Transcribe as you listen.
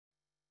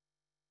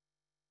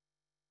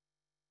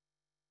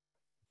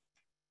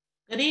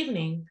Good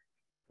evening.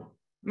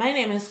 My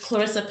name is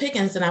Clarissa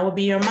Pickens, and I will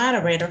be your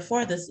moderator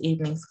for this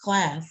evening's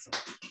class.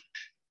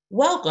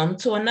 Welcome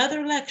to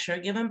another lecture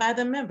given by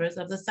the members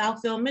of the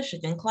Southfield,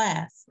 Michigan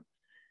class.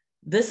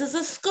 This is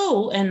a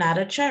school and not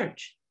a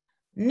church.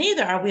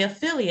 Neither are we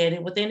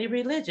affiliated with any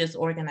religious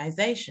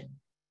organization.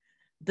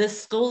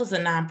 This school is a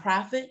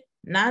nonprofit,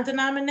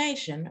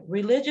 non-denomination,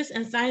 religious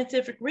and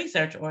scientific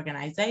research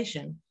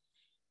organization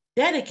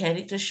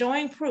dedicated to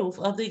showing proof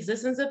of the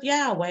existence of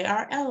Yahweh,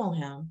 our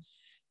Elohim,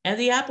 and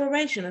the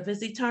operation of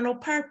his eternal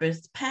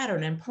purpose,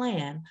 pattern, and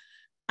plan,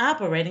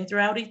 operating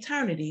throughout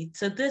eternity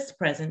to this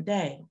present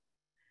day.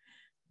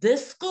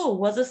 This school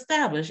was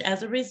established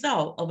as a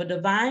result of a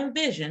divine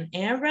vision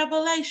and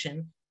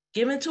revelation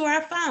given to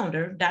our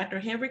founder,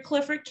 Dr. Henry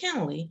Clifford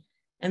Kinley,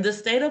 in the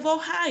state of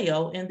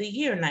Ohio in the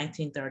year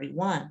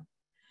 1931.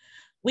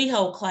 We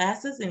hold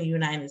classes in the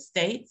United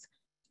States,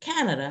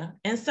 Canada,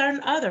 and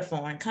certain other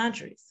foreign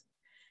countries.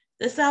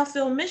 The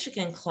Southfield,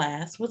 Michigan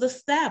class was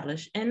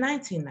established in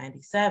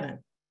 1997.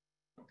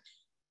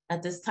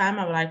 At this time,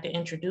 I would like to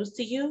introduce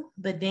to you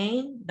the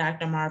Dean,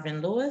 Dr.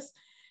 Marvin Lewis,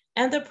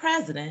 and the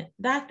President,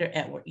 Dr.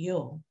 Edward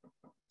Yule.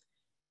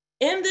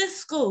 In this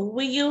school,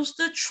 we use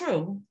the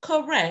true,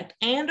 correct,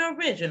 and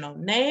original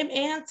name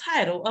and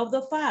title of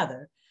the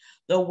Father,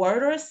 the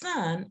Word or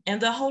Son,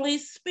 and the Holy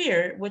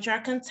Spirit, which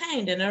are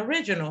contained in the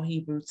original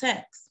Hebrew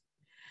text.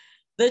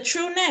 The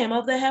true name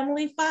of the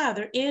Heavenly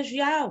Father is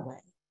Yahweh.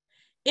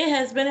 It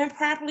has been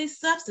improperly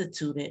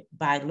substituted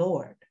by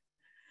Lord.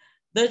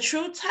 The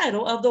true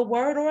title of the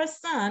Word or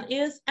Son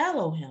is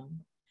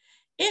Elohim.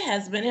 It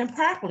has been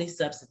improperly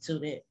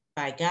substituted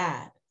by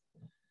God.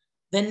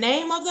 The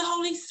name of the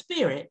Holy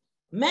Spirit,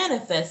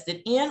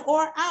 manifested in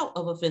or out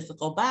of a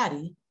physical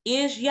body,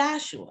 is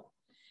Yahshua.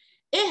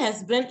 It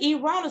has been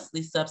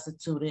erroneously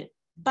substituted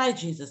by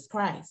Jesus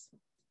Christ.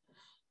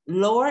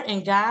 Lord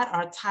and God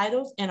are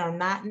titles and are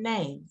not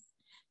names.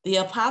 The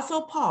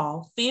Apostle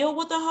Paul, filled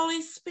with the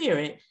Holy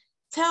Spirit,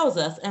 tells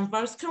us in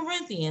 1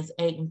 Corinthians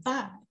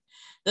 8:5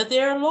 that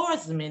there are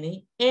Lords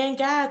many and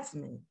Gods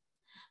many.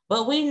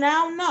 But we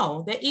now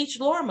know that each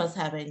Lord must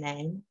have a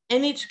name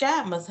and each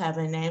God must have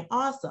a name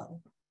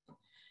also.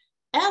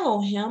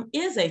 Elohim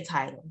is a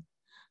title,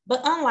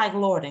 but unlike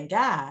Lord and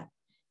God,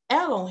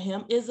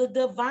 Elohim is a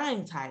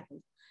divine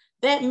title.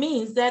 That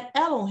means that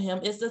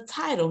Elohim is the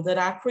title that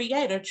our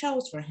Creator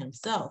chose for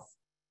himself.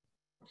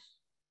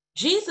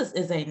 Jesus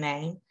is a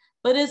name,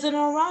 but is an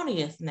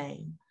erroneous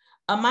name.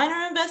 A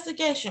minor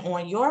investigation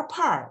on your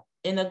part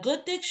in a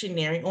good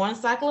dictionary or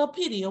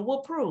encyclopedia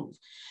will prove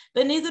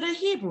that neither the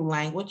Hebrew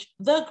language,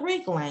 the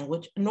Greek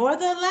language, nor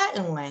the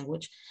Latin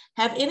language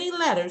have any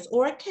letters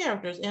or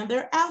characters in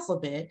their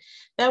alphabet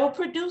that will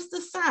produce the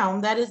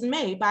sound that is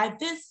made by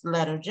this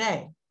letter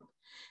J.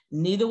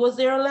 Neither was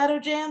there a letter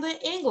J in the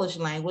English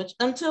language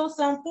until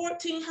some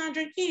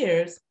 1400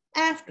 years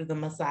after the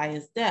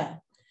Messiah's death.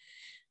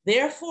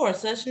 Therefore,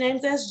 such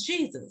names as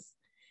Jesus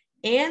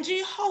and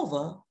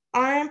Jehovah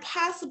are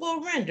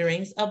impossible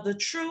renderings of the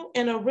true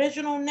and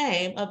original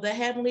name of the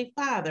Heavenly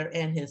Father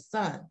and his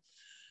Son.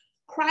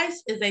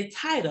 Christ is a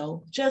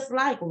title just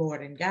like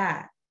Lord and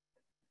God.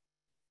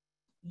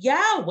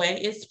 Yahweh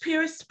is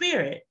pure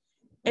spirit,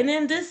 and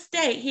in this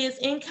state, he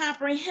is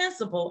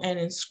incomprehensible and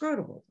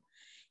inscrutable.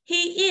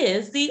 He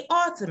is the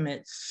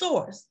ultimate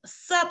source,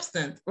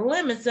 substance,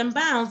 limits, and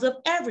bounds of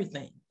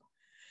everything.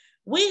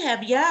 We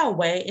have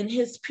Yahweh in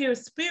his pure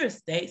spirit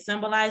state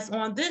symbolized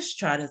on this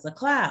chart as a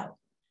cloud.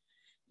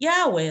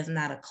 Yahweh is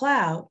not a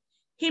cloud.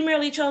 He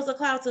merely chose a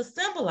cloud to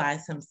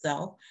symbolize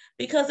himself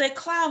because a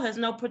cloud has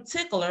no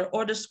particular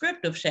or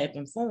descriptive shape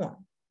and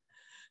form.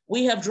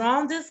 We have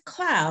drawn this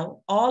cloud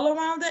all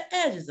around the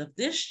edges of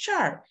this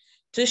chart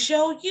to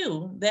show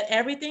you that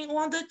everything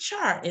on the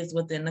chart is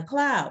within the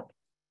cloud.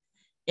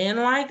 In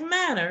like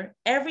manner,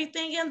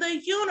 everything in the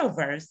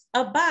universe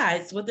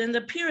abides within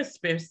the pure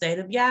spirit state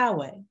of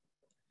Yahweh.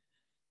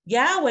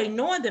 Yahweh,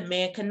 knowing that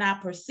man could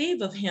not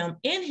perceive of him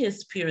in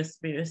his pure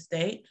spirit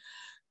state,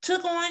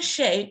 took on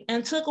shape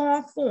and took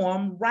on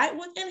form right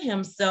within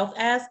himself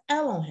as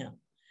Elohim.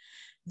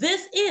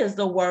 This is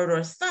the Word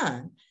or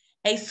Son,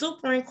 a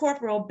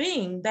superincorporeal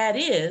being that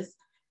is,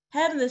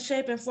 having the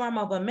shape and form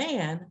of a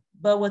man,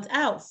 but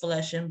without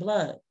flesh and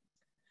blood.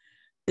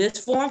 This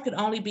form could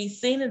only be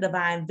seen in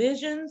divine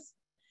visions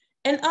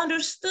and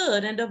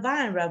understood in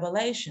divine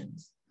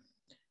revelations.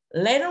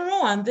 Later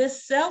on,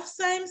 this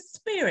self-same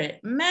spirit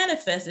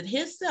manifested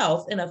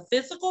himself in a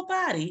physical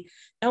body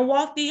and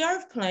walked the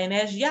earth plane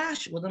as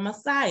Yahshua the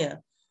Messiah,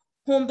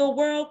 whom the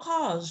world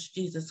calls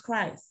Jesus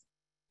Christ.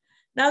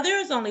 Now, there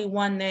is only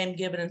one name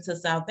given into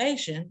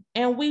salvation,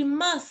 and we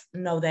must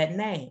know that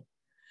name.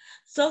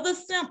 So the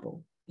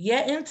simple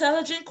yet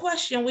intelligent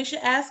question we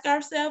should ask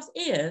ourselves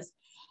is,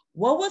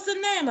 what was the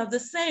name of the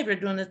Savior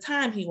during the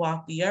time he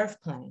walked the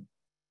earth plane?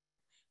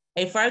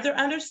 A further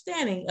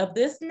understanding of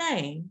this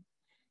name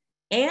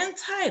and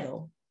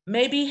title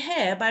may be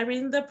had by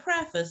reading the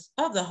preface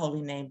of the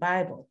Holy Name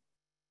Bible.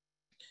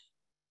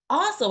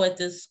 Also at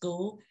this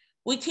school,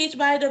 we teach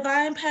by a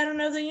divine pattern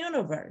of the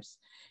universe,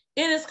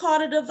 It is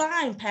called a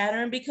divine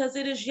pattern because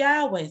it is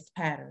Yahweh's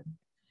pattern.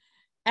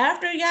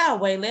 After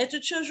Yahweh led the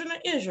children of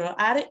Israel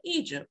out of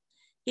Egypt,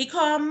 he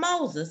called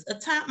Moses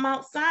atop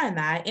Mount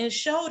Sinai and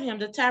showed him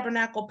the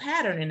tabernacle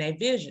pattern in a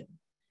vision.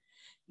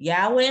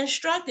 Yahweh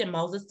instructed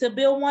Moses to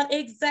build one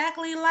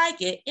exactly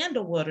like it in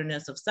the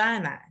wilderness of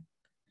Sinai.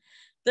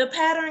 The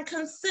pattern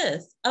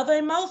consists of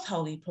a most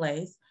holy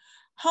place,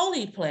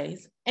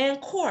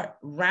 and court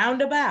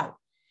round about.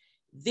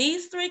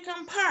 These three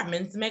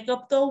compartments make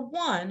up the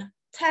one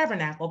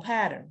tabernacle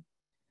pattern.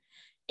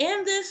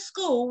 In this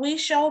school, we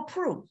show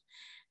proof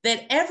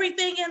that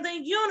everything in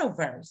the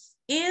universe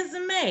is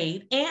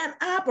made and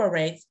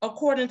operates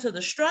according to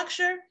the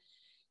structure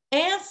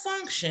and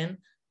function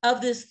of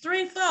this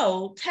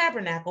threefold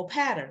tabernacle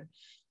pattern,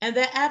 and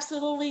that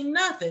absolutely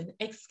nothing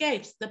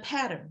escapes the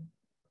pattern.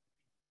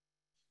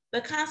 The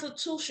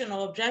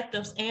constitutional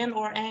objectives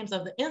and/or aims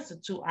of the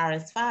Institute are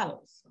as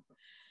follows.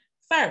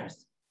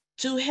 First,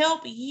 to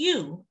help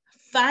you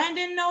find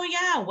and know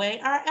Yahweh,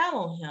 our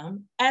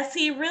Elohim, as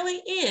he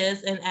really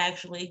is and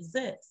actually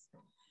exists.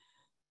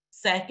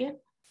 Second,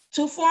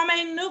 to form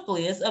a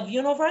nucleus of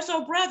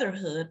universal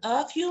brotherhood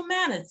of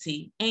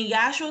humanity in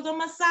Yahshua the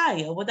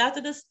Messiah without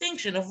the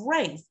distinction of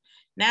race,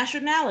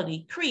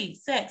 nationality, creed,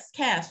 sex,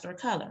 caste, or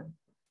color.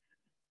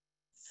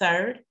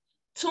 Third,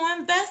 to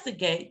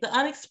investigate the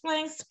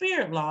unexplained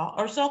spirit law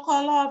or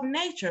so-called law of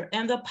nature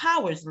and the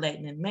powers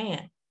latent in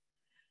man.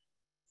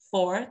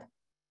 Fourth,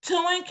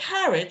 to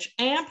encourage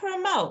and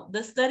promote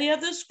the study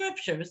of the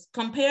scriptures,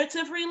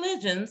 comparative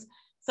religions,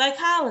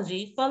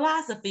 psychology,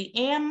 philosophy,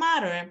 and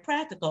modern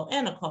practical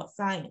and occult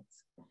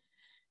science.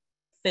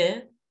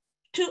 Fifth,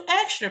 to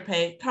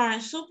extirpate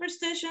current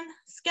superstition,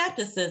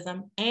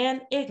 skepticism,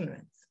 and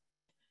ignorance.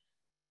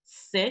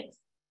 Sixth,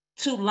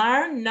 to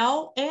learn,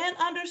 know, and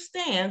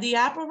understand the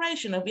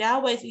operation of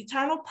Yahweh's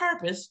eternal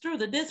purpose through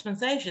the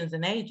dispensations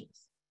and ages.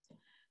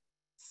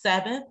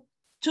 Seventh,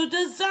 to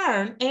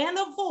discern and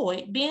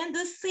avoid being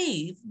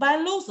deceived by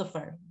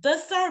Lucifer, the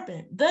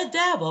serpent, the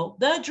devil,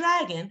 the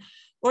dragon,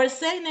 or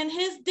Satan and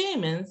his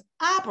demons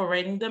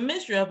operating the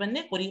mystery of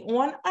iniquity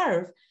on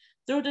earth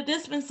through the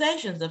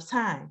dispensations of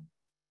time.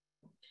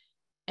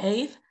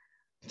 Eighth,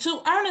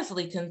 to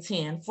earnestly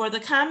contend for the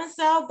common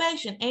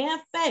salvation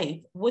and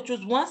faith which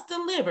was once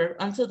delivered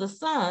unto the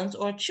sons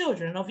or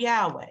children of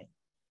Yahweh.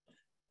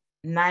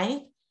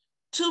 Ninth,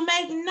 to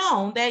make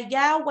known that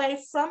Yahweh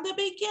from the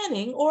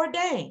beginning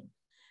ordained.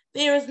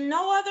 There is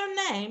no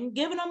other name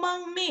given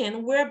among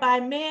men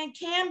whereby man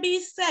can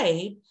be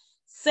saved,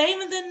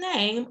 save in the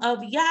name of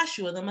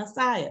Yahshua the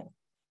Messiah.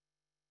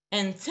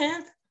 And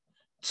 10th,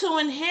 to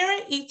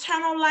inherit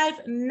eternal life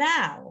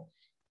now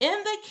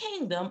in the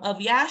kingdom of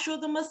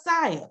Yahshua the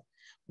Messiah,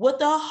 with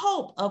the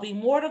hope of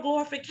immortal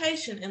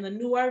glorification in the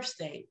new earth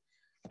state.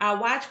 Our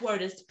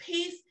watchword is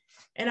peace,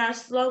 and our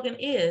slogan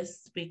is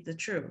speak the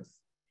truth.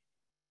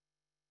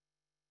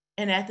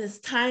 And at this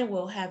time,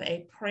 we'll have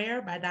a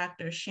prayer by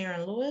Dr.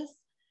 Sharon Lewis.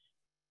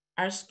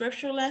 Our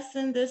scripture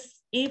lesson this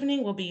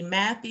evening will be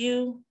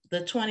Matthew,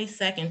 the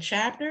 22nd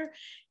chapter,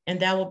 and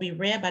that will be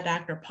read by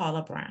Dr.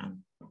 Paula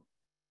Brown.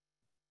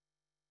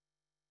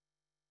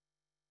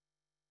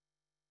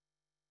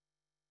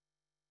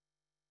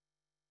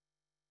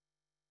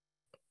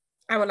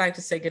 I would like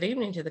to say good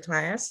evening to the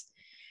class,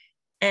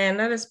 and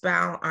let us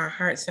bow our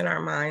hearts and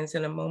our minds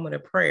in a moment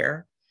of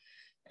prayer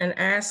and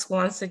ask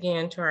once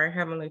again to our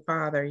Heavenly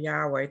Father,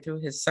 Yahweh,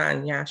 through his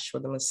Son,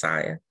 Yahshua the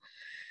Messiah,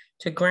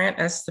 to grant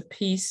us the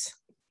peace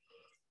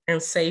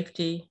and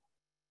safety,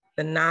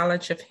 the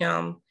knowledge of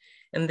him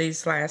in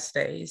these last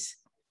days.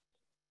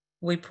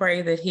 We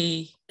pray that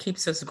he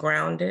keeps us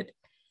grounded,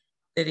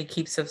 that he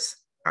keeps us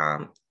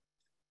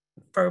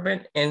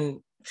fervent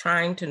in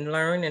trying to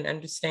learn and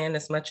understand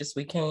as much as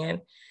we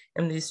can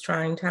in these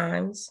trying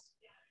times.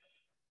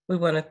 We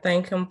want to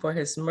thank him for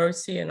his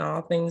mercy and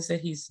all things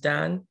that he's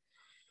done,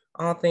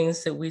 all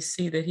things that we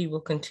see that he will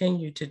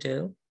continue to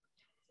do.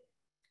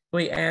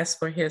 We ask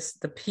for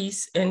the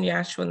peace in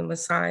Yahshua the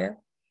Messiah,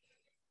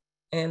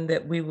 and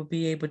that we will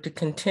be able to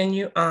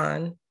continue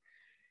on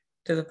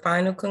to the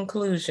final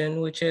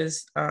conclusion, which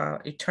is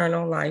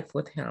eternal life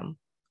with him.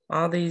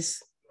 All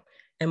these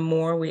and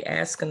more we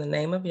ask in the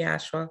name of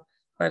Yahshua.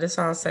 Let us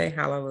all say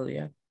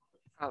hallelujah.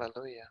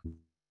 Hallelujah.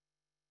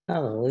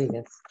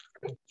 Hallelujah.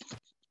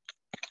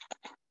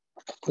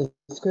 The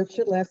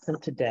scripture lesson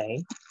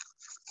today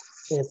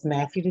is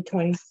Matthew the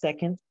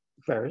 22nd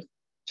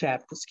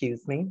chapter.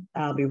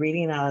 I'll be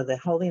reading out of the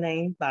Holy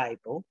Name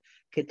Bible,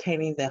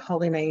 containing the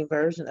Holy Name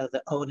version of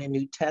the Old and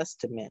New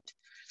Testament,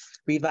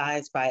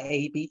 revised by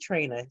A.B.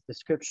 Trainer, the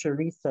Scripture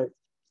Research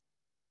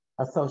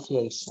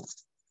Association.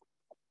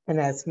 And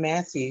that's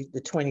Matthew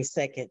the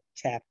 22nd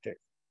chapter.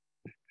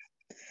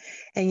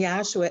 And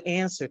Yahshua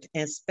answered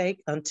and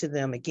spake unto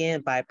them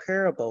again by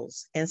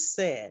parables, and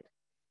said,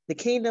 the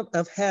kingdom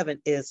of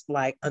heaven is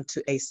like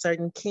unto a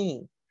certain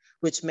king,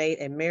 which made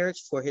a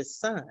marriage for his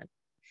son,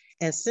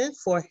 and sent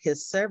forth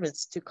his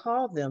servants to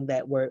call them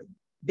that were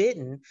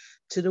bidden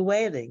to the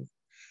wedding,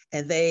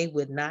 and they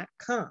would not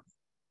come.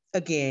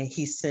 Again,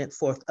 he sent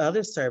forth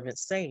other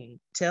servants, saying,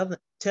 tell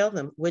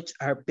them which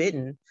are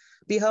bidden,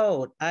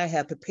 behold, I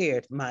have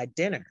prepared my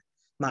dinner.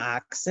 My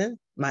oxen,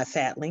 my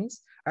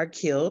fatlings are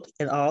killed,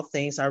 and all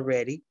things are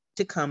ready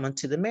to come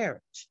unto the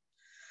marriage.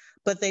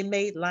 But they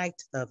made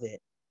light of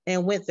it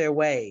and went their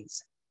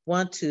ways,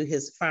 one to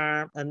his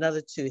farm,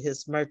 another to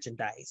his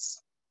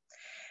merchandise.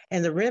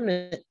 And the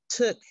remnant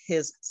took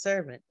his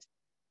servant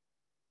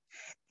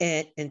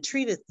and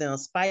entreated them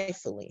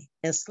spitefully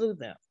and slew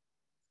them.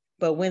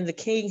 But when the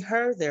king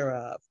heard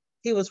thereof,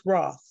 he was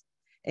wroth,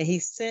 and he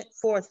sent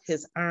forth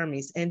his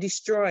armies and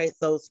destroyed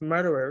those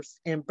murderers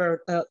and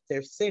burnt up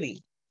their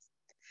city.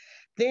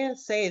 Then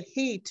said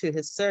he to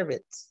his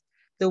servants,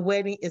 the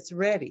wedding is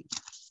ready,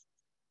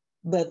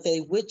 but they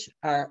which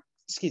are,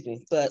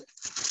 but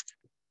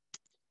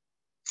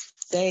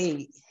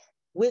they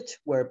which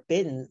were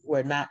bidden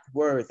were not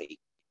worthy.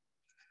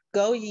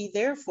 Go ye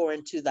therefore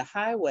into the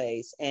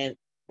highways, and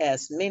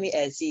as many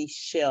as ye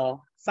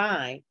shall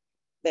find,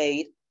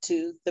 bid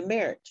to the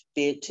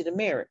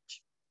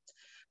marriage.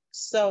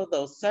 So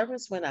those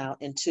servants went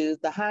out into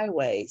the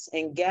highways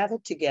and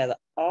gathered together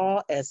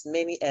all as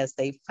many as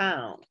they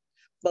found,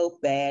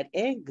 both bad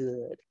and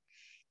good.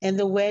 And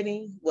the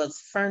wedding was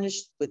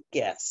furnished with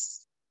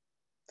guests.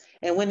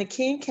 And when the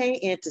king came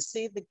in to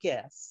see the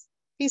guests,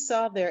 he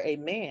saw there a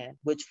man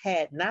which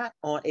had not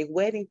on a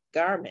wedding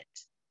garment.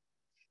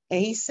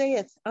 And he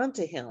saith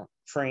unto him,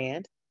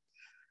 Friend,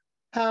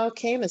 how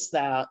camest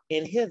thou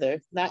in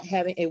hither not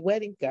having a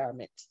wedding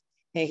garment?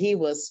 And he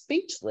was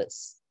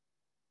speechless.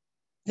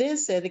 Then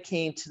said the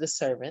king to the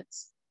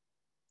servants,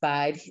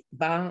 Bind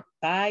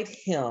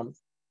him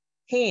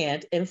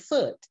hand and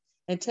foot,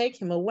 and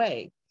take him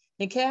away,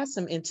 and cast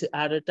him into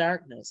outer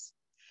darkness.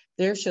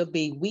 There shall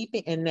be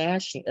weeping and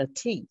gnashing of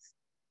teeth,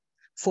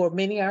 for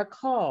many are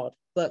called,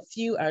 but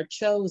few are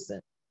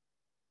chosen.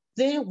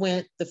 Then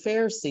went the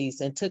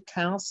Pharisees and took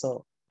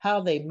counsel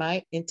how they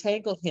might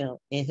entangle him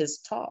in his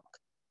talk.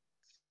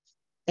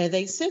 And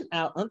they sent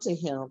out unto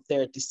him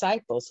their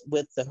disciples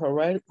with the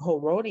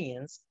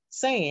Herodians,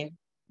 saying,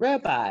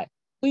 Rabbi,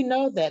 we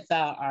know that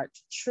thou art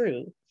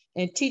true,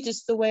 and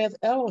teachest the way of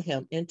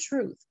Elohim in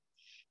truth,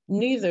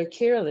 neither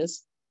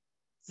careless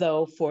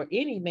though for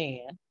any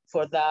man,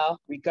 for thou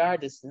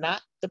regardest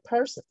not the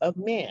person of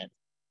men.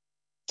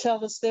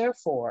 Tell us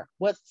therefore,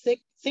 what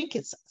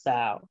thinkest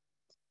thou?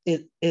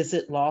 Is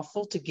it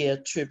lawful to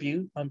give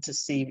tribute unto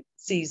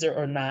Caesar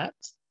or not?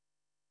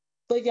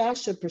 But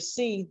Yahshua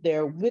perceived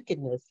their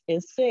wickedness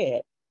and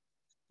said,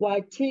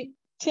 Why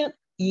tempt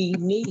ye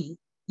me,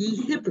 ye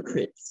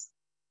hypocrites?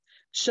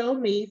 Show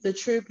me the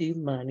tribute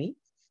money.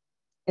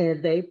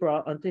 And they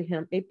brought unto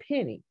him a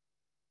penny.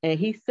 And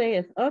he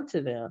saith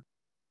unto them,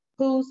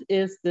 Whose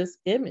is this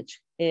image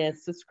and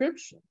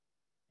subscription?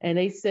 And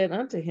they said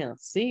unto him,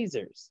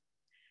 Caesar's.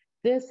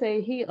 Then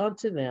said he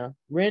unto them,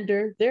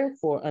 Render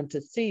therefore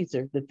unto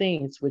Caesar the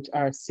things which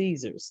are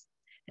Caesar's,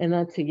 and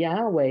unto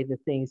Yahweh the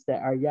things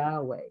that are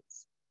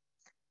Yahweh's.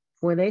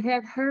 When they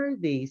had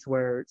heard these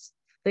words,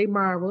 they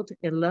marveled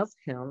and loved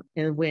him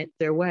and went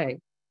their way.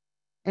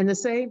 And the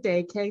same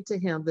day came to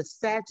him the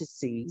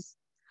Sadducees,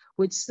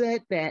 which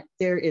said that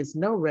there is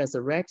no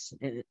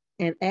resurrection,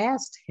 and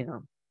asked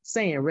him,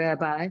 saying,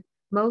 Rabbi,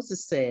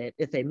 Moses said,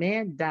 if a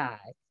man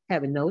die,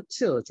 having no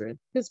children,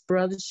 his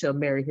brother shall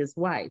marry his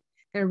wife,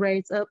 and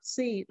raise up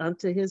seed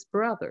unto his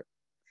brother.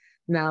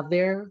 Now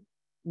there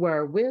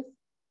were with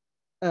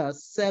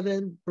us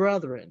 7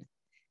 brethren,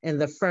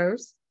 and the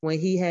first, when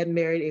he had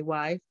married a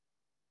wife,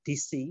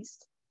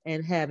 deceased,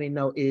 and having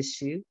no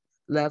issue,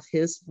 left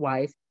his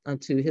wife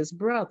unto his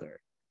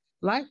brother.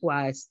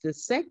 Likewise the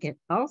second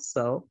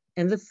also,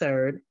 and the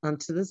third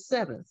unto the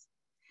 7th.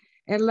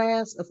 And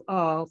last of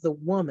all, the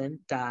woman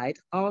died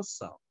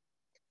also.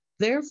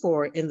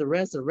 Therefore, in the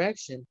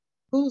resurrection,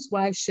 whose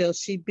wife shall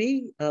she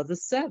be of the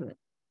 7?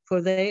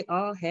 For they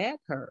all had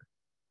her.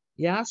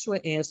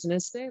 Yahshua answered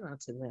and said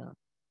unto them,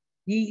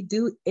 Ye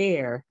do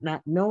err,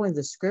 not knowing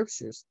the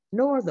scriptures,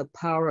 nor the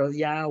power of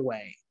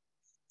Yahweh.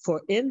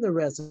 For in the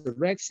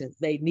resurrection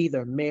they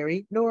neither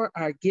marry nor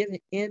are given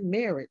in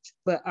marriage,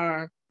 but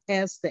are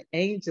as the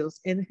angels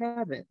in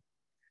heaven.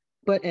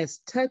 But as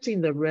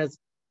touching the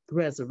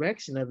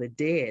resurrection of the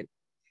dead,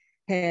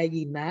 had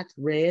ye not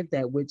read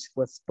that which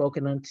was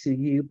spoken unto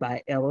you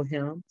by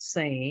Elohim,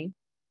 saying,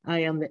 I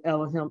am the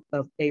Elohim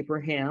of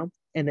Abraham,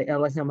 and the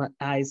Elohim of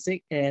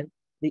Isaac, and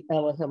the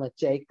Elohim of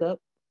Jacob?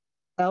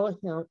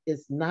 Elohim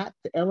is not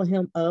the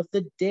Elohim of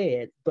the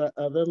dead, but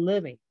of the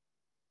living.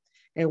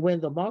 And when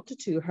the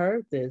multitude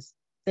heard this,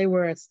 they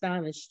were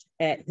astonished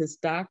at his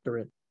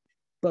doctrine.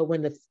 But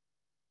when the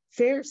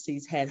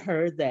Pharisees had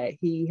heard that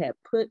he had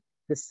put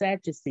the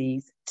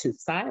Sadducees to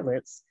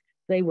silence,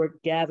 they were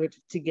gathered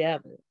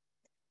together.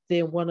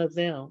 Then one of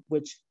them,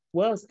 which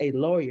was a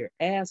lawyer,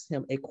 asked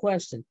him a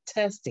question,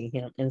 testing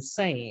him and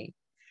saying,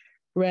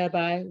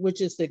 Rabbi, which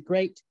is the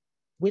great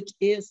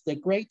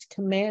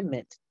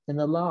commandment in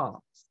the law?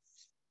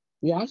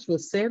 Yahshua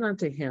said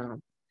unto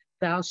him,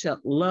 Thou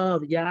shalt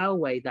love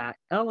Yahweh thy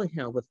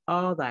Elohim with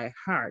all thy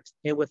heart,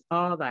 and with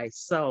all thy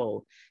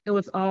soul, and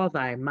with all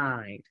thy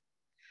mind.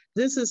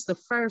 This is the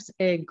first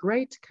and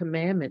great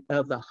commandment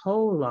of the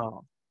whole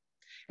law.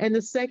 And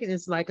the second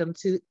is like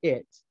unto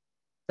it,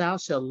 thou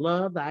shalt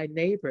love thy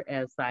neighbor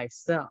as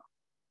thyself.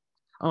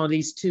 On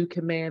these two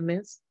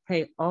commandments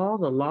hang all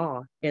the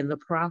law and the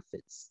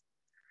prophets.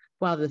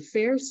 While the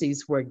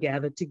Pharisees were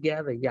gathered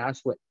together,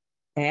 Yahshua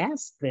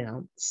asked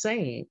them,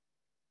 saying,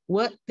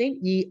 what think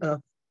ye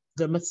of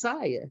the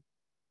Messiah?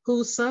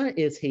 Whose son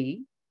is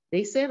he?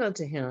 They said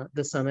unto him,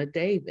 the son of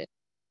David.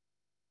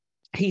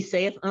 He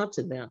saith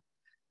unto them,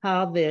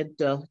 how then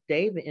doth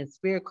David in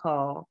spirit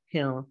call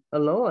him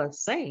Eloah,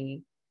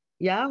 saying,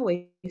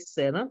 Yahweh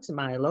said unto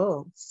my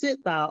Lord,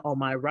 sit thou on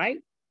my right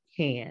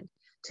hand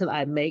till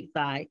I make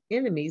thy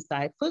enemies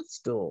thy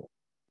footstool.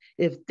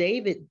 If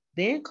David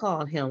then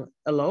called him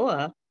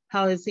Eloah,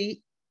 how is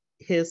he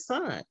his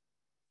son?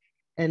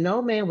 And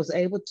no man was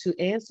able to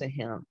answer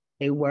him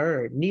a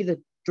word, neither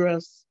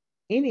durst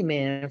any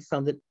man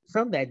from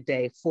that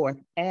day forth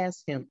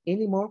ask him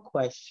any more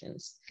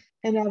questions.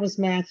 And that was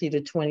Matthew,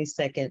 the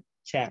 22nd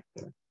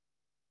chapter.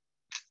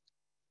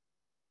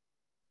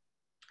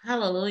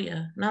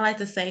 Hallelujah. And I'd like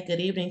to say good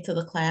evening to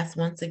the class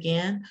once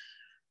again.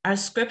 Our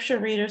scripture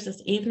readers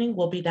this evening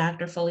will be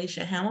Dr.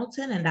 Felicia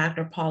Hamilton and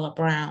Dr. Paula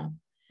Brown.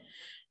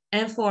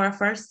 And for our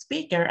first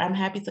speaker, I'm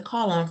happy to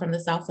call on from the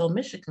Southfield,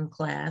 Michigan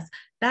class,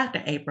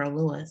 Dr. April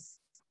Lewis.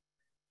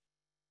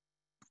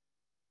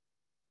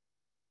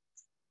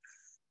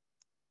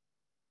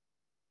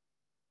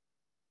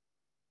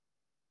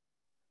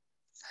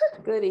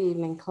 Good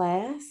evening,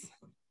 class.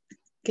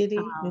 Good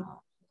evening.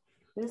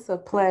 It's a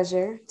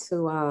pleasure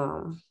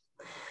to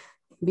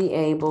be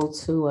able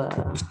to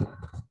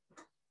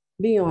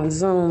be on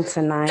Zoom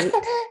tonight.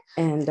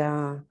 And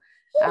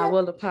I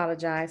will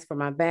apologize for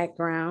my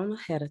background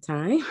ahead of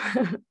time.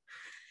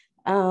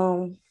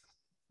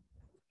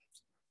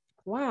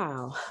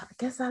 Wow, I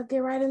guess I'll get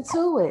right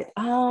into it.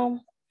 I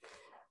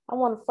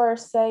want to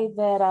first say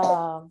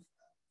that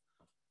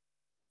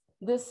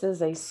this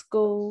is a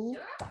school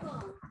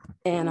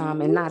and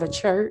not a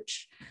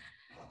church.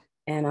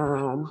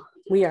 And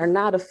we are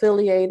not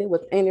affiliated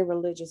with any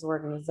religious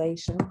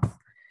organization.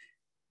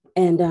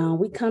 And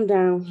we come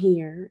down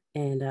here,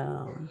 and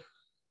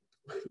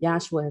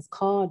Yahshua has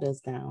called us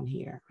down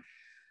here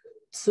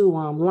to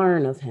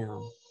learn of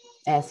him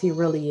as he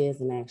really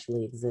is and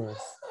actually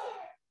exists.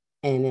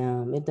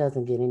 And it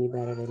doesn't get any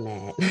better than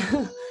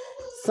that.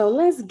 So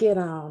let's get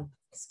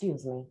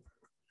excuse me.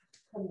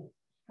 Come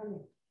here.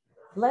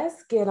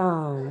 Let's get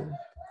John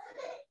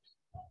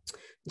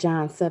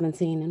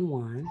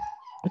 17:1.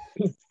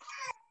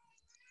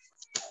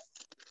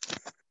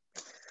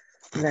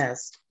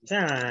 That's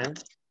John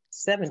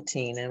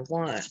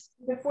 17:1.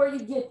 Before you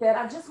get that,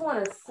 I just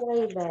want to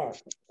say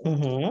that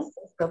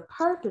the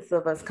purpose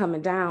of us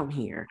coming down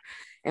here,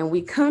 and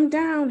we come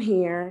down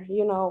here,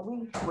 you know,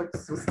 we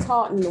was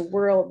taught in the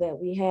world that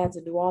we had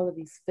to do all of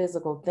these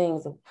physical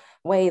things, of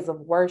ways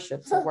of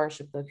worship to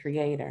worship the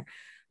Creator.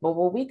 But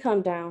when we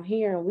come down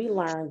here and we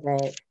learn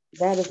that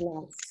that is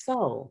not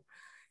so.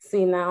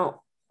 See,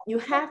 now you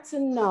have to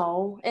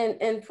know,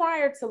 and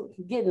prior to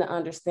getting the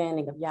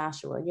understanding of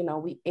Yahshua, you know,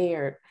 we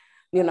erred,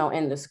 you know,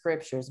 in the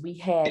scriptures. We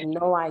had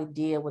no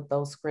idea what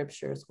those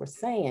scriptures were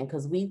saying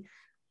because we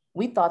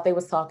thought they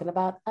was talking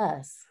about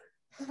us.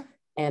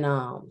 And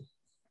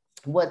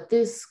what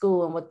this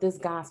school and what this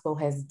gospel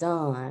has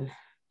done,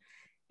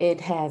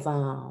 it has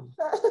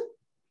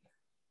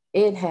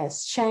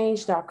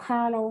changed our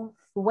carnal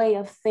way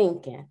of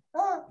thinking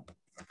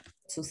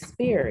to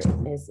spirit.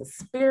 It's a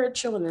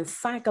spiritual and a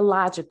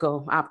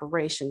psychological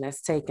operation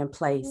that's taking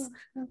place.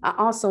 I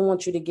also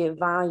want you to get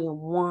volume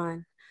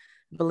 1.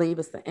 I believe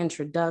it's the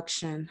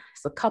introduction.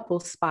 It's a couple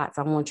spots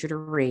I want you to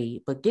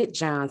read, but get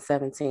John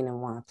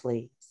 17:1,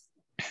 please.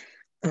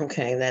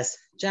 Okay, that's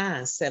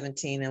John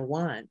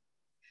 17:1.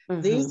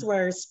 These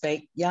words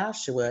spake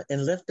Yahshua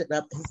and lifted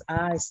up his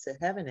eyes to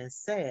heaven and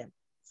said,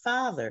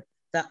 Father,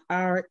 the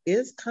hour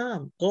is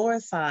come,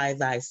 glorify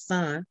thy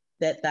Son,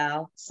 that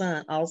thou,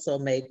 Son, also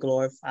may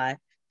glorify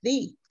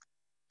thee,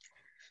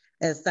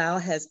 as thou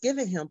hast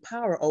given him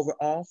power over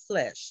all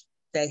flesh,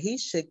 that he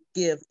should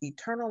give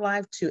eternal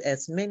life to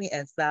as many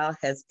as thou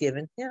hast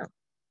given him.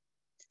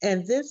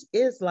 And this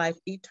is life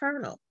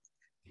eternal,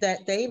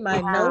 that they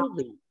might know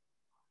thee.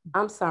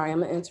 I'm sorry, I'm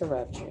gonna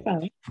interrupt you.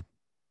 Okay.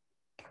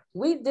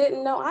 We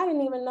didn't know, I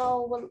didn't even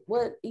know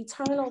what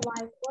eternal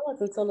life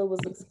was until it was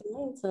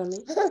explained to me,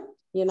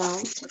 you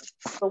know.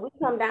 But we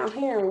come down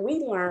here and we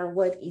learn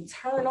what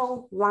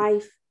eternal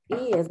life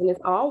is. And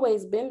it's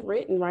always been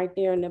written right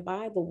there in the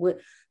Bible.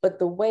 But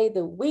the way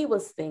that we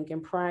was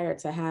thinking prior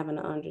to having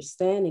an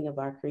understanding of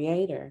our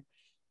Creator,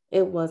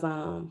 it was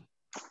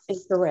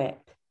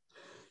incorrect.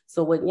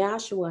 So what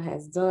Yahshua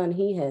has done,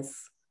 he has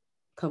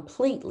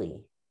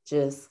completely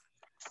just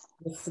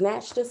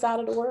snatched us out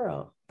of the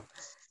world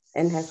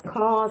and has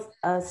caused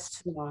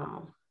us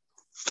to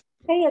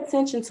pay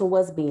attention to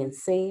what's being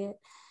said.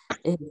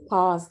 It has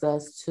caused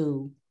us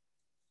to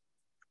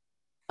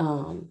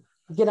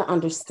get an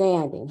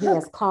understanding. He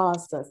has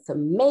caused us to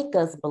make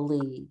us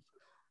believe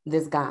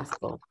this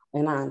gospel.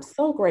 And I'm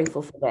so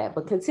grateful for that.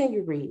 But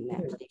continue reading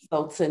that, please.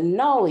 So to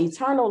know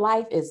eternal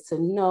life is to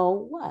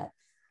know what?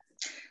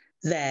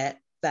 That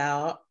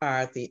thou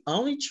art the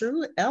only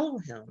true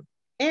Elohim,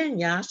 and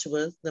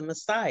Yahshua the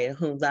Messiah,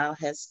 whom thou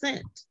hast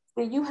sent.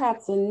 So you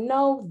have to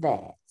know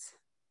that.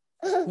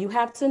 You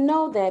have to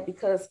know that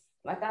because,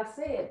 like I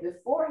said,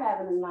 before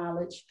having the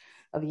knowledge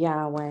of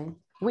Yahweh,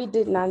 we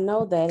did not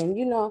know that. And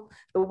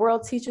the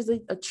world teaches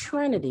a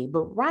Trinity,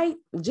 but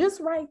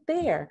just right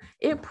there,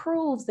 it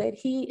proves that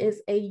he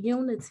is a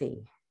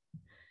unity.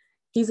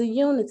 He's a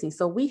unity.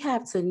 So we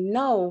have to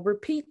know,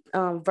 repeat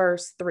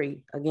verse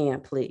 3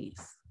 again, please.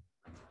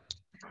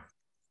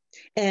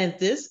 And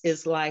this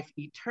is life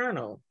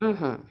eternal,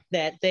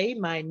 that they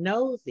might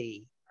know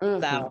thee,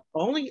 thou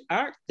only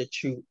art the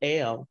true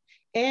El,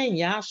 and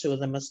Yahshua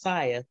the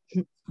Messiah,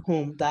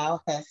 whom thou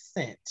hast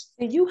sent.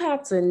 You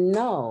have to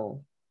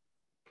know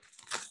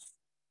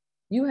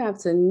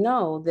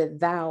that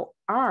thou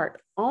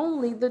art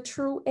only the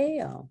true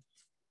El.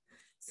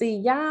 See,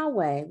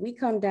 Yahweh, we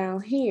come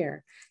down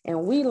here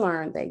and we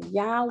learn that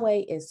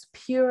Yahweh is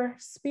pure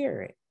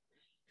spirit.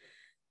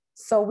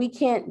 So we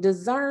can't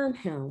discern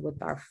him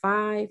with our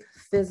 5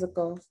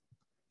 physical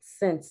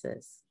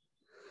senses.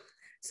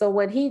 So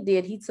what he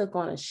did, he took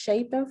on a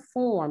shape and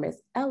form as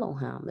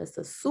Elohim. It's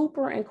a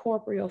super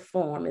incorporeal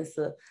form. It's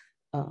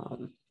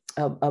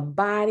a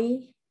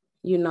body.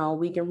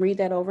 We can read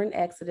that over in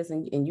Exodus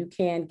and you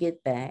can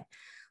get that.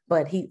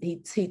 But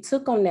he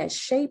took on that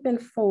shape and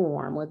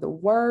form with the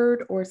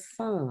word or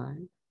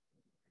son.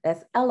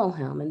 That's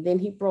Elohim. And then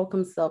he broke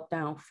himself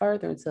down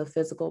further into a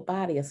physical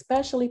body, a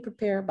specially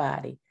prepared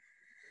body.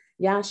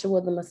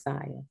 Yahshua the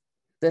Messiah,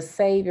 the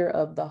savior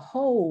of the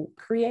whole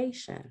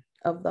creation,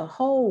 of the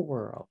whole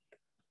world.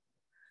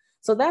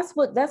 So that's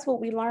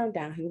what we learned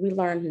down here. We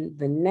learned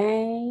the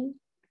name,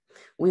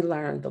 we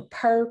learned the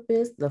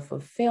purpose, the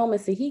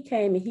fulfillment. See, he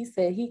came and he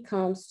said he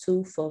comes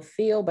to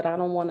fulfill, but I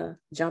don't want to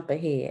jump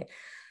ahead.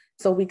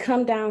 So we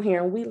come down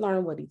here and we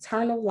learn what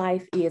eternal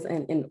life is.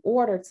 And in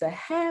order to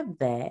have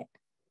that,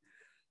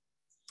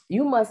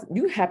 you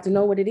have to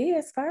know what it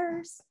is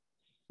first.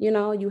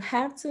 You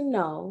have to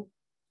know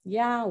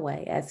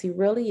Yahweh as he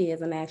really is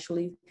and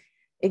actually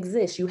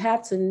exists. You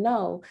have to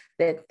know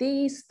that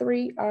these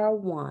 3 are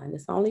one.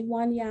 It's only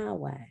one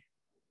Yahweh.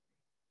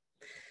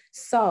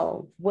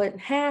 So what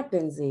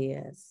happens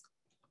is,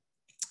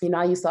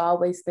 I used to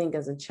always think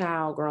as a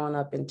child growing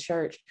up in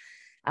church,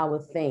 I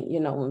would think,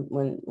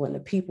 when the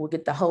people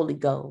get the Holy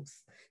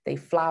Ghost, they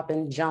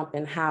flopping,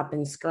 jumping,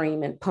 hopping,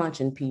 screaming,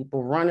 punching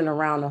people, running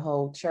around the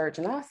whole church.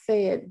 And I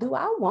said, do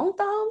I want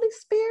the Holy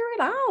Spirit?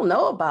 I don't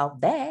know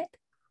about that.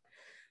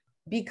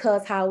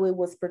 Because how it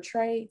was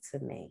portrayed to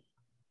me.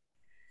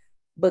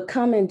 But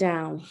coming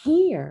down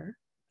here,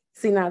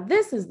 see, now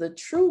this is the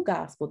true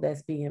gospel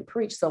that's being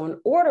preached. So in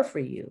order for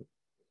you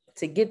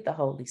to get the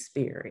Holy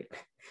Spirit,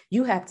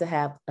 you have to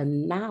have a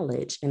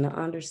knowledge and an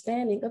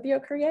understanding of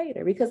your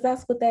creator, because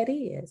that's what that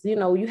is.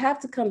 You have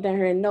to come down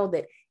here and know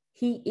that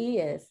he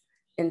is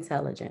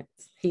intelligence.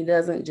 He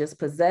doesn't just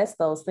possess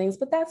those things,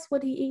 but that's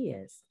what he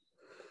is.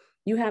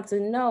 You have to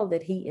know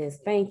that he is,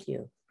 thank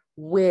you,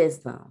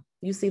 wisdom.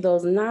 You see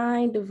those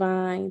 9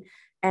 divine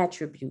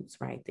attributes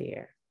right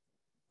there.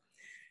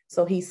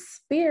 So he's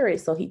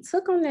spirit. So he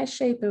took on that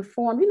shape and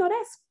form.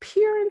 That's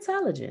pure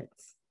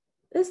intelligence.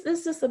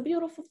 It's just a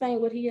beautiful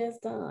thing what he has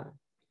done.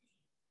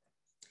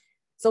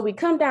 So we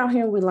come down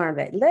here and we learn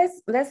that.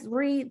 Let's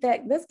read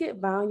that. Let's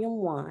get volume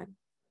 1.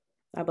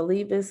 I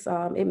believe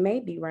it may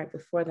be right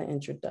before the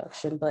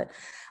introduction, but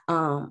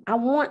I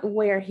want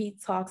where he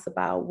talks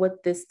about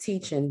what this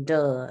teaching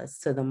does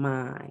to the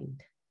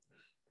mind.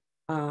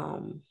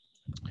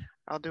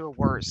 I'll do a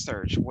word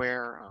search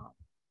where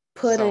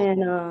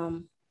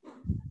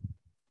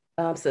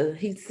so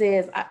he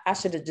says I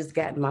should have just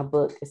gotten my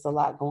book. It's a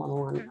lot going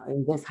on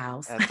in this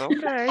house. That's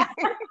okay.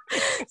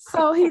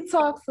 So he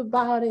talks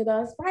about it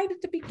right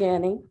at the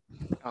beginning.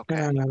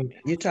 Okay.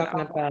 You're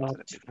talking about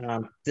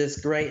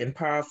this great and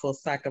powerful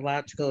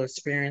psychological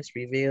experience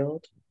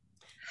revealed?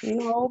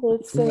 No,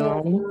 it says,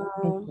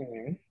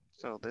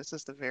 So this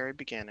is the very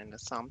beginning, the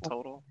sum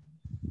total.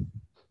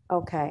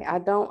 Okay, I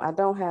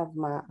don't have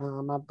my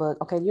my book.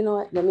 Okay, you know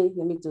what? Let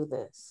me do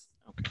this.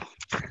 Okay.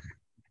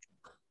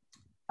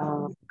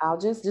 I'll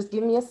just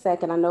give me a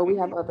second. I know we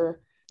have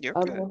other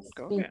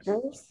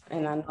speakers,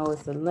 and I know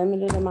it's a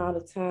limited amount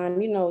of time.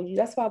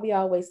 That's why we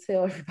always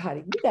tell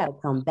everybody, you got to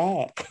come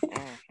back.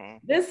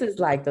 This is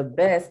like the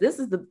best. This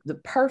is the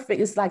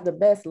perfect. It's like the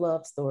best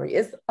love story.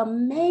 It's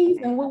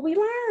amazing what we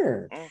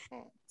learn.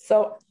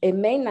 So it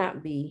may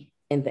not be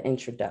in the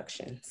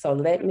introduction. So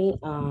let me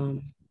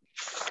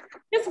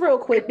just real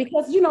quick,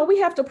 because we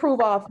have to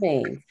prove all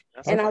things.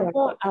 And I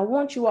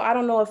want you all, I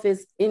don't know if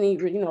it's any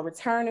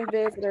returning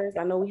visitors.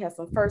 I know we had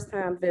some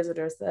first-time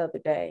visitors the other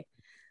day.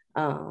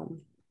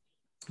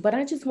 But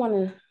I just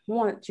want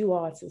you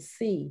all to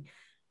see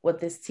what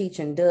this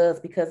teaching does,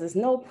 because there's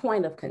no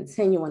point of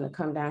continuing to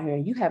come down here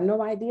and you have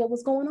no idea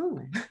what's going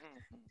on.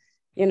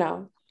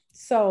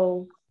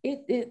 So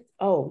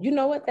you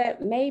know what,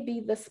 that may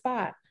be the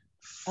spot.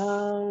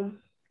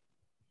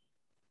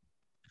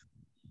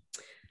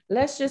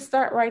 let's just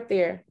start right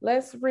there.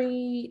 Let's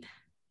read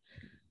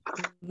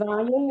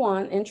volume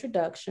 1,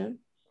 introduction.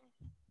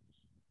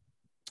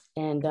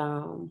 And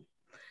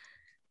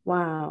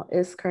wow,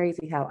 it's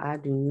crazy how I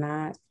do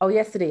not. Oh,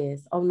 yes, it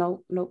is. Oh,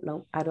 no, nope,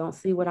 nope. I don't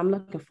see what I'm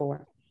looking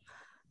for.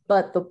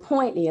 But the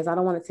point is, I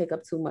don't want to take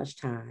up too much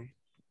time.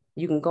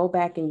 You can go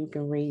back and you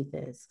can read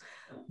this.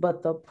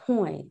 But the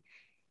point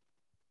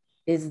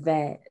is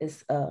that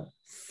it's a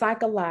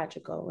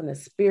psychological and a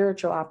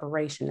spiritual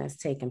operation that's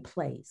taking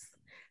place.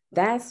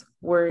 That's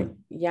where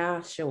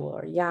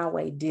Yahshua or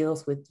Yahweh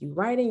deals with you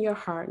right in your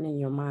heart and in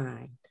your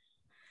mind.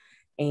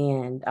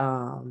 And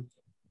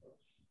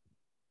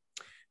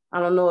I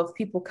don't know if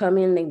people come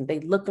in, they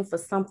looking for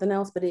something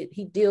else, but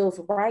he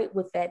deals right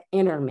with that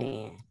inner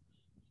man.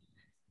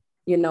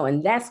 You know,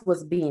 and that's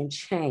what's being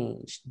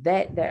changed.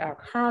 That our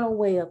carnal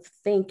way of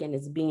thinking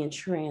is being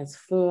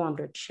transformed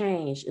or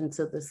changed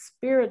into the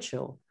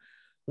spiritual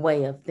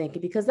way of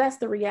thinking, because that's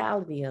the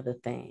reality of the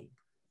thing.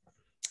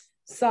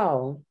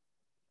 So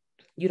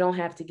you don't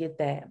have to get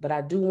that, but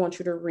I do want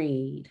you to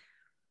read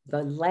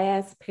the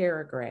last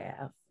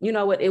paragraph. You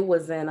know what? It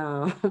was in,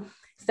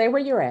 stay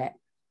where you're at.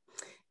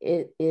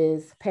 It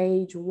is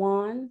page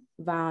 1,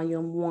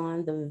 volume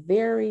 1, the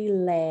very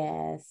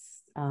last,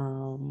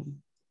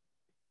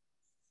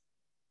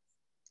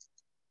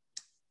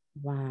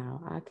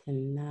 wow, I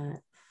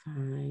cannot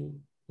find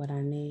what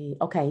I need.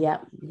 Okay, yeah,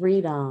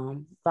 read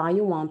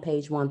volume 1,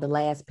 page 1, the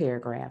last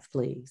paragraph,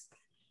 please.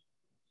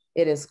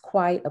 It is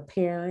quite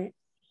apparent.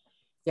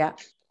 Yeah.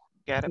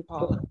 Got it,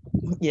 Paula?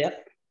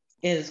 Yep.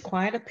 It is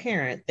quite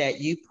apparent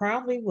that you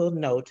probably will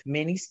note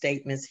many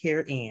statements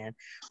herein,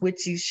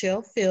 which you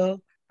shall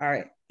feel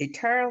are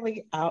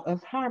entirely out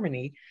of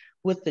harmony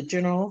with the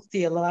general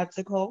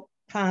theological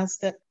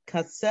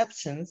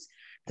conceptions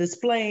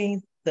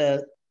displaying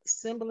the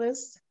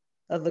symbolism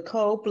of the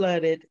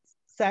cold-blooded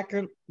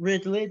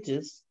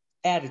sacrilegious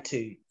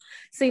attitude.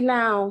 See,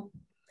 now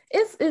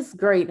it's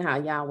great how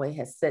Yahweh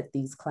has set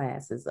these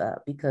classes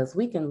up, because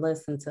we can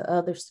listen to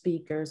other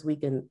speakers. We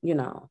can, you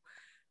know,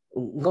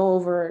 go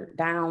over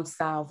down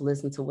south,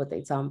 listen to what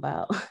they talking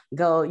about,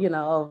 go, you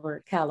know,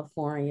 over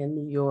California,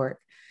 New York.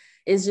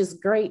 It's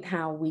just great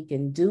how we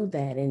can do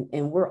that.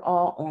 And we're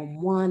all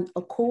on one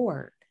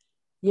accord.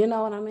 You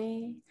know what I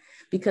mean?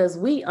 Because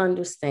we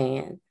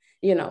understand,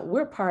 you know,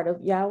 we're part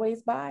of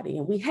Yahweh's body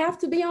and we have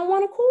to be on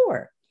one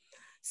accord.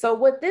 So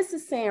what this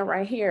is saying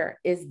right here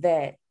is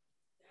that,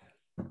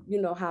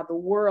 you know, how the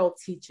world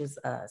teaches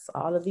us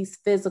all of these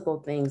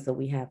physical things that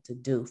we have to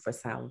do for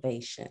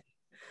salvation.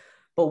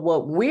 But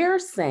what we're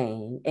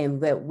saying,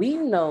 and that we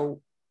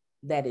know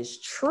that is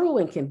true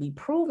and can be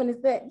proven,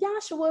 is that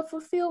Yahshua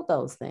fulfilled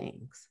those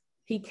things.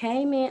 He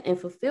came in and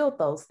fulfilled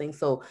those things.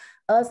 So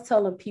us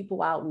telling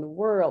people out in the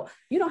world,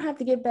 you don't have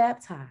to get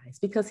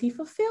baptized because he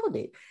fulfilled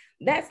it.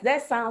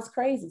 That sounds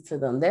crazy to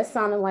them. That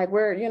sounding like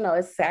we're, you know,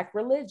 it's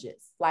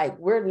sacrilegious. Like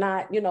we're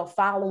not, you know,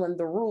 following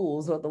the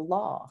rules or the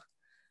law.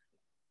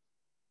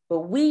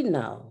 But we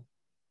know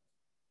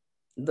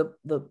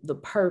the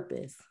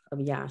purpose of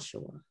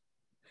Yahshua.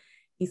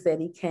 He said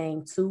he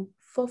came to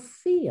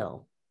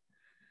fulfill,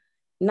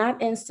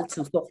 not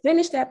institute. So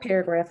finish that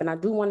paragraph. And I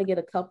do want to get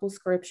a couple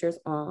scriptures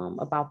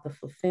about the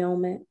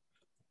fulfillment.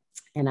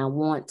 And I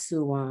want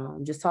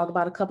to just talk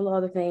about a couple of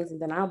other things,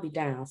 and then I'll be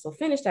down. So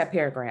finish that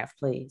paragraph,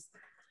 please.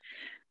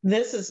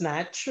 This is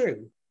not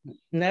true.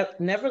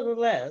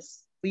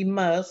 Nevertheless, we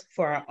must,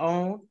 for our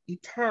own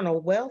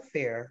eternal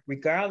welfare,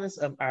 regardless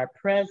of our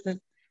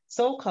present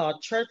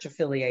so-called church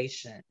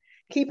affiliation,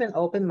 keep an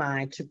open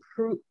mind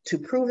to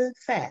proven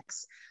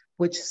facts,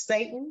 which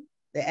Satan,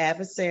 the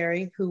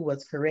adversary who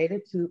was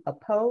created to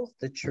oppose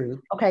the truth.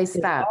 Okay,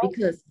 stop,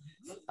 because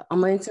I'm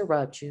going to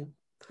interrupt you.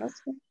 Okay.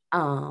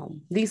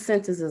 These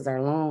sentences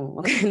are long,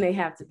 okay, and they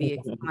have to be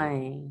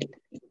explained.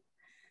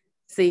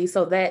 See,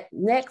 so that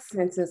next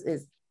sentence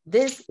is,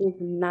 this is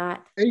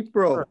not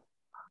April.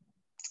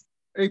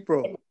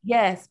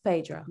 Yes,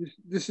 Pedro.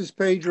 This is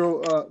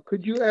Pedro.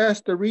 Could you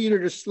ask the reader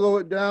to slow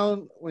it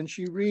down when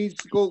she reads?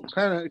 Go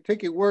kind of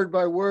take it word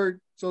by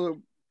word so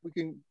that we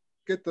can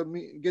get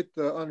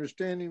the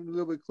understanding a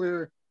little bit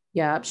clearer.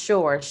 Yeah, I'm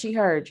sure. She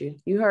heard you.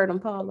 You heard him,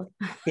 Paula?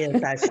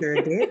 Yes, I sure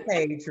did,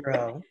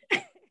 Pedro.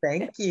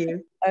 Thank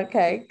you.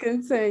 Okay,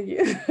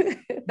 continue.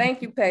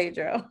 Thank you,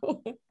 Pedro.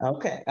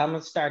 Okay, I'm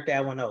going to start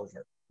that one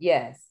over.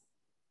 Yes.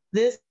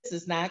 This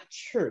is not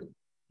true.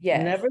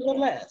 Yes.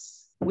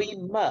 Nevertheless, we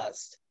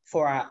must,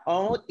 for our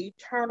own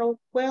eternal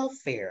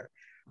welfare,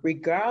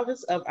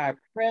 regardless of our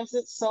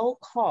present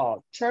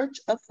so-called church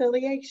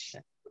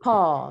affiliation.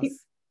 Pause.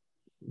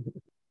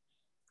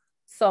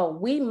 So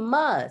we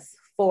must,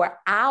 for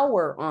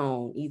our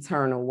own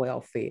eternal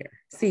welfare.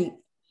 See,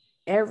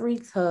 every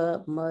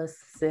tub must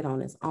sit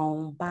on its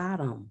own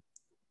bottom.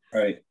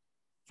 Right.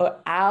 For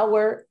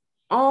our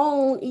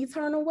own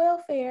eternal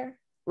welfare,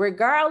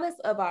 regardless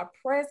of our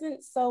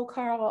present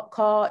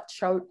so-called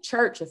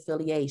church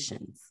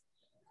affiliations.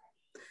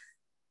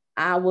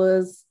 I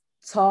was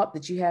taught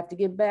that you have to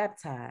get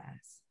baptized.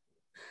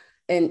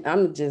 And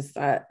I'm just,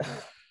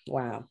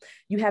 Wow.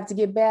 You have to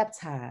get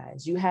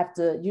baptized. You have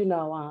to,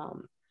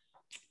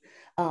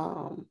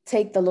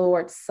 take the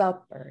Lord's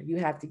Supper. You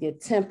have to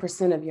get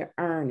 10% of your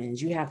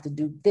earnings. You have to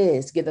do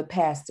this, give the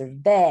pastor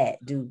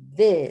that, do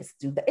this,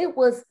 do that. It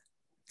was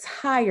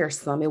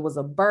tiresome. It was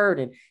a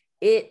burden.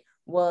 It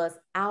was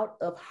out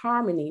of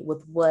harmony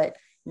with what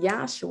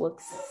Yahshua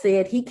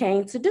said he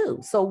came to do.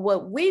 So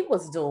what we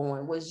was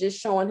doing was just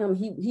showing him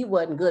he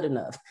wasn't good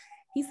enough.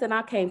 He said,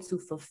 I came to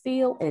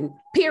fulfill, and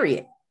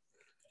period.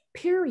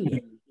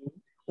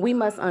 We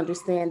must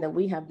understand that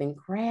we have been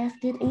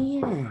crafted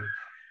in.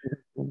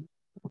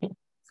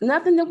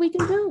 Nothing that we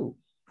can do.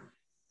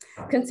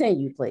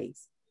 Continue,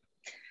 please.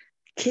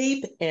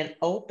 Keep an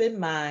open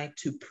mind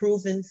to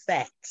proven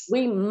facts.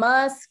 We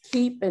must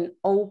keep an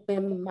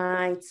open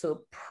mind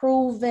to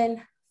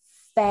proven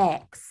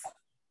facts.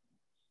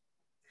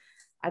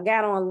 I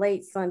got on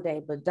late Sunday,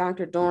 but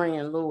Dr.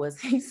 Dorian Lewis,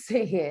 he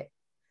said,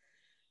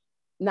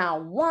 now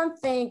one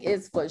thing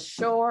is for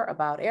sure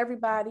about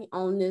everybody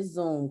on this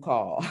Zoom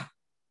call.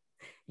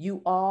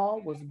 You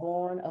all was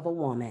born of a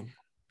woman.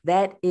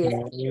 That is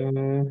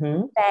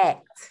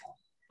fact.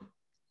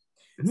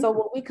 So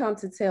what we come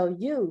to tell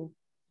you,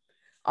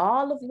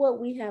 all of what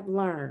we have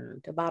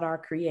learned about our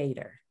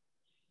Creator,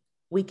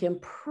 we can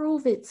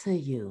prove it to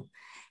you,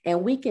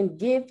 and we can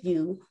give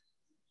you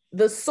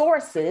the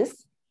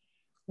sources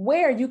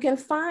where you can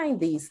find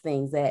these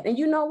things at. And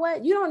you know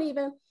what? You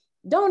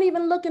don't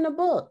even look in a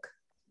book.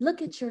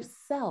 Look at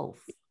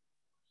yourself.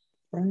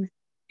 Right.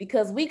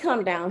 Because we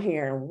come down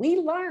here and we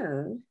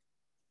learn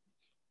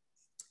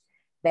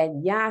that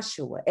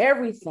Yahshua,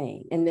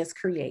 everything in this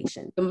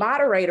creation, the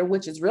moderator,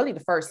 which is really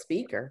the first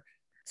speaker,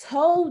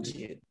 told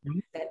you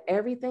that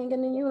everything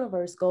in the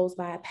universe goes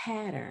by a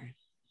pattern.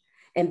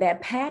 And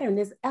that pattern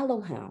is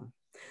Elohim.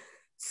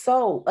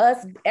 So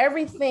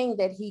everything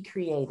that he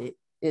created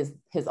is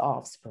his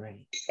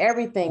offspring.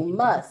 Everything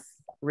must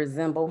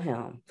resemble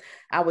him.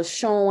 I was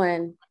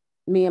showing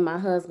me and my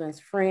husband's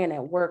friend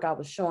at work, I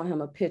was showing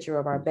him a picture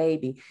of our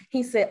baby.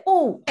 He said,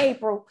 oh,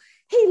 April,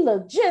 he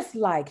looked just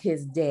like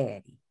his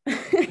daddy.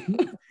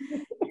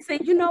 See,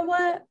 you know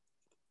what?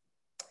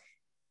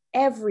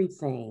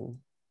 Everything.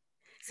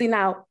 See,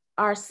 now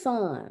our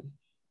son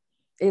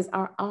is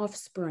our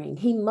offspring.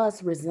 He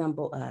must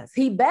resemble us.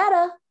 He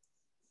better.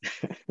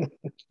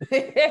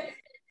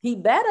 He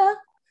better.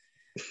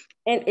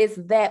 And it's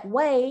that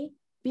way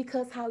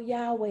because how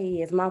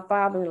Yahweh is. My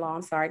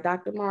father-in-law,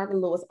 Dr. Marvin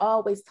Lewis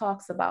always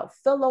talks about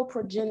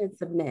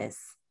philoprogenitiveness.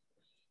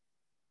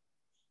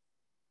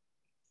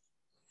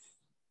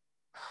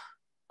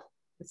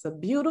 It's a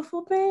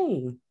beautiful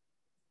thing.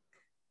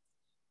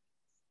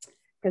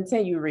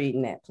 Continue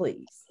reading that,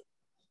 please.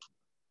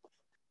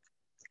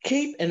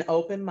 Keep an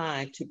open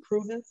mind to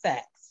proven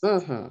facts,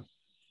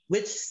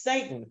 which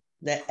Satan,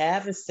 the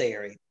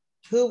adversary,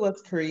 who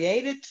was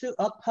created to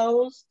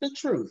oppose the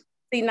truth.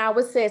 See, now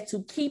it says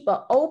to keep an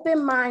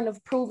open mind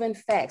of proven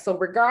facts. So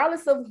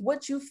regardless of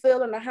what you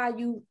feeling or how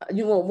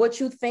what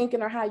you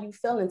thinking or how you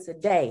feeling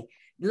today,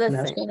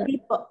 listen,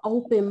 keep an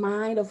open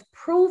mind of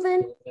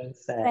proven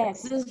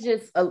facts.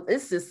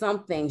 It's just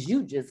some things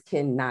you just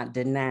cannot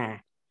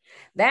deny.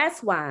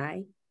 That's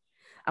why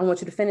I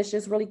want you to finish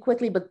this really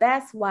quickly, but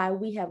that's why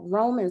we have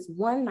Romans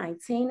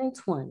 1:19 and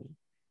 20.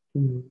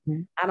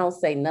 I don't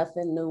say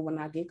nothing new when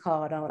I get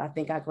called on. I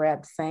think I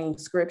grabbed the same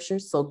scripture.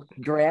 So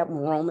grab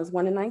Romans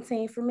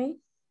 1:19 for me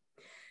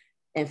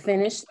and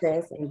finish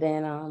this, and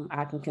then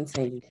I can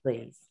continue,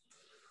 please.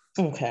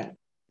 Okay.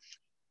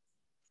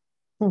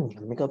 Let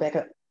me go back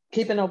up.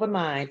 Keep an open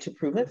mind to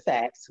proven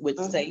facts, which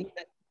Satan,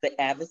 the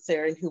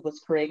adversary who was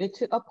created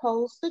to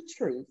oppose the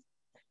truth,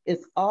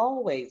 is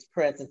always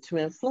present to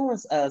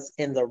influence us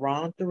in the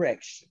wrong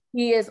direction.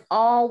 He is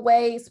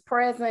always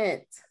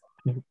present.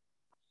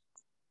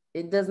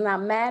 It does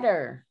not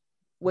matter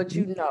what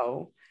you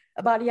know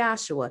about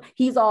Yahshua.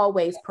 He's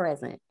always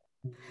present.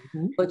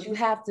 But you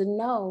have to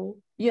know,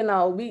 we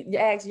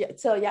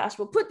tell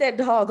Yahshua, put that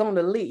dog on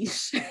the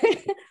leash.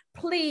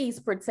 Please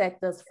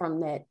protect us from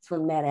that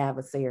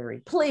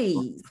adversary.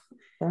 Please.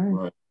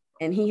 Right.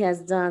 And he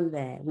has done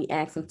that. We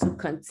ask him to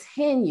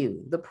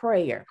continue the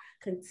prayer,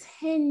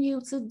 continue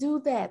to do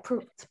that,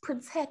 to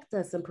protect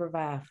us and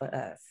provide for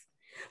us.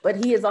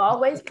 But he is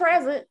always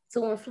present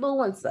to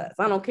influence us.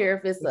 I don't care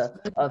if it's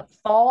a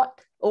thought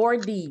or a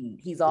deed.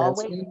 He's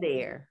always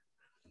there.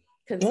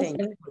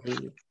 Continue,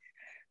 please.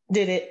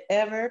 Did it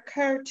ever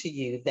occur to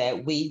you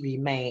that we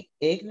remain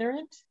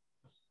ignorant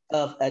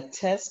of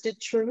attested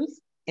truth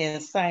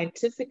and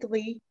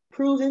scientifically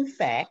proven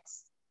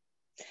facts,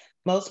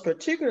 most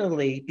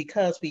particularly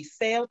because we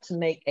fail to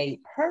make a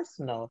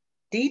personal,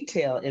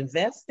 detailed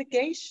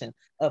investigation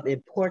of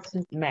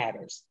important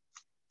matters?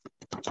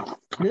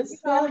 This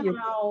failure.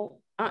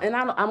 And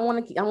I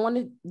want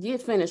to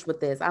get finished with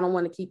this. I don't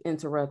want to keep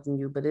interrupting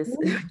you, but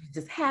you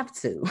just have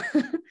to.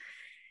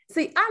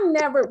 See,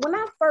 when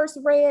I first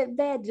read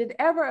that, did it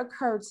ever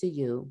occur to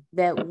you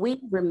that we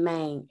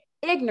remain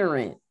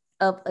ignorant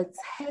of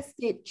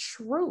attested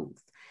truth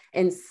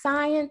and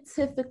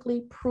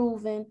scientifically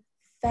proven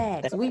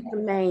facts. We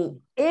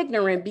remain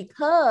ignorant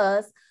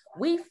because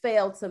we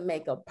fail to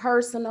make a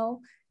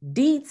personal,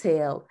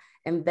 detailed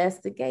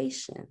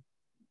investigation.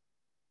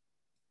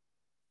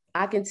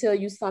 I can tell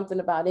you something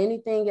about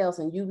anything else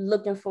and you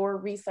looking for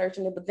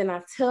researching it, but then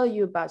I tell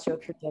you about your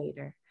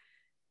creator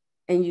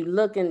and you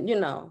looking, you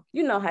know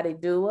how they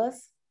do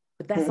us,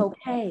 but that's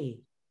okay.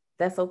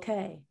 That's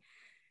okay.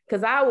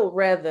 Because I would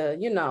rather,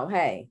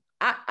 hey,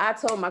 I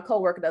told my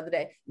coworker the other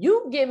day,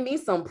 you give me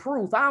some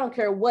proof. I don't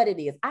care what it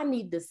is. I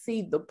need to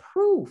see the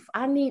proof.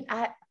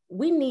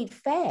 We need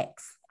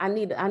facts.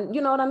 You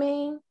know what I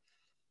mean?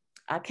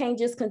 I can't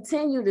just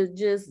continue to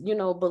just,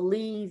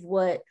 believe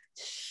what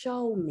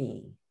show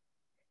me.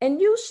 And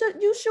you should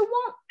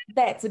want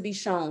that to be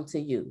shown to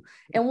you.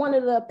 And one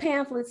of the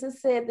pamphlets, it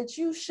said that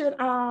you should,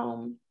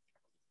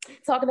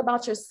 talking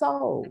about your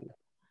soul,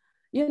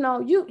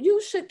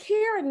 you should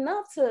care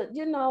enough to,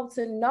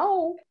 to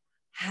know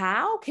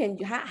how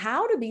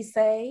to be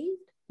saved.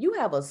 You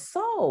have a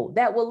soul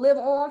that will live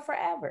on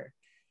forever.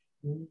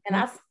 And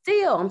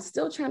I'm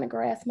still trying to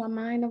grasp my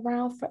mind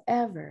around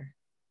forever,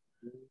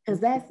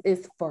 because that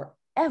is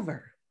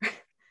forever.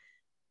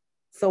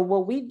 So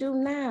what we do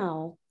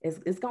now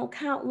is going to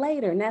count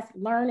later, and that's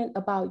learning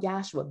about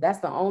Yahshua. That's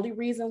the only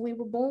reason we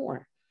were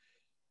born,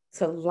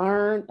 to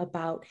learn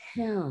about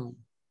him.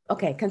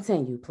 Okay,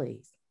 continue,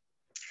 please.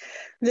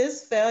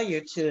 This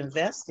failure to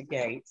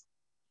investigate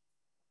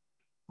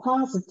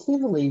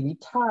positively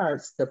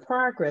retards the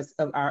progress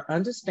of our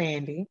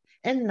understanding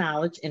and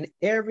knowledge in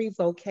every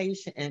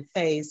vocation and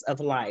phase of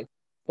life.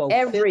 Both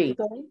every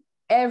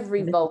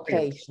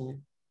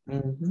vocation.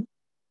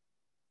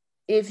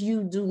 If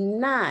you do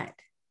not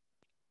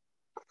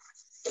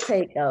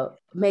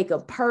make a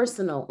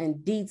personal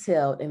and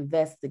detailed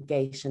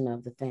investigation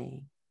of the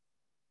thing,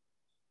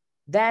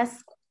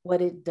 that's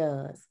what it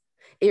does.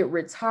 It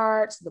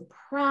retards the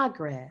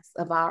progress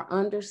of our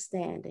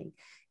understanding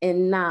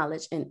and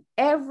knowledge in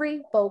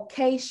every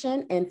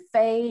vocation and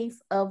phase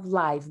of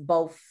life,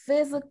 both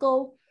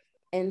physical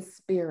and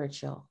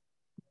spiritual.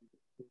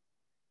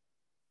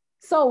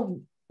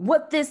 So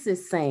what this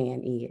is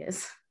saying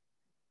is,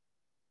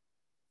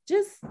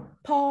 just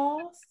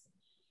pause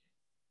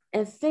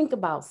and think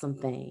about some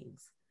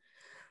things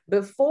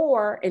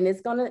before, and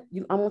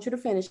I want you to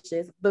finish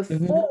this,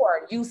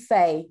 before you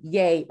say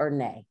yay or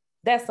nay.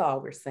 That's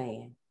all we're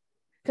saying.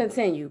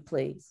 Continue,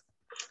 please.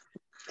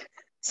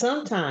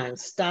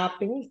 Sometimes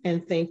stopping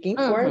and thinking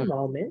for a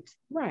moment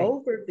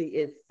over the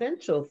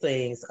essential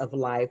things of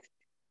life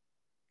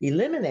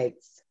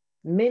eliminates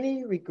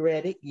many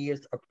regretted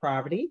years of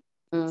poverty,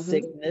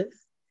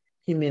 sickness,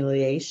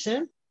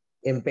 humiliation,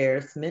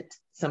 embarrassment,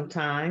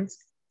 sometimes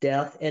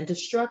death and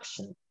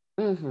destruction.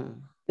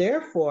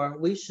 Therefore,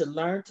 we should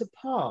learn to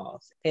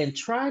pause and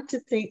try to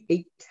think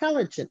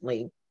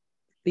intelligently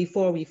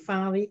before we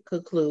finally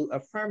conclude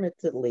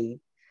affirmatively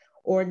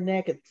or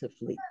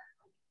negatively.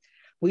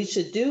 We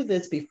should do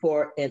this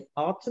before an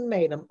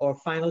ultimatum or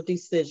final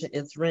decision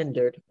is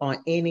rendered on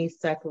any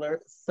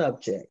secular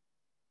subject.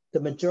 The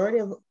majority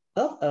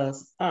of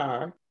us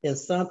are, in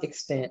some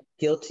extent,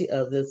 guilty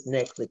of this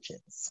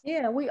negligence.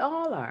 Yeah, we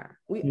all are.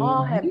 We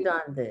all have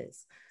done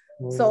this.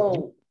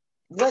 So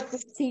what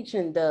this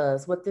teaching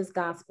does, what this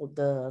gospel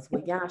does,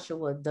 what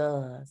Yahshua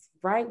does,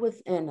 right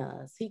within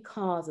us, he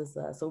causes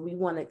us. So we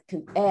want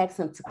to ask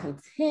him to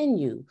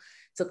continue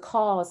to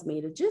cause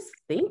me to just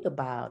think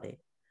about it,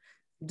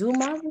 do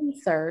my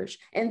research,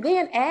 and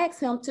then ask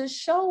him to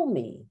show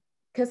me,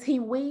 because he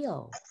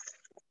will.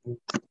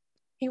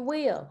 He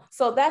will.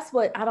 So that's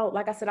what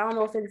like I said, I don't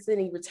know if it's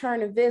any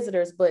returning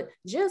visitors, but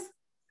just,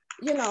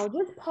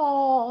 just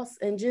pause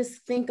and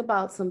just think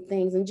about some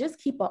things and just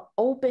keep an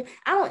open,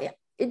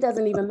 it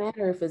doesn't even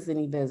matter if it's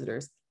any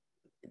visitors,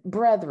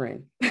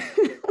 brethren,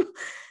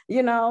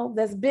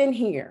 that's been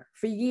here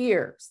for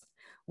years.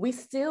 We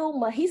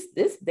still, he's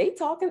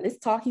talking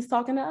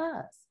to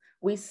us.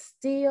 We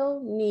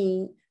still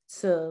need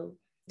to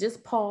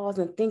just pause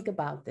and think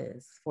about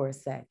this for a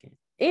second.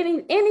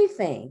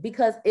 Anything,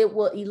 because it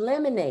will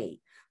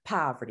eliminate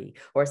poverty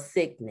or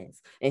sickness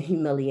and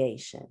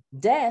humiliation,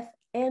 death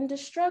and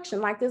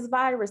destruction, like this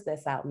virus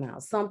that's out now.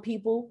 Some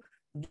people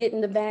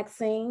getting the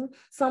vaccine,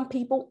 some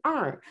people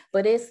aren't,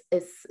 but it's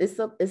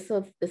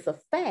a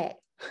fact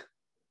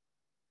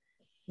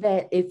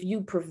that if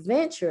you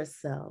prevent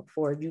yourself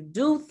or you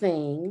do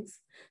things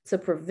to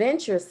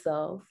prevent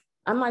yourself,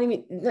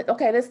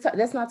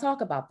 let's not talk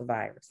about the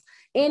virus.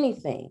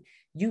 Anything,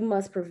 you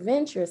must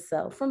prevent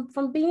yourself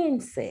from being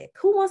sick.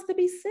 Who wants to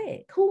be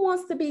sick? Who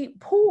wants to be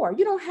poor?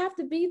 You don't have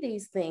to be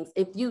these things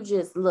if you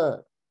just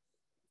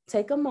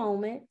take a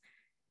moment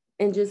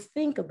and just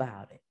think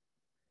about it.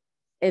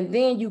 And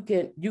then you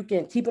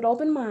can keep an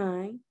open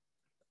mind.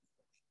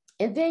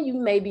 And then you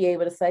may be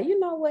able to say, you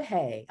know what,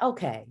 hey,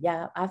 okay,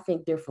 yeah, I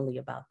think differently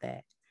about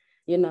that.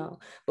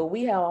 But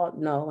we all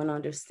know and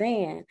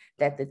understand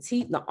that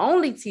the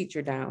only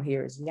teacher down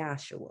here is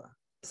Yahshua.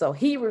 So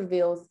he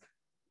reveals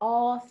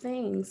all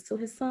things to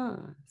his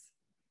sons.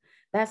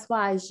 That's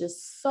why it's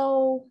just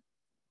so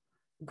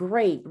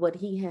great what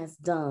he has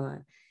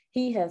done.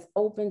 He has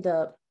opened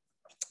up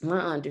my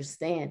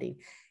understanding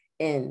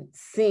and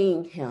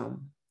seeing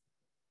him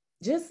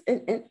just,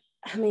 and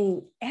I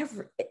mean,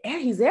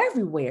 he's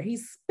everywhere.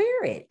 He's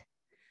spirit.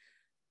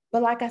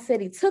 But like I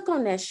said, he took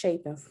on that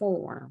shape and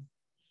form.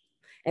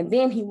 And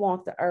then he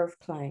walked the earth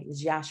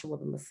plains, Joshua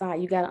the Messiah.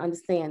 You got to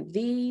understand,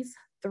 these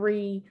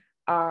three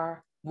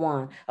are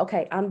one.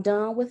 Okay, I'm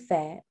done with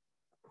that.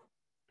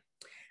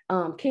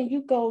 Can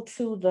you go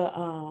to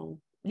the,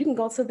 you can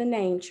go to the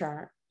name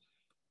chart,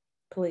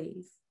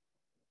 please.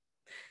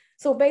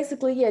 So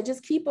basically, yeah,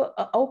 just keep an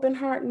open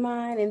heart and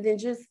mind, and then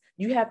just,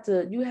 you have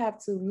to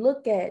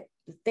look at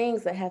the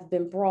things that have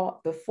been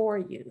brought before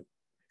you.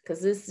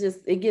 Because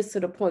it gets to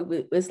the point,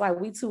 it's like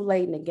we too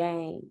late in the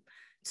game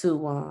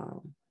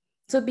to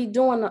be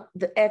doing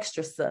the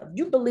extra stuff.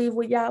 You believe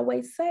what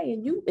Yahweh say,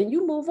 and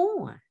you move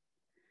on.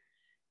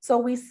 So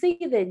we see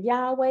that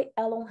Yahweh,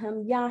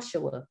 Elohim,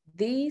 Yahshua,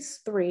 these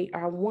three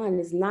are one.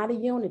 It's not a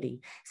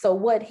unity. So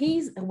what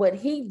he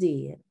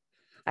did,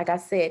 like I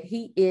said,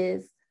 he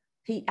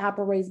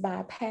operates by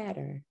a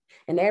pattern,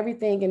 and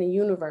everything in the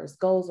universe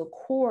goes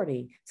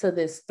according to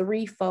this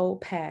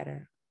threefold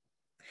pattern.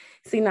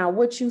 See, now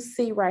what you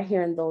see right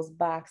here in those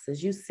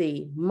boxes, you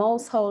see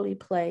most holy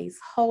place,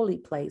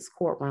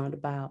 court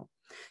roundabout.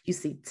 You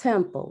see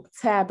temple,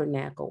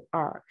 tabernacle,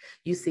 ark.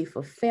 You see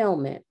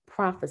fulfillment,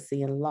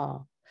 prophecy, and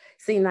law.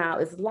 See, now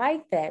it's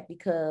like that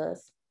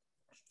because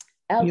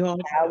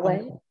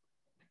Yahweh,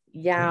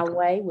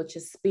 which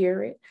is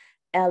spirit,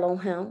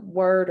 Elohim,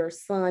 word or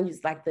son,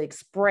 is like the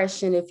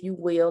expression, if you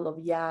will,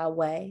 of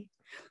Yahweh.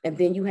 And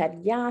then you have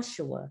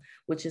Yahshua,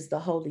 which is the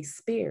Holy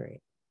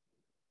Spirit.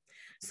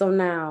 So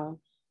now,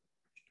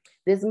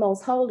 this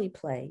most holy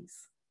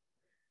place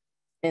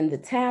in the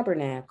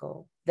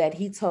tabernacle that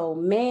he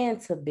told man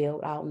to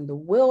build out in the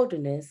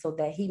wilderness so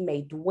that he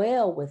may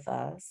dwell with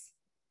us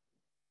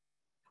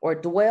or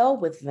dwell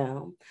with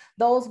them,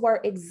 those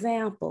were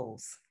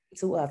examples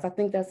to us. I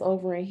think that's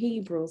over in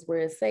Hebrews where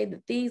it say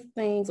that these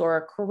things,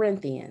 or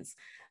Corinthians,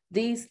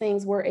 these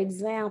things were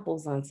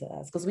examples unto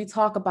us, because we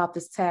talk about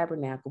this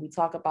tabernacle, we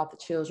talk about the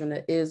children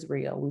of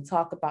Israel, we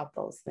talk about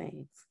those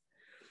things.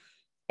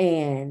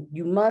 And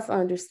you must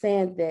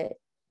understand that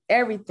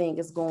everything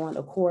is going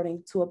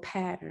according to a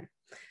pattern.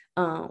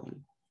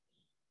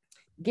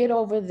 Get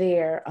over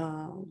there.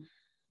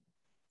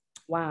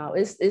 Wow,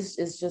 it's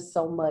just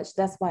so much.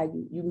 That's why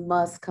you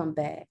must come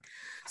back.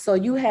 So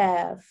you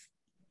have,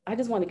 I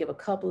just want to give a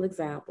couple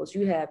examples.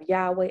 You have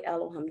Yahweh,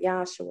 Elohim,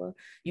 Yahshua.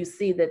 You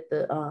see that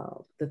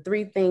the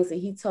three things that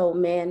he told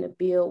man to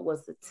build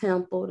was the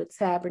temple, the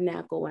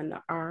tabernacle, and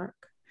the ark.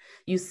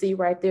 You see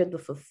right there the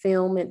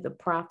fulfillment, the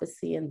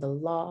prophecy, and the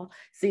law.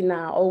 See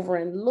now over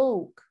in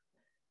Luke,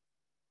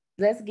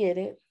 let's get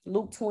it.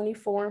 Luke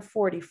 24 and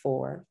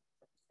 44.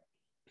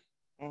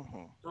 I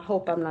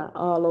hope I'm not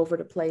all over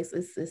the place.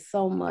 It's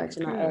so much.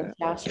 And I asked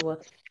Joshua,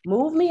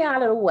 move me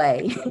out of the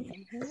way.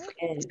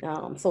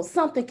 And so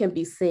something can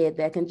be said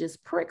that can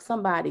just prick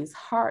somebody's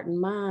heart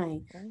and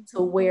mind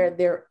to where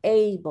they're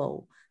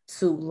able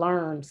to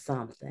learn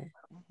something,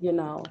 you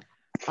know.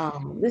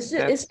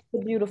 It's a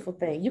beautiful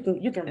thing. You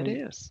can read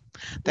it. Is.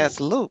 That's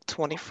Luke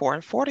 24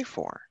 and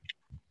 44.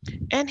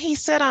 And he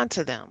said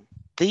unto them,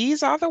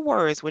 these are the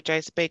words which I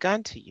spake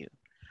unto you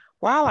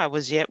while I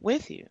was yet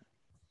with you,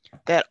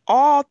 that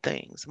all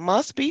things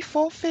must be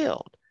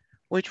fulfilled,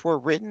 which were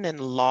written in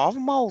the law of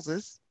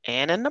Moses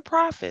and in the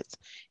prophets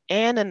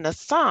and in the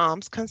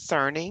Psalms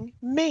concerning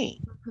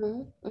me.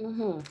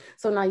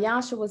 So now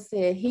Yahshua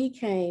said he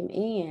came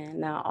in.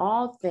 Now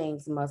all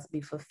things must be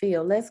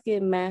fulfilled. Let's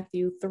get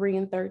Matthew 3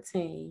 and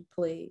 13,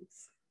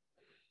 please.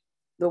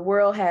 The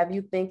world have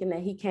you thinking that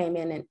he came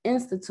in and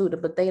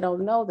instituted, but they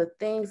don't know the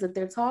things that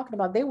they're talking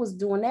about. They was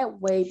doing that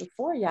way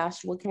before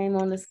Yahshua came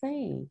on the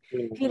scene.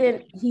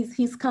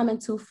 He's coming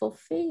to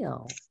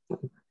fulfill.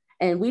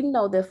 And we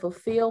know that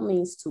fulfill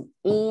means to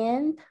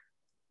end,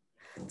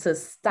 to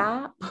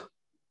stop,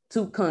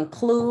 to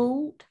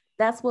conclude.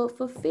 That's what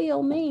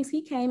fulfill means.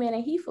 He came in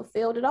and he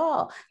fulfilled it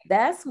all.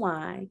 That's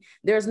why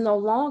there's no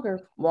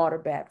longer water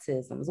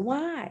baptisms.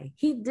 Why?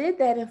 He did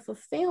that in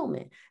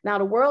fulfillment. Now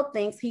the world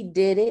thinks he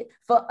did it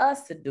for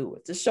us to do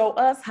it, to show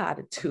us how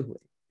to do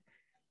it.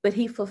 But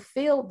he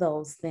fulfilled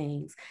those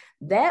things.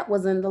 That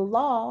was in the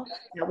law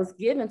that was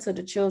given to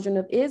the children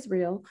of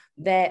Israel,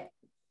 that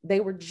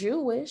they were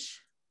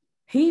Jewish,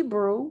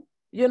 Hebrew,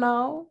 you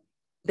know.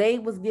 They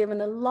was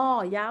given a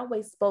law.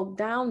 Yahweh spoke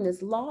down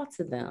this law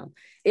to them.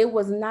 It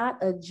was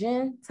not a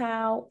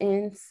Gentile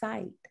in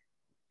sight.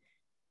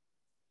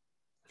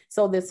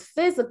 So this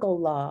physical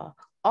law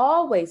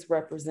always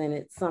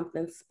represented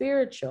something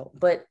spiritual,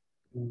 but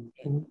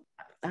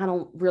I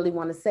don't really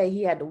want to say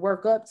he had to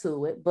work up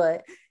to it,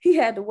 but he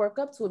had to work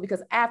up to it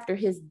because after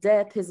his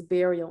death, his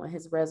burial, and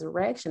his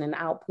resurrection and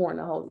outpouring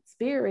the Holy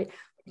Spirit,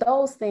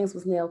 those things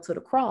was nailed to the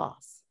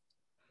cross.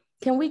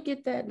 Can we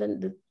get that,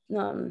 the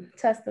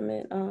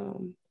Testament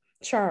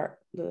chart?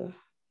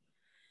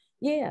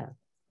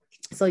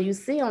 So you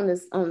see on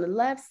the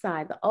left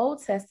side, the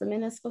Old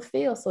Testament is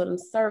fulfilled. So the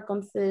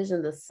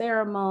circumcision, the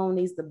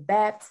ceremonies, the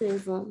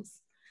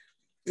baptisms,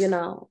 you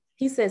know,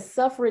 He says,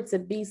 suffer it to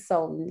be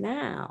so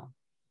now.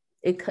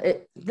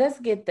 Let's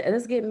get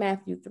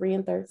Matthew 3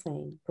 and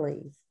 13,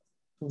 please.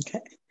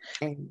 Okay.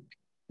 And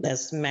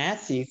that's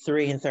Matthew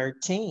 3 and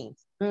 13.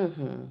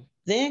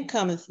 Then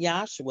cometh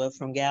Joshua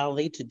from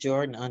Galilee to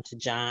Jordan unto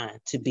John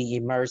to be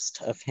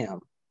immersed of him.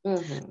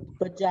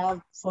 But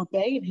John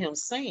forbade him,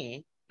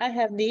 saying, I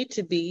have need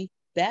to be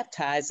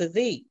baptized of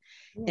thee,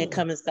 and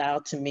comest thou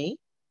to me?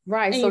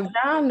 Right. And so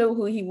John knew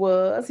who he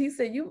was. He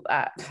said,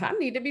 I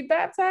need to be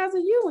baptized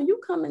of you, and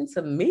you coming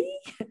to me?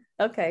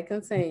 Okay,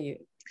 continue.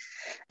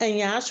 And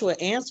Joshua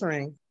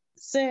answering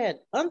said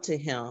unto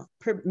him,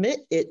 permit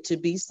it to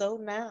be so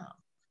now,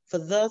 for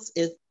thus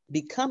it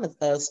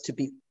becometh us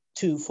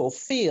to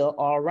fulfill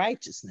all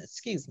righteousness.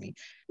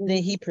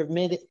 Then he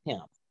permitted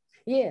him.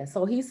 Yeah,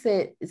 so he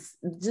said,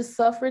 just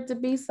suffer it to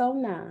be so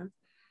now,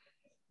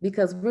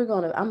 because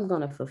I'm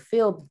gonna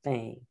fulfill the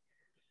thing.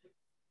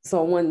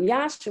 So when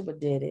Joshua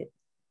did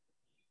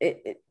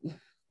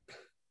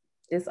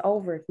it's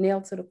over,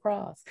 nailed to the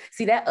cross.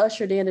 See, that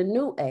ushered in a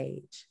new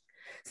age.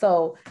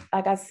 So,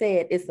 like I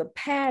said, it's a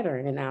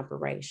pattern in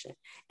operation.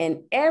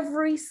 And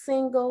every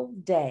single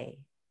day,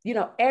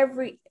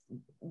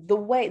 the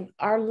way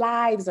our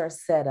lives are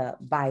set up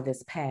by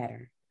this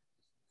pattern.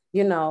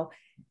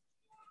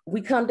 We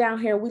come down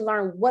here, we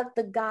learn what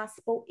the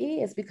gospel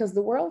is, because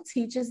the world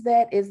teaches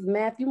that it's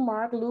Matthew,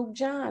 Mark, Luke,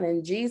 John,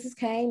 and Jesus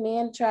came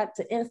in, tried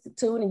to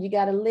institute, and you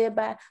got to live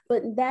by,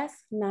 but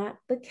that's not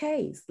the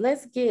case.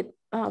 Let's get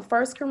 1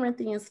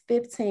 Corinthians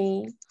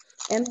 15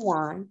 and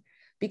 1,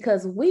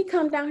 because we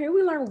come down here,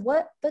 we learn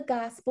what the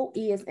gospel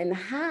is and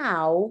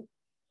how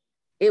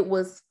it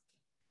was,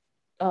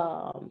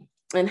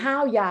 and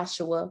how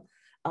Joshua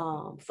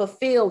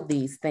fulfilled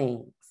these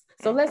things.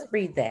 So let's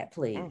read that,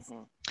 please.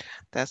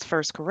 That's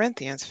 1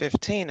 Corinthians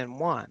 15 and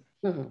 1.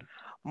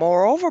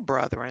 Moreover,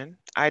 brethren,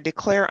 I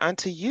declare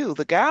unto you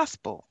the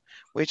gospel,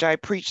 which I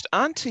preached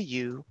unto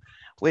you,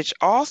 which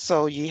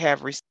also ye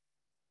have received.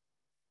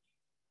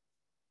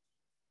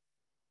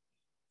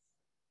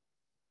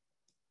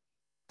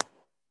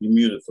 You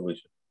muted,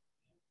 Felicia.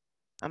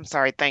 I'm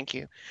sorry, thank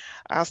you.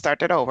 I'll start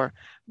that over.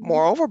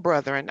 Moreover,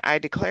 brethren, I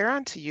declare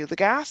unto you the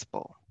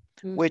gospel,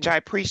 which I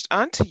preached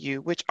unto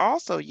you, which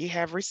also ye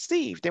have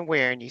received, and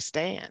wherein ye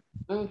stand,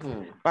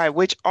 by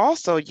which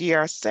also ye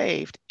are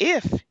saved,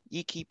 if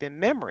ye keep in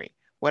memory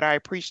what I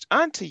preached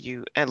unto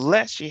you,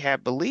 unless ye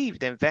have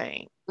believed in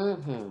vain.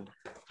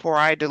 For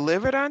I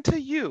delivered unto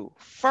you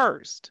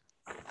first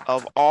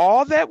of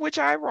all that which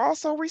I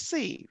also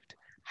received,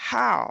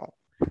 how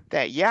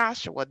that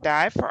Joshua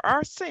died for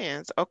our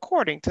sins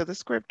according to the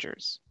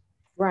scriptures.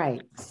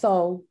 Right.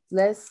 So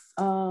let's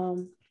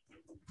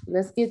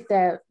get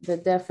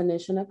the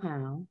definition of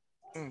how.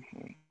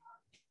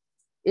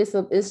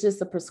 It's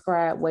just a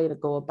prescribed way to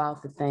go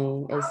about the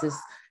thing. It's just,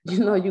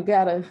 you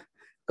gotta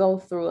go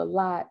through a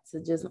lot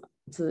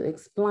to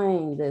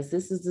explain this.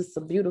 This is just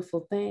a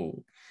beautiful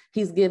thing.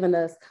 He's given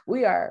us,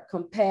 we are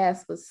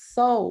compassed with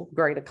so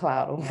great a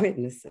cloud of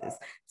witnesses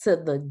to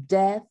the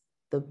death,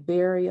 the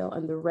burial,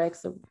 and the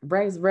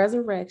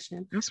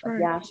resurrection of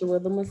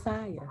Yahshua the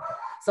Messiah.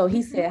 So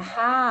he said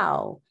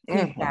how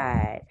he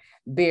died,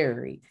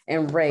 buried,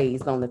 and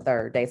raised on the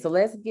third day. So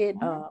let's get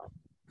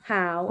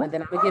how, and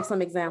then I'm gonna give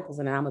some examples,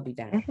 and then I'm gonna be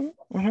done.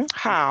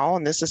 How,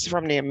 and this is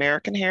from the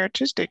American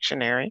Heritage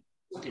Dictionary.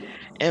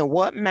 In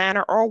what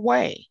manner or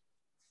way,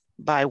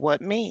 by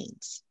what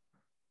means,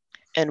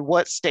 in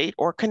what state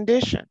or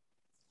condition,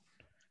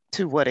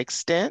 to what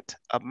extent,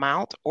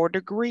 amount, or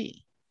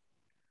degree,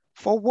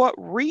 for what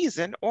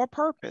reason or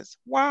purpose,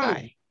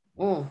 why,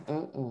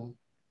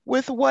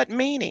 with what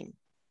meaning,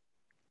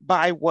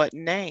 by what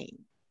name,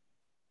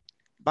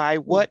 by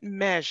what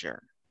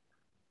measure.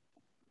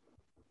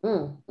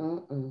 That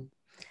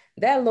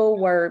little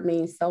word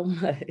means so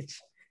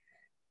much.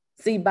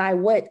 See, by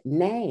what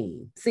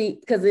name? See,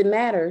 because it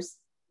matters.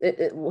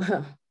 It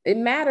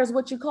matters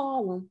what you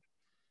call them.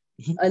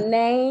 A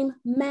name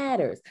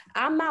matters.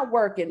 I'm not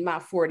working my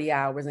 40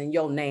 hours and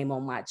your name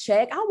on my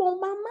check. I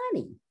want my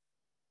money.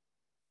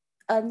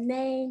 A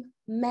name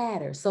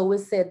matters. So it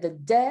said the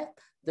death,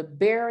 the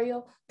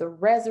burial, the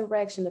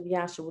resurrection of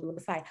Yahshua the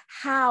Messiah,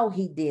 how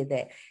he did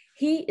that.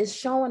 He is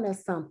showing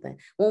us something.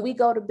 When we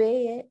go to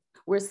bed,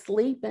 we're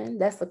sleeping.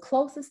 That's the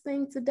closest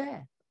thing to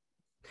death.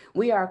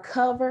 We are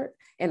covered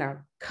in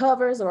our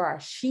covers or our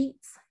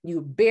sheets.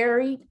 You're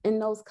buried in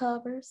those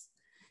covers.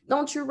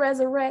 Don't you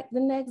resurrect the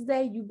next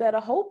day? You better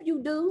hope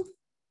you do.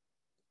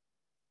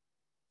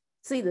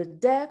 See the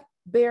death,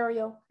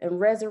 burial, and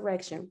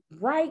resurrection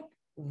right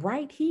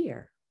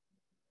here.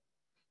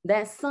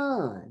 That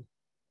sun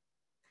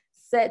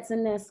sets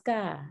in that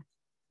sky.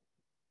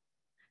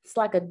 It's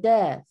like a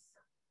death.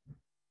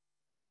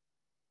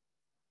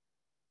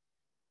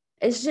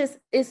 It's just,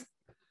 it's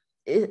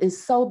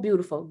so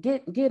beautiful.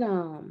 Get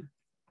the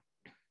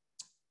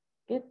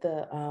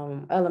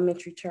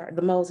elementary chart,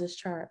 the Moses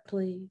chart,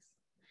 please.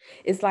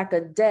 It's like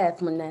a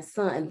death when that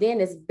sun, and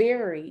then it's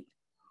buried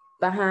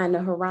behind the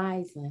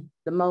horizon,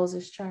 the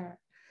Moses chart,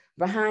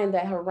 behind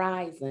that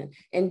horizon.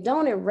 And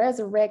don't it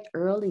resurrect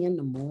early in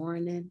the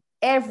morning?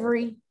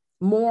 Every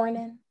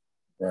mourning.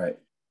 Right.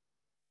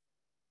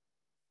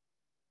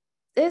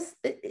 It's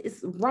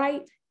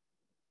right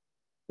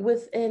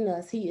within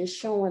us. He is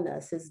showing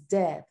us his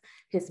death,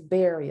 his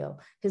burial,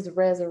 his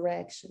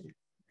resurrection,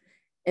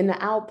 and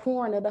the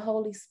outpouring of the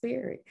Holy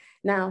Spirit.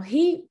 Now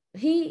he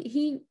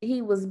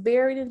was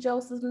buried in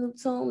Joseph's new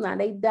tomb.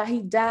 Now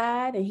he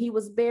died and he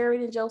was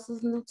buried in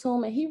Joseph's new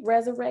tomb, and he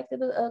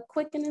resurrected a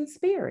quickening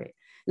spirit.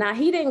 Now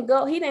he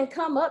didn't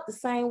come up the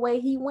same way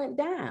he went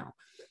down.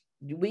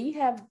 We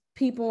have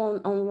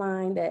people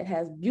online that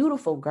has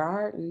beautiful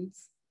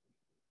gardens,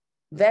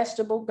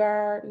 vegetable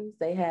gardens.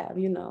 They have,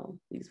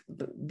 these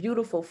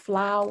beautiful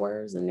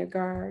flowers in their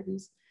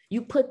gardens.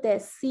 You put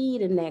that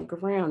seed in that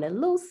ground, that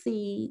little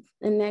seed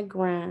in that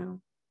ground.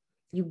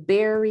 You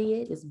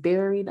bury it. It's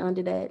buried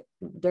under that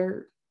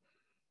dirt.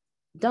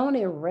 Don't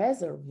it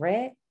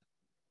resurrect?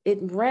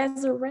 It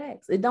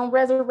resurrects. It don't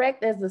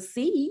resurrect as a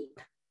seed.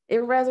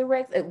 It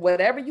resurrects.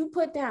 Whatever you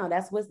put down,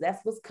 that's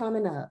what's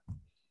coming up.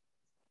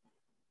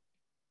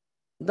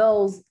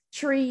 Those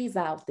trees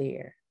out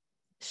there,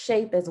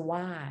 shaped as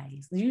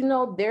wise.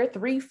 They're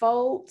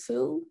threefold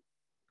too.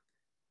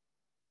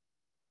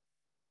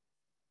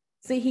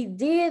 See, he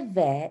did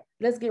that.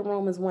 Let's get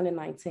Romans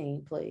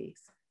 1:19, please.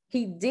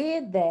 He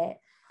did that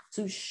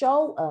to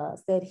show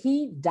us that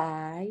he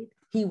died,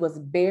 he was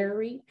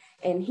buried,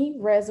 and he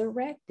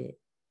resurrected.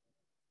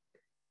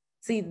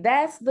 See,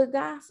 that's the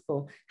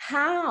gospel.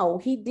 How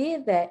he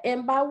did that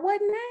and by what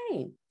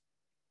name?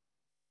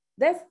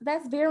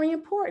 That's very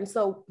important.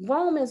 So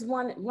Romans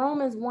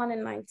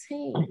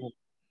 1:19,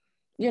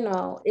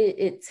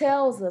 it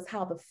tells us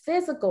how the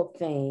physical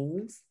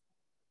things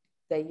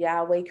that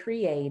Yahweh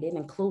created,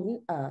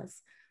 including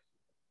us,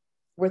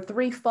 were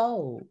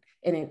threefold,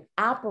 and it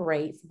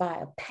operates by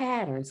a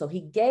pattern. So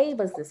he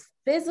gave us this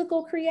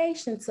physical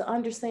creation to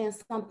understand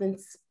something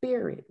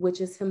spirit,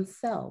 which is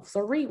himself. So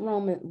read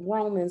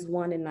Romans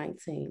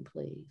 1:19,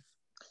 please.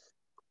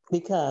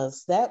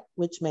 Because that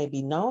which may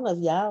be known of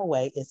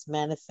Yahweh is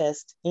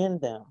manifest in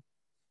them,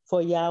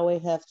 for Yahweh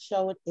hath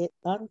showed it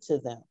unto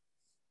them.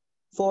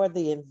 For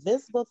the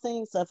invisible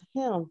things of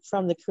him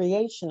from the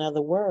creation of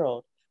the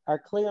world are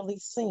clearly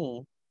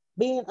seen,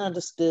 being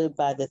understood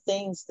by the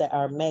things that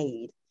are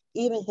made,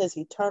 even his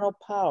eternal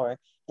power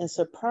and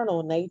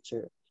supernal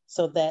nature,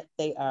 so that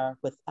they are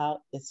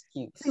without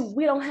excuse. See,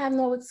 we don't have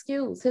no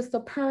excuse. His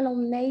supernal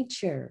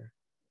nature.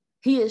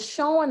 He is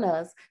showing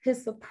us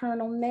his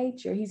supernal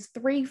nature. He's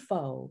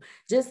threefold.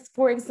 Just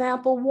for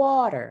example,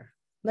 water.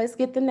 Let's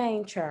get the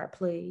name chart,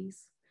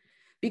 please.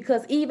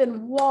 Because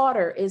even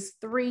water is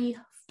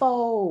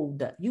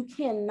threefold. You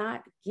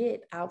cannot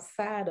get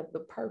outside of the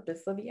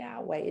purpose of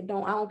Yahweh. I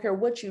don't care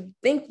what you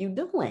think you're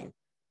doing.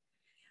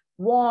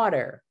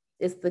 Water,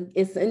 it's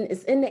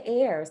in the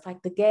air. It's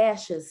like the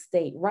gaseous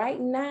state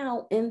right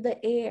now in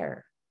the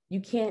air.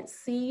 You can't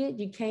see it,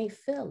 you can't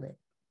feel it.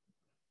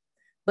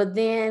 But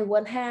then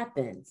what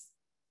happens?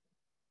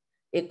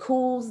 It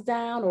cools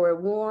down or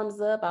it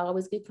warms up. I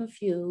always get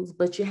confused,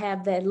 but you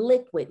have that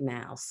liquid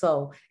now.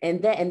 So,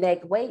 and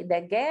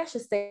that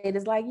gaseous state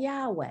is like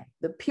Yahweh,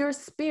 the pure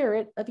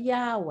spirit of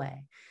Yahweh.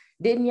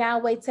 Didn't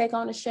Yahweh take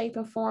on the shape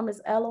and form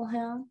as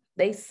Elohim?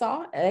 They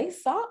saw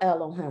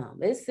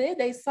Elohim. It said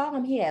they saw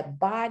him. He had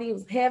body, it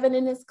was heaven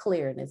in his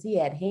clearness. He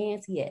had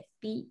hands, he had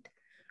feet.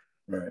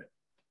 Right.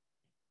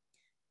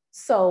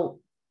 So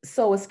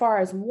as far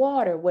as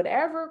water,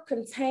 whatever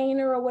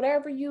container or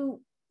whatever you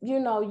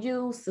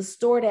use to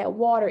store that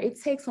water, it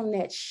takes on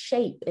that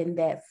shape and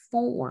that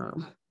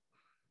form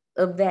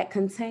of that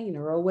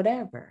container or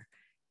whatever.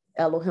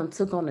 Elohim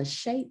took on a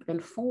shape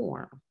and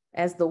form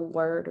as the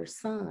word or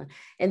son.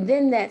 And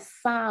then that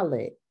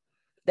solid,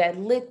 that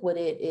liquid,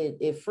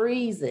 it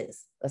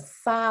freezes, a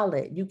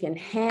solid, you can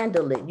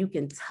handle it, you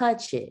can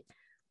touch it.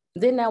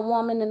 Didn't that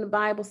woman in the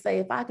Bible say,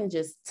 if I can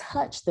just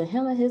touch the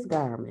hem of his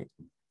garment?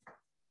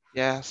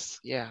 Yes,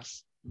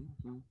 yes.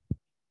 Mm-hmm.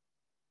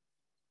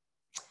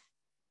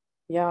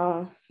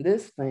 Y'all,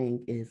 this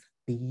thing is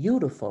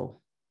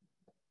beautiful.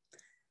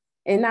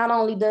 And not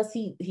only does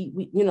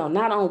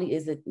not only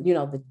is it,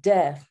 the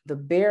death, the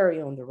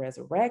burial, and the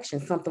resurrection,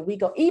 something we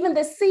go, even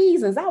the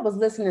seasons. I was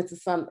listening to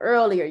some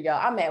earlier, y'all.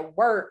 I'm at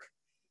work.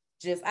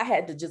 I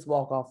had to just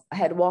walk off. I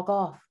had to walk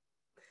off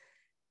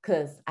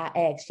because I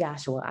asked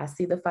Joshua, I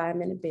see the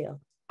 5-minute bell.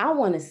 I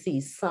want to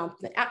see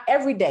something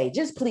every day.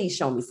 Just please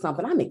show me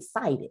something. I'm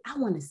excited. I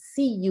want to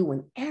see you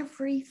in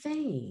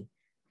everything.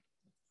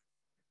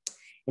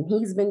 And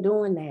he's been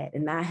doing that.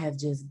 And I have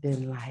just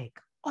been like,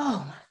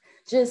 oh,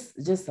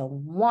 just a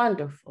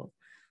wonderful,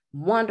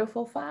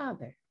 wonderful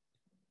father.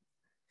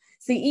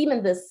 See,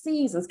 even the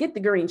seasons, get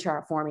the green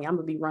chart for me. I'm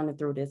going to be running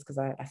through this because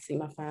I see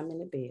my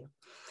 5-minute bell.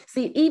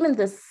 See, even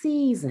the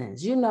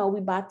seasons, we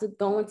about to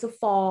go into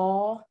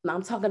fall. Now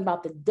I'm talking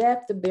about the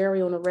death, the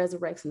burial, and the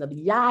resurrection of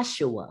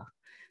Yahshua.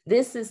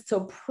 This is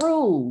to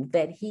prove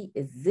that he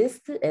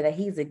existed and that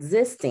he's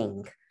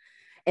existing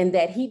and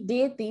that he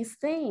did these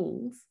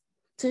things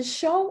to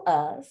show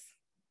us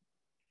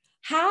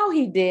how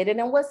he did it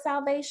and what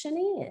salvation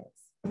is.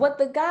 what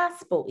the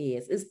gospel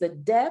is the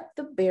death,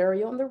 the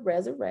burial, and the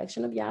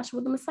resurrection of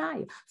Yahshua the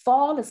Messiah.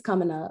 Fall is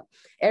coming up.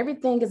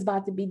 Everything is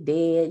about to be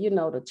dead. You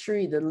know,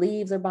 the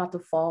leaves are about to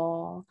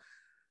fall,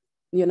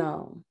 you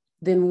know.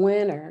 Then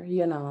winter,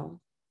 you know,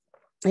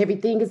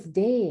 everything is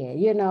dead.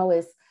 You know,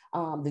 it's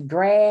the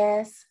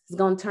grass is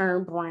going to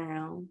turn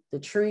brown. The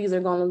trees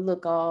are going to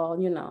look all,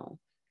 you know,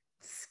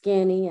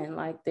 skinny and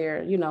like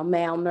they're, you know,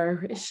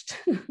 malnourished.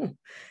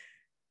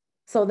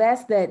 So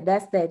that's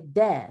that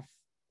death.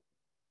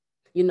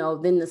 You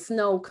know, then the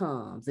snow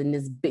comes and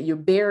you're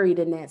buried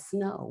in that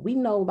snow. We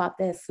know about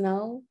that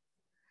snow.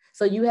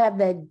 So you have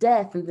that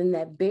death and then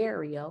that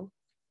burial.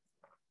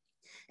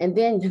 And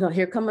then, you know,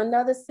 here come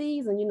another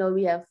season. You know,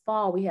 we have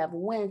fall, we have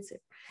winter.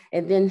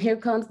 And then here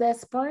comes that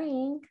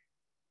spring.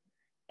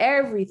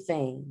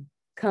 Everything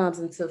comes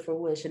into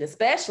fruition,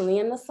 especially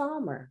in the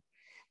summer.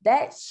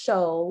 That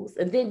shows,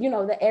 and then, you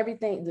know, that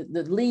everything,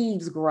 the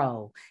leaves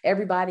grow.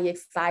 Everybody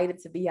excited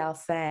to be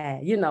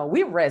outside. You know,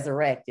 we're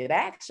resurrected.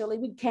 Actually,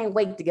 we can't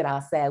wait to get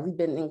outside. We've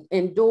been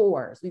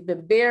indoors. We've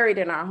been buried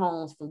in our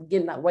homes from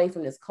getting away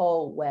from this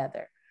cold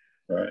weather.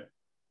 Right.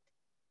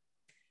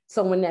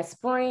 So when that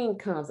spring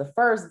comes, the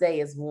first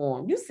day is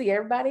warm. You see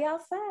everybody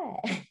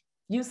outside.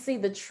 You see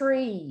the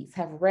trees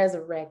have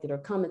resurrected or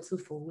come into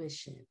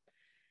fruition.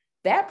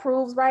 That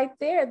proves right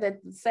there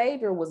that the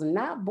Savior was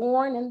not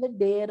born in the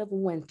dead of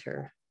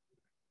winter.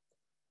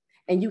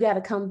 And you got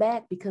to come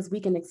back because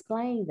we can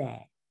explain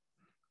that.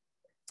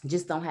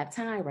 Just don't have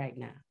time right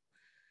now.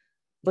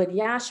 But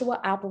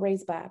Yahshua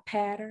operates by a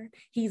pattern.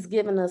 He's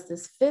given us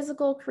this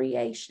physical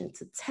creation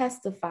to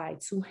testify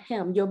to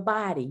him. Your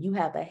body, you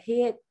have a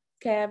head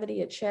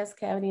cavity, a chest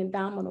cavity,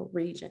 abdominal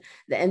region.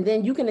 And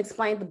then you can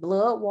explain the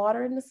blood,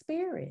 water, and the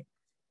spirit.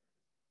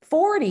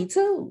 40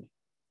 too.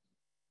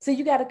 So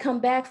you got to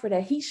come back for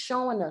that. He's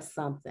showing us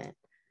something,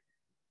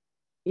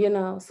 you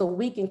know, so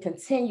we can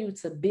continue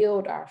to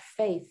build our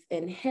faith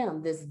in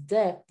him, this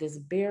death, this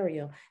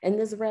burial, and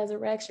this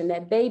resurrection.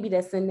 That baby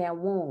that's in that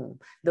womb,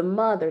 the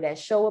mother, that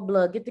show of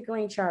blood, get the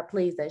green chart,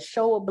 please. That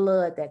show of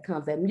blood that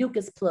comes, that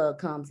mucus plug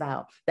comes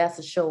out. That's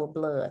a show of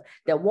blood.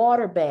 That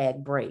water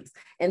bag breaks.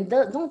 And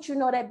don't you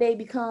know that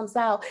baby comes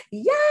out?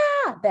 Yeah,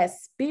 that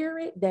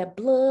spirit, that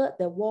blood,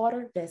 that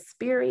water, that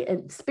spirit.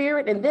 And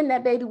then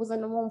that baby was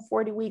in the womb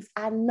 40 weeks.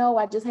 I know,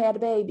 I just had a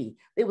baby.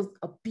 It was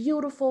a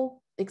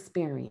beautiful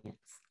experience.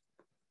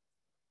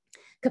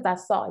 Because I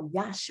saw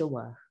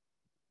Yahshua.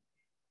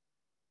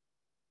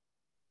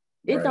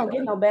 It don't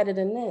get no better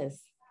than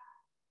this.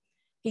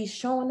 He's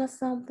showing us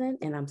something,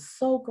 and I'm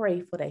so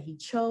grateful that he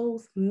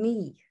chose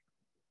me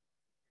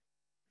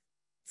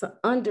to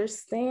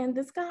understand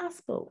this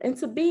gospel and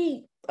to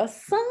be a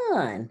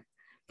son,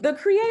 the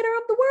creator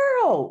of the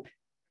world.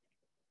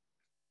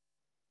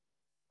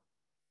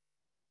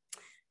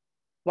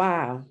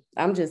 Wow,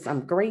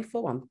 I'm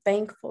grateful, I'm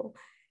thankful.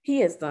 He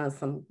has done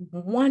some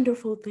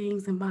wonderful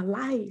things in my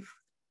life.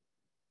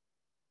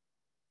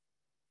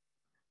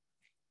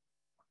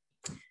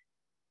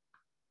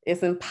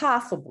 It's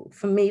impossible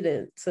for me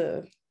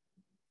to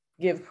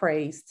give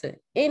praise to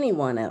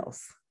anyone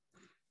else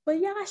but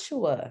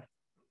Yahshua,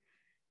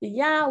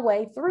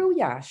 Yahweh through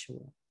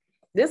Yahshua.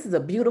 This is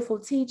a beautiful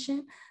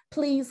teaching.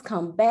 Please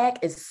come back.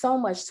 It's so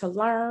much to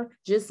learn.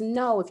 Just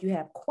know if you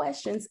have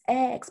questions,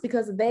 ask,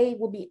 because they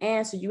will be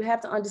answered. You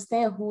have to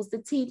understand who's the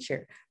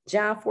teacher.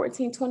 John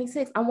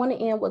 14:26. I want to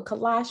end with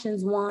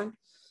Colossians 1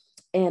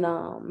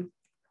 and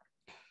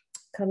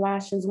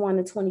Colossians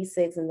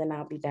 1:26, and then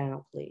I'll be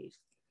down, please.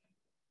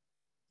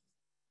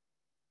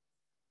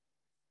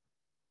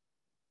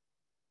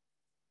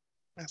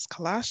 That's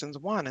Colossians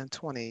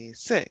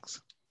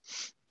 1:26.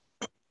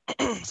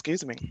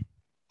 Excuse me.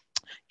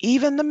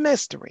 Even the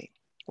mystery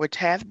which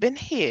hath been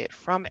hid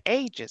from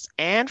ages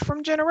and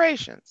from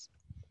generations,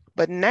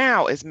 but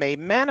now is made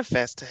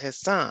manifest to his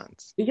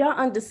sons. Do y'all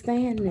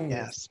understand this?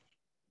 Yes.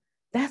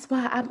 That's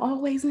why I'm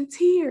always in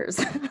tears.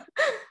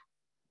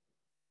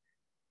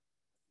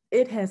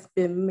 It has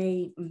been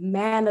made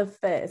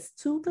manifest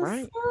to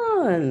the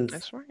sons.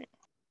 That's right.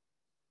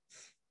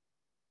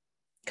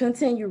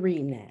 Continue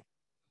reading that.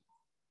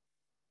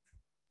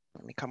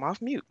 Let me come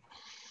off mute.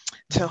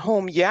 To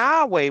whom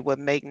Yahweh would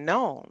make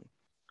known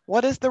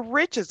what is the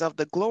riches of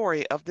the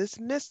glory of this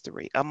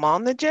mystery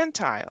among the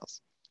Gentiles,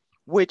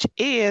 which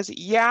is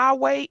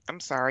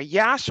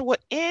Yahshua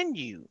in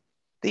you,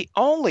 the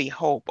only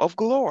hope of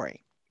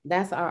glory.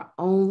 That's our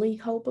only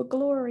hope of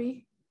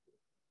glory.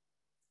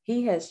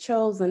 He has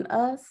chosen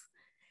us,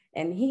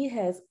 and he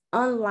has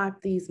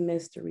unlocked these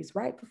mysteries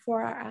right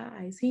before our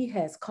eyes. He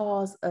has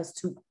caused us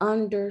to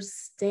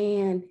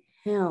understand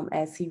him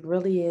as he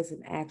really is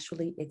and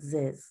actually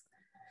exists.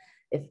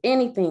 If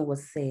anything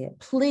was said,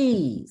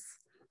 please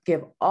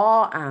give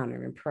all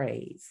honor and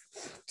praise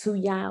to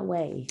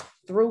Yahweh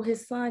through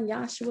his son,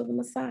 Yahshua the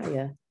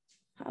Messiah.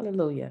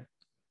 Hallelujah.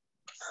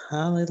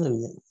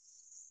 Hallelujah.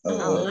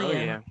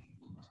 Hallelujah.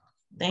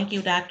 Thank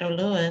you, Dr.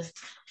 Lewis.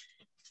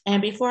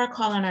 And before I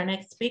call on our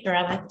next speaker,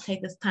 I'd like to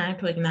take this time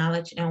to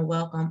acknowledge and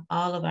welcome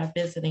all of our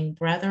visiting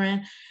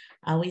brethren.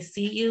 We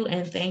see you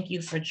and thank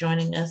you for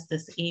joining us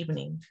this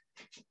evening.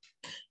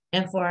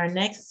 And for our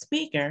next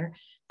speaker,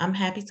 I'm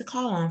happy to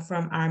call on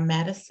from our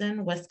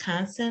Madison,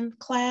 Wisconsin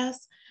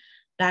class,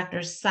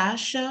 Dr.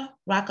 Sasha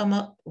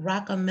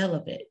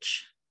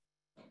Rakamilovich.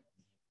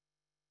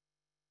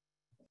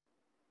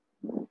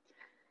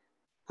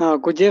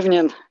 Good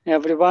evening,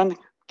 everyone.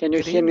 Can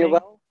you hear me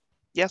well?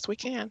 Yes, we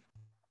can.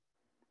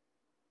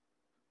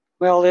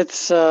 Well,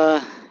 it's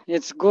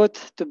good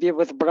to be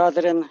with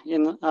brethren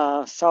in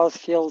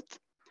Southfield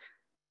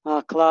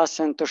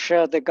class and to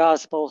share the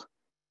gospel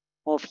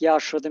of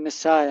Yahshua the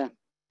Messiah.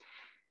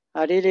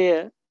 I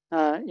really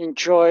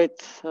enjoyed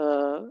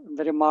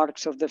the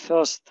remarks of the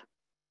first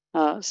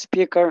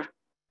speaker,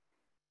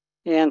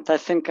 and I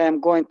think I'm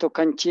going to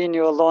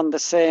continue along the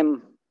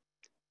same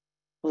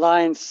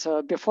lines.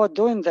 Before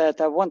doing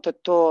that, I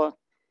wanted to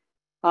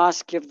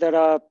ask if there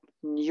are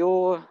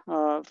new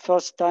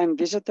first-time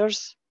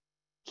visitors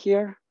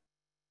here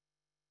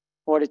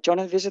or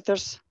returning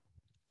visitors?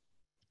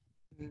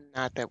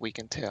 Not that we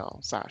can tell,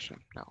 Sasha,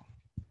 no.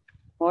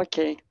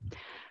 Okay.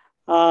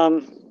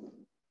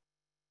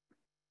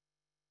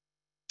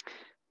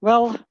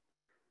 Well,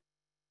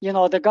 you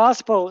know, the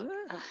gospel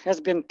has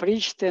been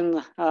preached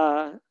in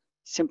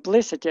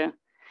simplicity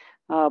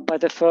by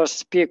the first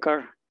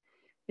speaker,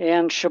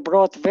 and she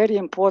brought very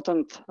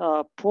important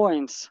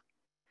points.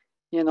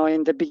 You know,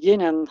 in the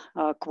beginning,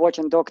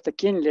 quoting Dr.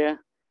 Kinley,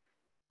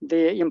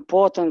 the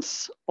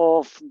importance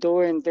of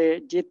doing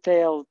the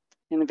detailed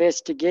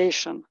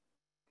investigation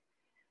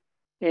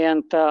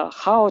and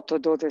how to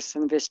do this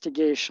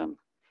investigation.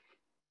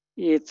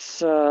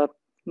 It's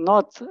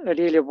not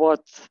really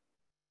what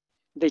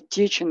they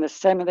teach in the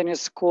seminary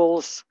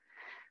schools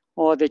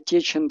or they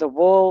teach in the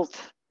world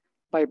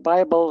by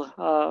Bible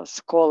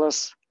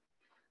scholars,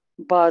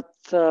 but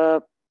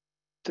to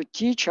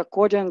teach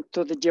according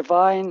to the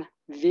divine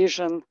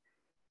vision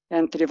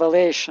and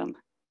revelation.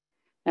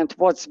 And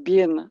what's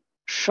been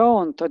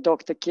shown to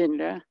Dr.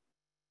 Kinley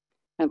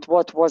and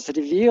what was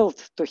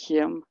revealed to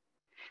him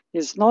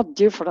is not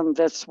different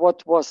than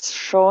what was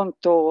shown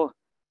to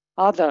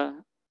other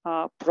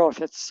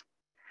prophets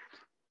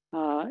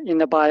in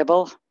the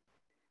Bible.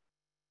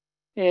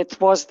 It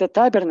was the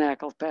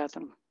tabernacle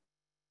pattern.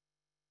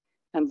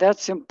 And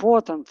that's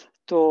important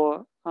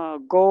to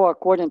go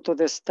according to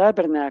this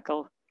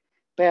tabernacle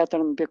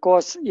pattern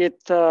because it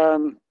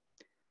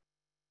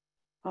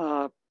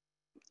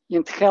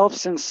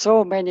helps in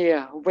so many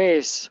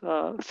ways.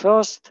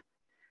 First,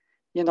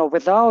 you know,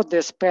 without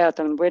this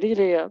pattern, we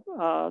really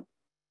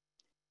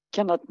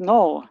cannot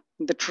know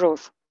the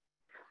truth.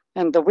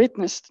 And the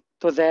witness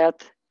to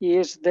that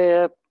is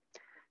the,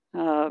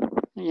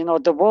 you know,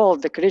 the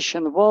world, the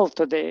Christian world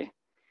today.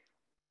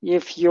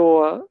 If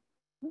you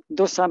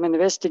do some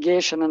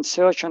investigation and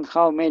search on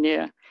how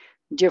many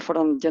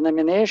different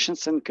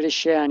denominations in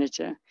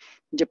Christianity,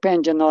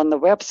 depending on the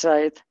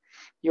website,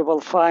 you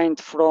will find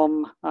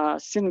from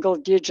single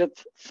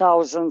digit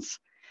thousands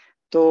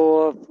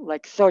to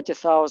like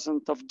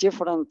 30,000 of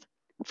different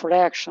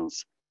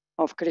fractions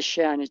of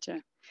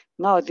Christianity.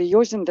 Now they're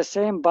using the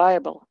same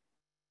Bible,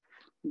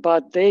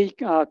 but they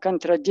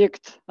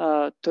contradict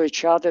to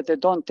each other. They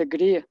don't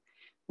agree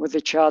with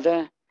each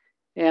other,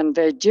 and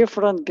they're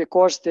different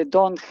because they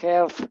don't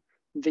have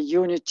the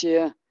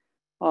unity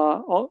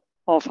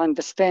of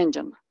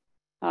understanding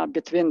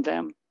between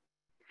them.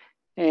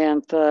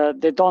 And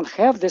they don't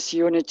have this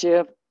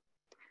unity.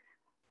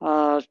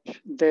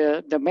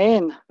 The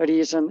main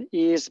reason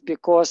is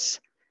because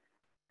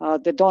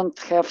they don't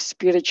have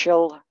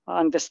spiritual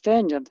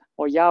understanding,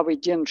 or Yahweh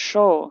didn't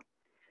show,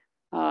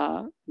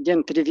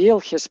 didn't reveal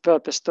his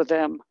purpose to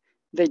them.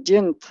 They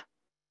didn't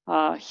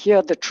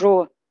hear the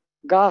true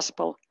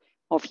gospel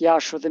of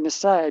Yahshua the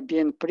Messiah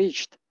being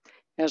preached,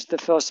 as the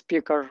first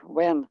speaker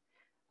went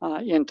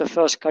into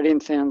 1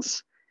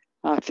 Corinthians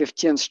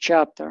 15th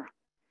chapter.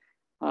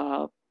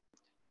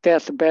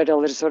 Death,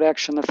 burial,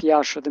 resurrection of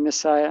Yahshua the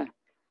Messiah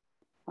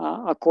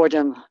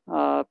according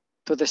to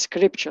the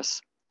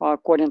scriptures, or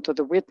according to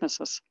the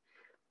witnesses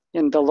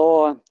in the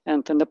law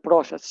and in the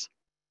prophets.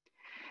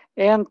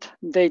 And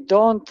they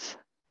don't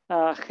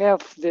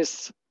have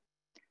this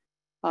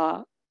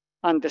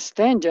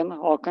understanding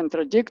or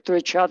contradict to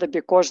each other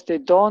because they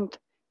don't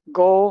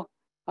go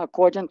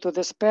according to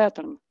this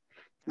pattern.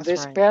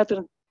 This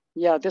pattern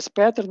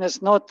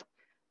is not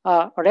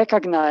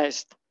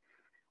recognized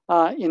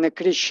in the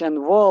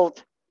Christian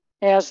world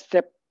as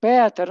the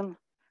pattern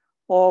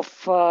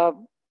of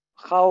how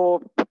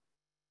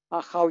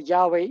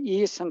Yahweh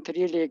is and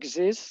really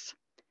exists,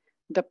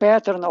 the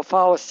pattern of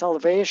our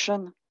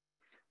salvation.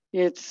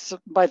 It's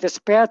by this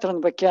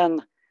pattern we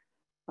can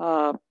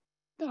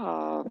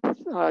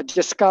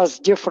discuss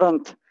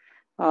different,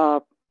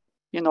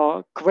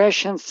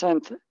 questions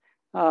and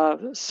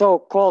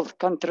so-called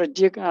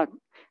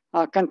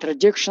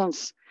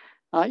contradictions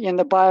in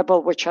the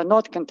Bible, which are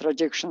not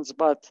contradictions,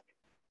 but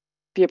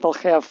people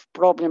have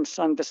problems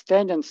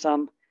understanding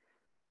some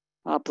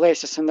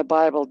places in the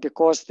Bible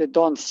because they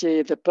don't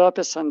see the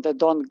purpose and they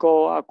don't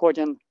go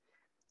according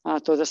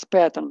to this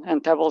pattern.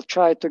 And I will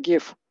try to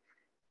give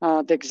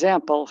the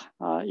example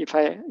if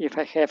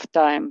I have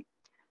time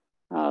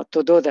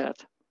to do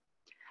that.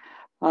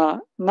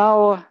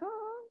 Now,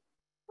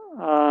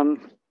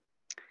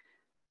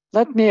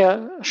 let me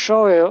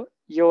show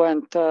you,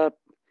 and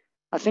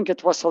I think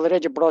it was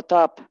already brought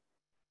up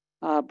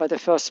by the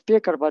first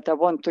speaker, but I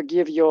want to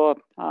give you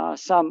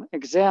some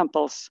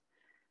examples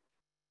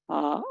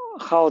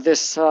how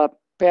this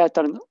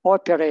pattern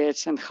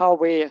operates and how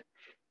we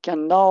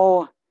can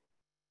know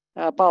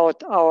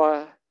about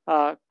our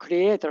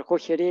creator, who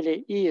he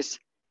really is,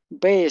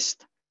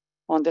 based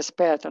on this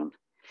pattern.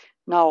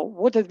 Now,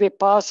 would it be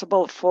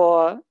possible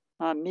for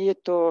me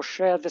to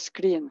share the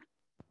screen?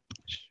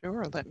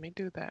 Sure, let me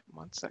do that.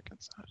 1 second,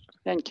 Sasha.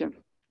 Thank you.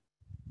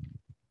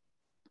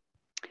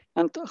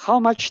 And how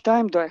much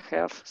time do I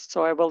have?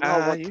 So I will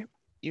know what.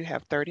 You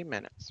have 30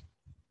 minutes.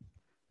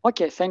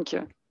 Okay, thank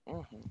you.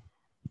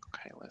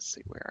 Okay, let's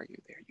see. Where are you?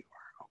 There you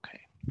are.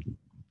 Okay.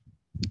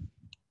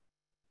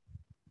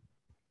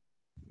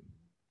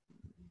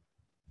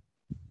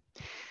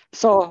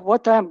 So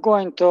what I'm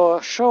going to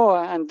show,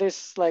 and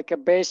this is like a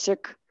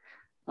basic,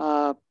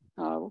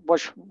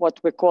 what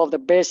we call the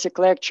basic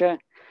lecture.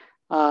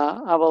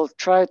 I will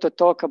try to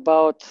talk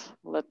about,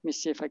 let me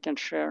see if I can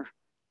share.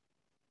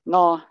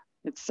 No,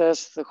 it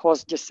says the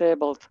host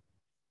disabled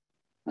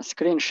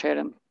screen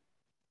sharing.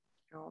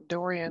 Oh,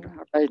 Dorian,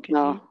 right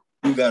now.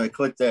 You gotta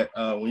click that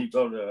when you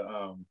go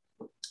to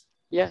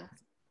yeah.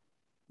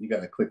 You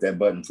gotta click that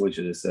button,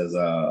 Felicia, that says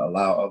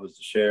allow others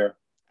to share.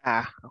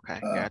 Okay,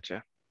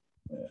 gotcha.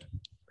 Yeah.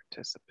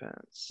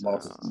 Participants.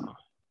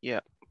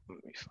 Yep.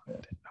 Let me find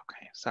it.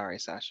 Okay. Sorry,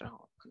 Sasha.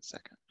 Hold on 1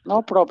 second.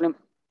 No problem.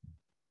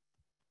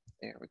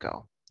 There we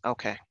go.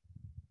 Okay.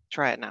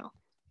 Try it now.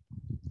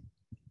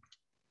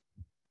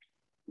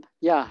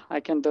 Yeah, I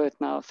can do it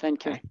now.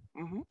 Thank you.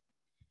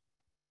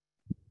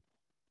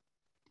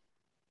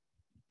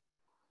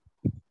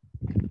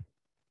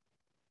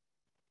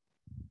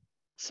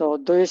 So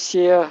do you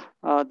see the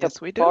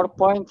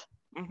PowerPoint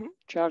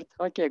chart?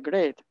 Okay,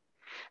 great.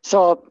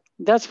 So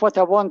that's what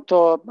I want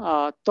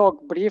to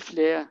talk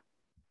briefly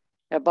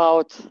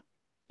about,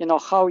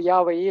 how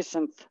Yahweh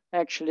isn't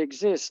actually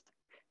exist,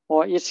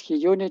 or is he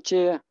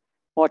unity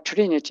or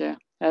Trinity?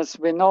 As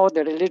we know,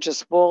 the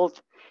religious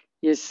world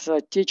is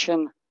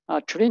teaching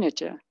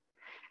Trinity.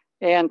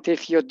 And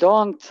if you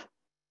don't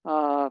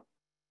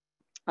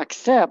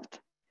accept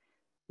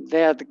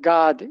that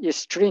God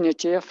is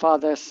Trinity,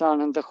 Father,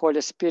 Son, and the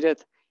Holy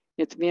Spirit,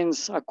 it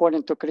means,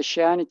 according to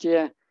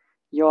Christianity,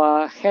 you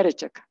are a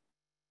heretic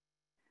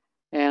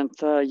and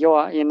you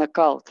are in a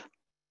cult.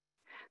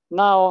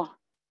 Now,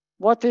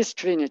 what is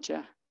Trinity?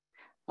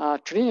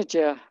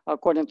 Trinity,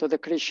 according to the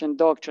Christian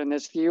doctrine,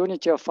 is the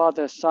unity of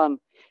Father, Son,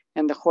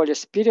 and the Holy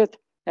Spirit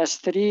as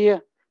three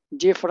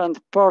different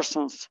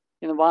persons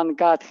in one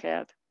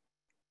Godhead.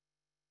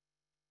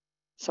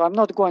 So I'm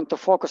not going to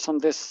focus on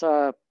this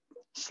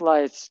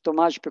slides too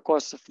much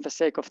because of the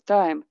sake of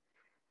time.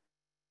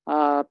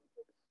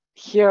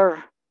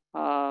 Here,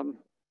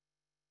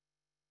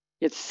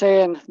 it's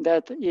saying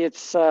that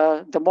it's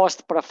the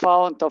most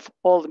profound of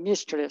all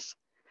mysteries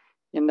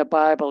in the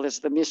Bible is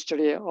the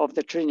mystery of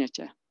the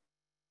Trinity.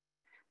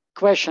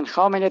 Question,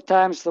 how many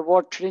times the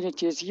word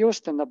Trinity is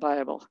used in the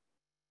Bible?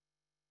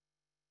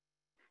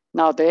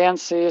 Now the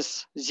answer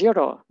is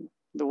 0.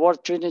 The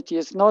word Trinity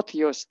is not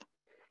used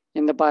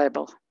in the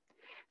Bible.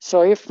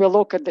 So if we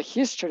look at the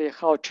history,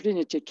 how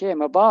Trinity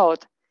came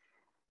about,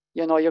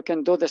 you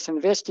can do this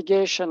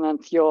investigation and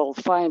you'll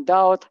find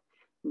out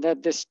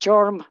that this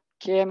term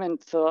came in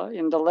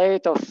the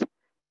late of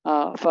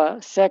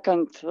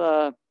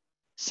 2nd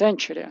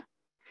century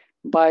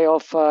by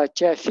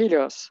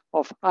Theophilus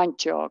of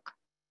Antioch,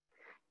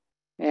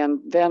 and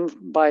then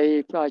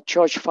by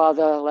church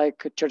father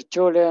like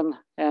Tertullian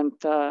and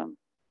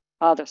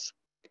others.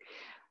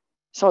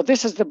 So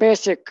this is the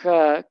basic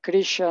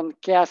Christian,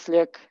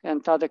 Catholic,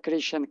 and other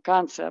Christian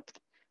concept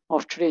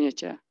of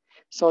Trinity.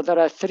 So there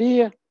are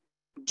three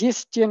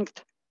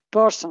distinct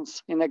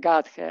persons in the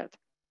Godhead.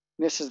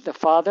 This is the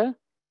Father,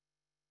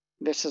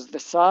 this is the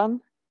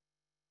Son,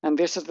 and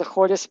this is the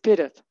Holy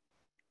Spirit.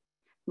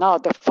 Now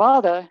the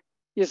Father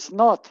is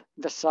not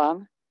the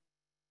Son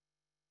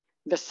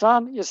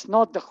is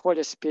not the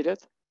Holy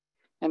Spirit,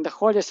 and the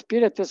Holy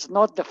Spirit is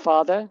not the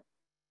Father,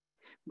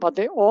 but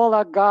they all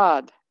are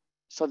God.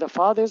 So the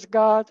Father is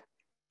God,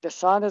 the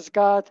Son is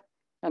God,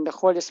 and the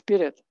Holy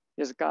Spirit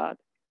is God.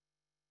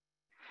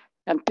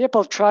 And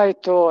people try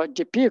to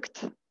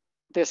depict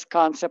this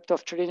concept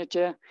of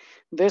Trinity.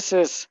 This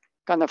is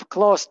kind of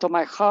close to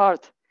my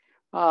heart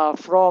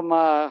from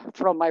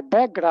my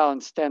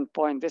background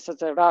standpoint. This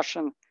is a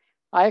Russian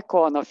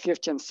icon of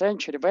 15th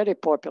century, very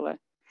popular,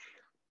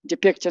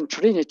 depicting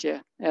Trinity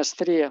as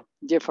three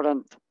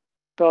different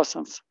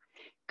persons.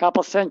 A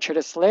couple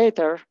centuries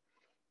later,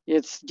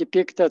 it's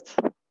depicted,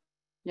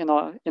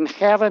 in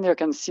heaven. You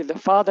can see the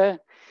Father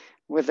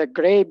with a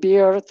gray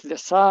beard, the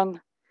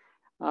Son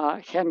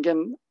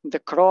hanging the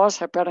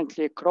cross.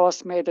 Apparently, a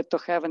cross made it to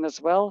heaven as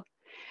well.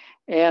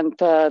 And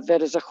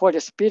there is a Holy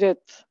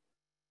Spirit,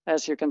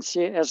 as you can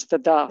see, as the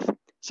dove.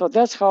 So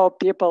that's how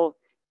people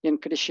in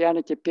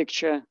Christianity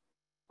picture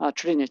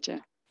Trinity.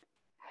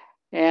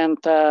 And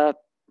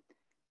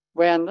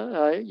when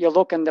you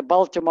look in the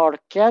Baltimore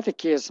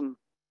Catechism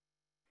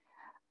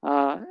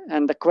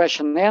and the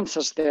question and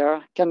answers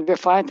there, can we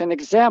find an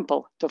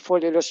example to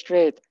fully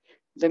illustrate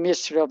the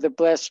mystery of the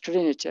blessed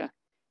Trinity?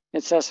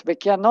 It says, we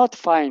cannot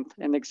find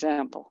an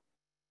example.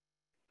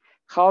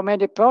 How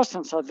many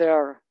persons are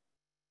there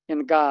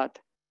in God?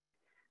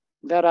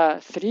 There are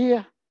three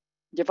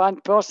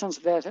divine persons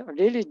that are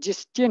really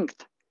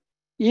distinct,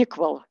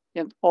 equal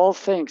in all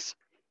things: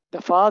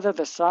 the Father,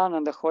 the Son,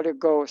 and the Holy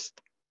Ghost.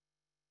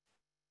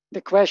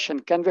 The question,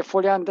 can we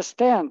fully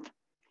understand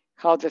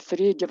how the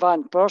three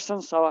divine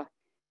persons are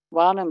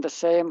one and the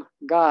same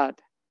God?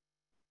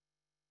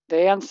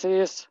 The answer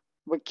is,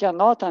 we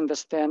cannot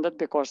understand it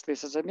because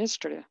this is a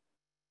mystery.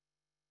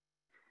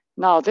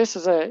 Now, this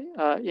is an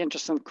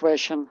interesting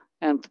question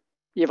and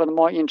even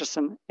more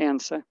interesting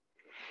answer.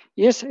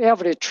 Is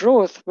every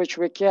truth which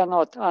we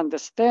cannot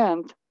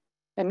understand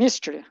a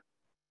mystery?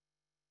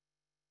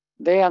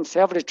 The answer,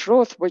 every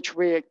truth which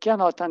we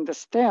cannot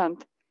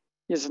understand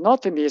is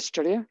not a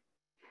mystery,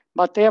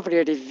 but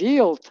every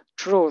revealed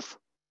truth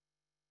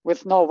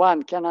which no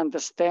one can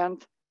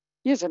understand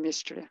is a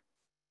mystery.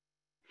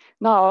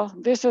 Now,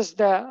 this is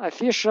the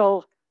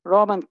official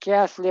Roman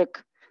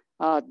Catholic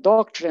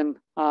doctrine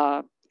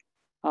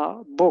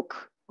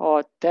book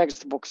or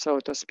textbook, so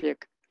to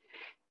speak.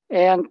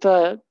 And,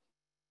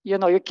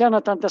 you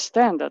cannot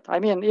understand it. I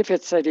mean, if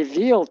it's a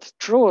revealed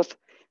truth,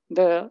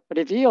 the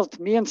revealed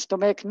means to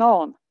make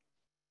known.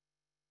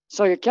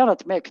 So you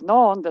cannot make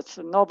known that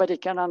nobody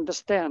can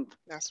understand.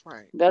 That's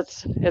right.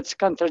 It's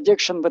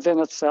contradiction within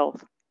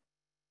itself.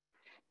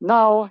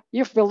 Now,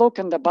 if we look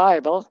in the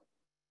Bible,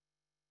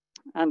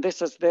 and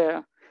this is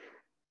the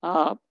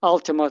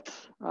ultimate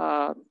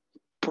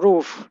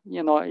proof,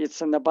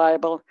 it's in the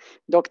Bible.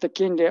 Dr.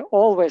 Kinley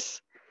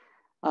always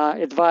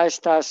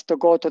advised us to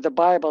go to the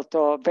Bible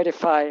to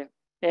verify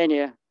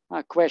any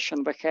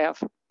question we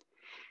have.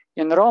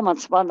 In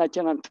Romans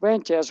 1:19 and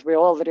 20, as we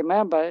all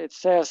remember, it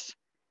says,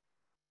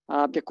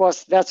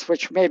 because that's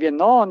which may be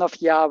known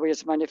of Yahweh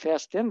is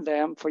manifest in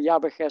them, for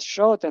Yahweh has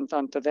showed it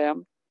unto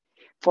them.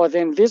 For the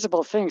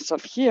invisible things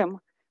of him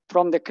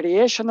from the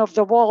creation of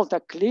the world are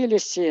clearly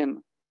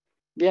seen,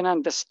 being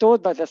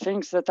understood by the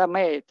things that are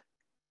made,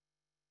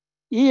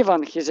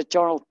 even his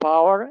eternal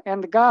power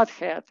and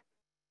Godhead.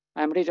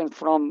 I'm reading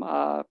from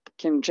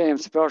King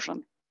James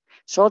Version.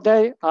 So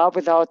they are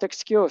without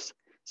excuse.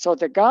 So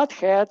the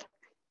Godhead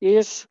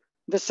is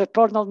the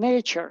supernal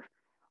nature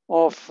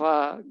of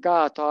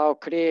God, our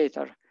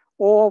Creator,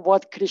 or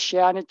what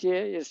Christianity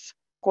is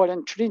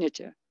calling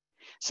Trinity.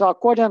 So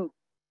according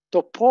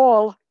to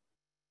Paul,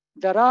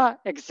 there are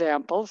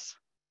examples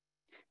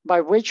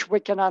by which we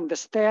can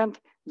understand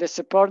the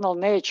supernal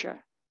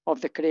nature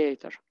of the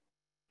Creator.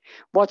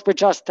 What we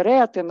just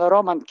read in the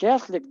Roman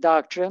Catholic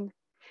doctrine,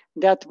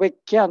 that we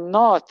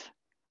cannot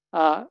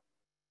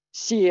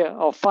see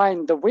or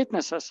find the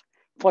witnesses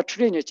for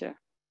Trinity.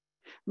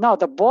 Now,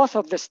 both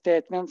of the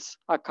statements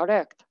are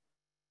correct.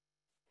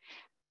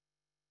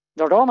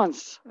 The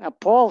Romans,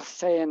 Paul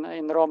saying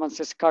in Romans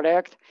is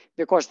correct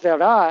because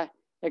there are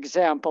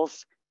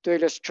examples to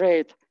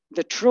illustrate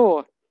the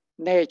true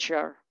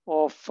nature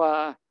of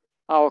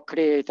our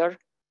Creator.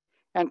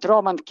 And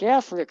Roman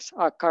Catholics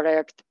are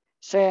correct,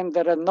 saying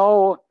there are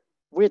no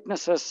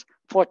witnesses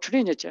for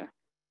Trinity.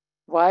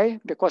 Why?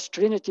 Because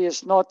Trinity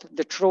is not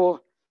the true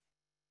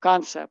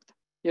concept,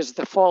 it's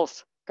the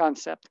false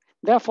concept.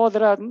 Therefore,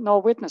 there are no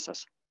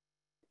witnesses.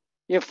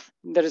 If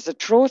there is a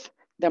truth,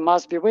 there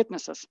must be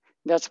witnesses.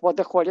 That's what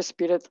the Holy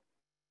Spirit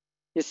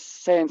is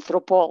saying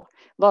through Paul.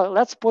 Well,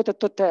 let's put it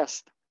to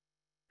test.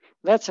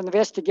 Let's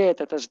investigate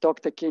it, as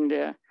Dr.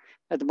 Kinley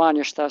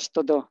admonished us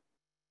to do.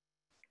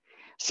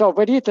 So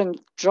we read in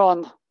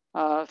John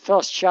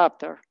 1st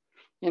chapter,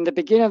 in the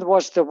beginning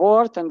was the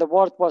Word, and the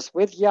Word was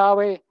with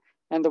Yahweh,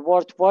 and the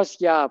Word was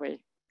Yahweh.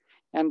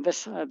 And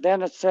this,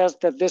 then it says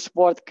that this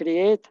Word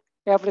create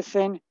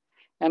everything.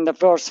 And the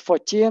verse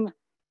 14,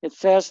 it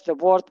says the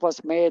Word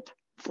was made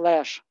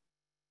flesh.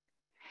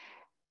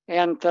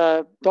 And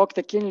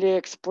Dr. Kinley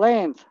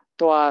explained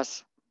to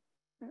us,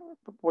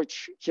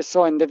 which he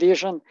saw in the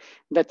vision,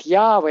 that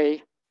Yahweh,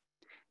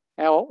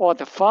 or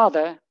the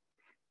Father,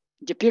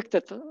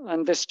 depicted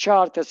on this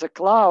chart as a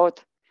cloud,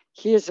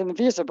 he is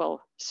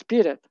invisible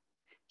spirit.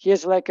 He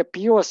is like a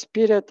pure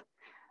spirit,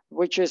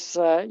 which is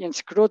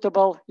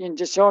inscrutable,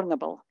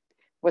 indiscernible,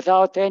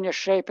 without any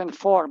shape and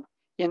form,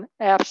 in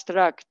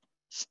abstract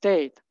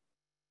state.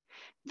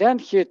 Then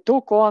he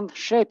took on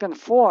shape and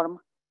form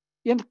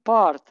in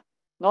part,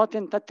 not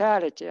in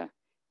totality,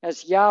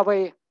 as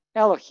Yahweh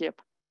Elohim.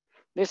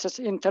 This is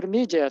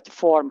intermediate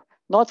form,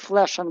 not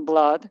flesh and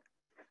blood,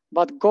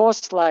 but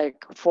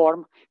ghost-like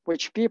form,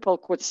 which people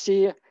could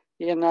see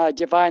in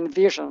divine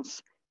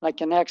visions,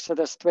 like in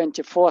Exodus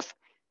 24th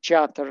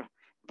chapter,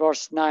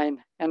 verse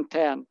 9 and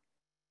 10.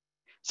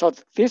 So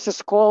this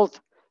is called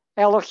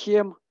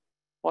Elohim,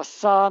 or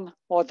Son,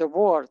 or the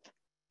Word.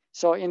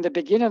 So in the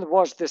beginning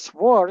was this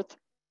Word,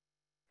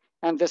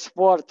 and this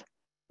Word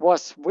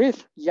was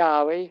with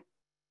Yahweh,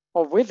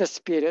 or with the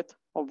Spirit,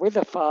 or with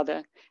the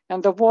Father,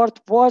 and the Word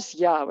was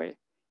Yahweh.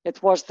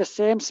 It was the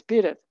same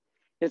Spirit.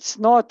 It's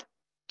not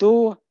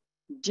two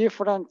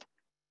different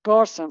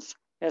persons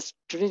as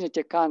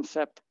Trinity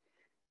concept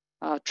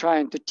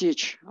trying to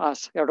teach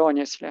us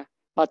erroneously,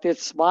 but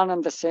it's one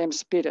and the same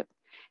Spirit.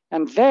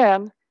 And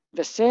then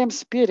the same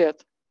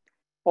Spirit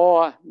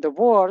or the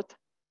Word,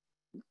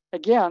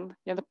 again,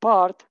 in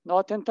part,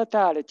 not in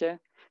totality,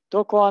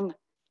 took on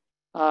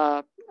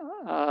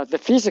the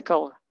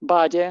physical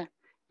body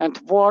and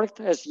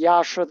worked as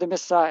Yahshua the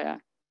Messiah.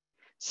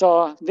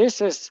 So this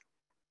is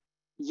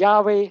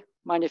Yahweh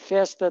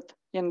manifested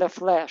in the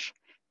flesh,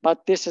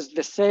 but this is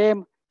the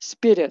same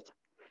Spirit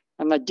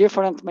and the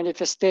different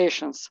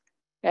manifestations,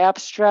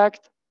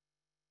 abstract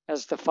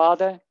as the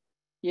Father,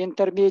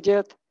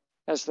 intermediate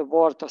as the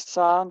Word or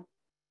Son,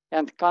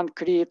 and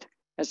concrete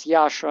as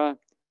Yahshua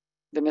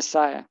the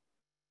Messiah.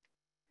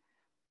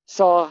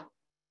 So,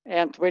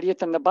 and we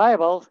read in the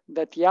Bible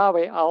that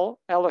Yahweh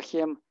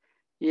Elohim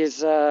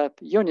is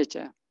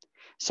unity.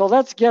 So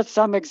let's get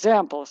some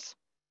examples,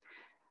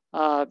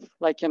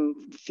 like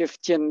in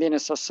 15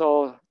 minutes or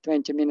so,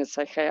 20 minutes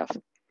I have.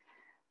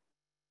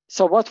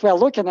 So what we're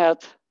looking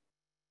at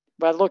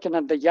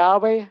the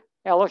Yahweh,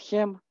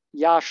 Elohim,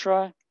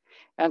 Yahshua,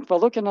 and we're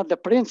looking at the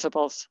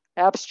principles,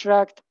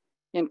 abstract,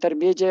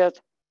 intermediate,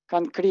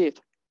 concrete.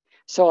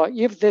 So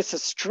if this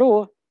is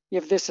true,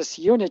 if this is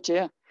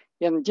unity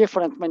in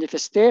different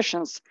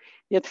manifestations,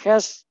 it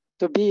has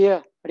to be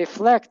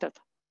reflected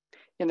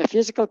in the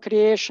physical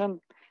creation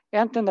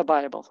and in the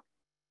Bible.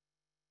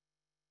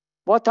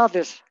 What are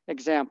these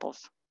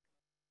examples?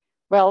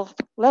 Well,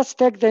 let's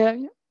take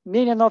the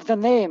meaning of the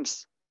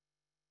names.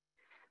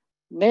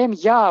 Name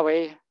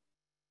Yahweh,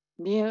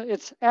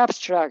 it's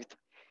abstract.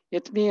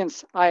 It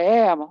means I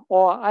am,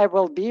 or I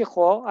will be,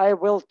 or I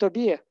will to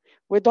be.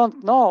 We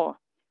don't know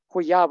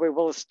who Yahweh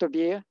wills to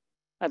be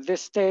at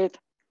this state.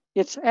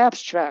 It's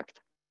abstract.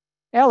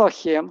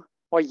 Elohim,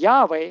 or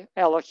Yahweh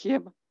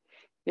Elohim,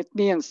 it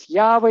means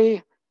Yahweh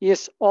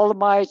is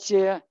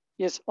almighty,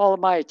 is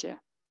almighty.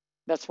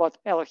 That's what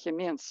Elohim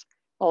means,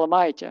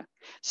 almighty.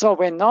 So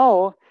we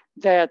know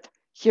that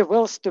he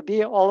wills to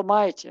be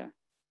almighty,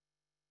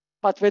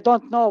 but we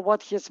don't know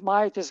what his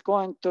might is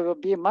going to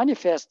be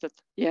manifested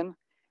in,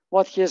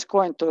 what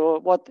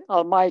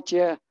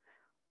almighty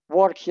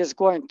work he's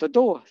going to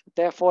do.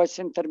 Therefore, it's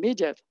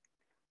intermediate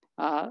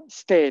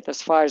state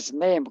as far as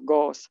name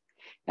goes.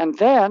 And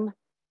then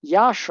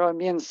Yahshua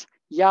means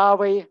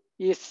Yahweh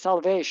is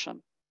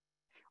salvation,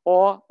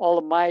 or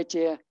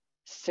Almighty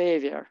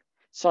Savior.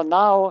 So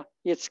now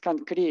it's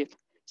concrete.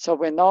 So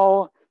we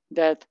know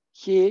that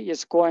he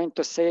is going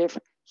to save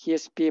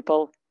his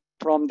people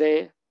from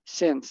their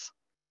sins.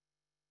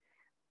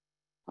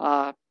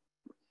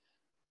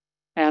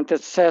 And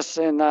it says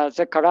in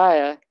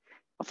Zechariah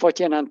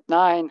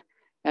 14:9,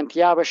 and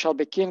Yahweh shall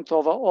be king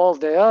over all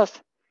the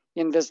earth.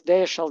 In this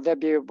day shall there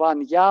be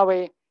one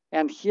Yahweh,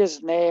 and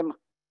his name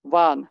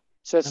one.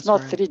 So it's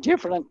not three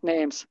different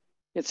names,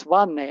 it's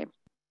one name.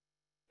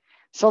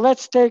 So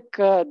let's take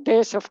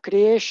days of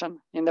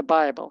creation in the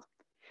Bible.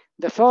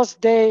 The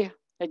first day,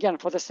 again,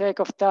 for the sake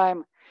of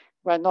time,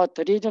 we're not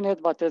reading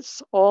it, but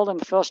it's all in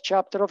the first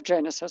chapter of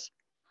Genesis.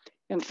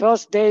 In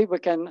first day, we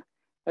can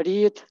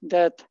read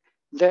that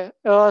the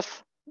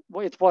earth,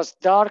 it was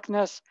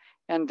darkness,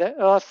 and the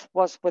earth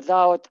was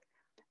without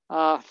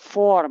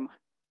form,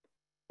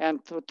 and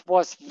it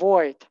was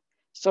void.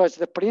 So it's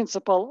the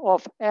principle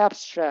of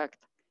abstract,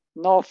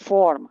 no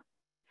form.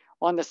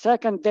 On the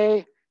second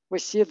day, we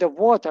see the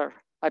water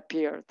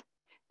appeared,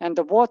 and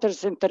the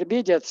water's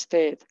intermediate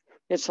state.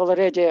 It's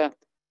already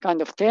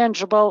kind of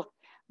tangible,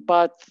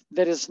 but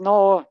there is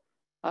no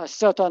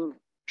certain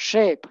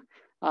shape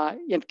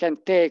it can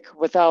take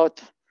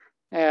without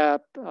a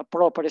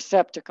proper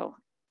receptacle.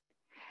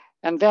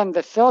 And then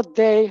the third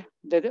day,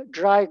 the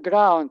dry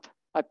ground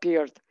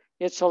appeared.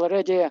 It's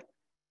already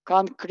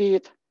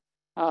concrete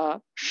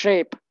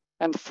shape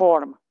and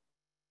form,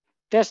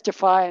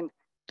 testifying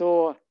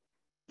to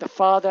the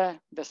Father,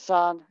 the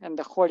Son, and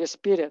the Holy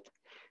Spirit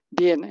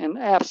being an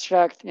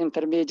abstract,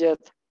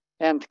 intermediate,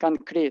 and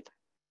concrete.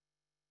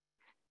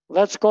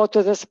 Let's go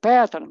to this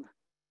pattern.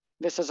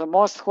 This is a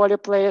most holy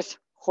place,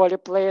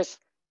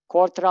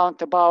 court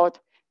roundabout,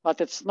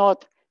 but it's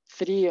not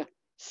three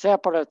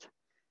separate,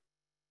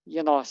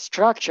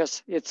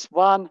 structures. It's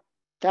one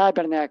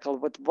tabernacle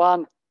with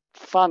one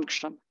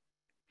function.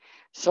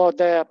 So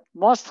the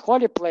most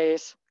holy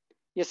place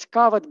is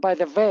covered by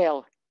the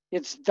veil.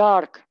 It's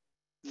dark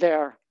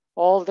there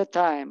all the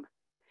time.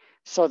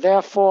 So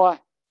therefore,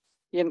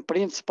 in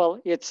principle,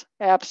 it's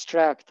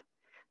abstract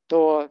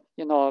to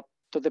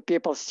the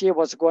people see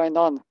what's going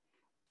on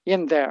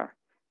in there.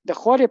 The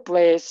holy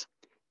place,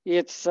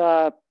 it's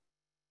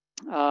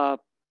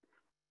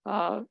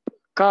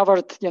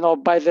covered,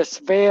 by this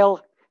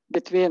veil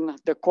between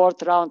the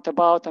court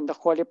roundabout and the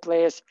holy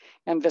place,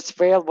 and this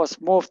veil was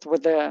moved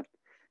with the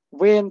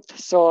wind,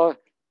 so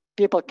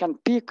people can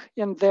peek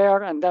in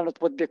there, and then it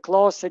would be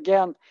closed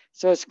again.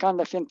 So it's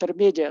kind of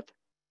intermediate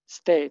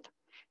state.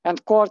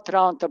 And court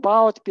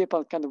roundabout,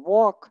 people can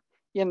walk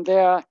in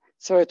there,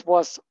 So it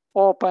was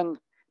open.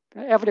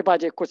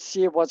 Everybody could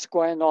see what's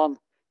going on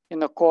in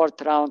the court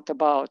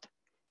roundabout.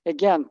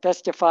 Again,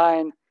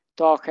 testifying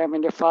to our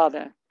Heavenly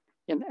Father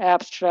in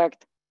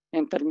abstract,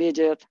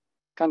 intermediate,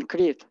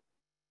 concrete.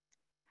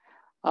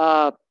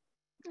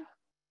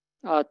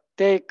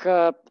 Take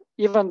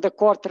even the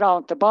court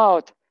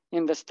roundabout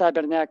in this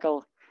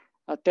tabernacle,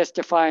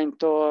 testifying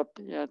to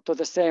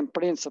the same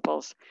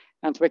principles.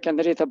 And we can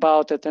read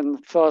about it in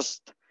 1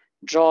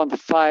 John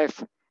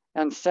 5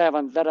 and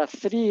 7. There are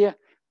three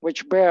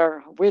which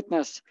bear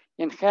witness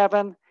in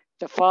heaven: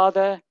 the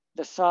Father,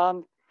 the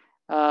Son,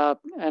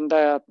 and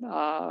the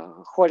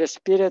Holy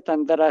Spirit.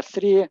 And there are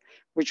three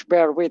which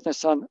bear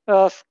witness on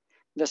earth: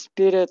 the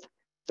Spirit,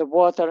 the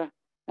water,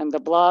 and the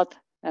blood.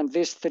 And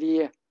these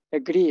three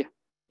agree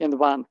in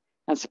one.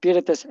 And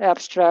Spirit is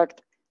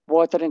abstract,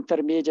 water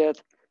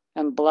intermediate,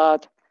 and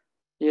blood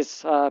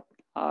is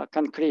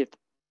concrete.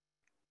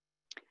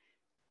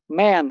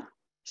 Man.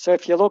 So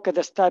if you look at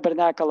this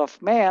tabernacle of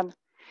man,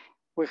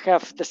 we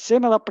have the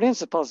similar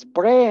principles.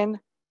 Brain,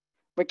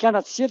 we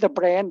cannot see the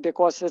brain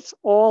because it's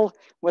all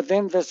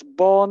within this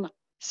bone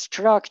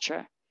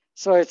structure.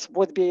 So it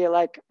would be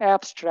like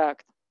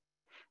abstract.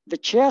 The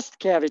chest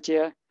cavity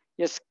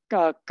is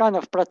kind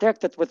of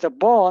protected with a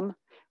bone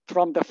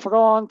from the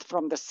front,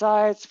 from the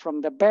sides,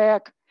 from the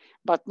back,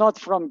 but not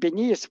from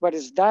beneath where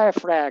is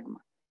diaphragm.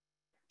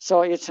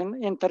 So it's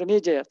an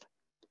intermediate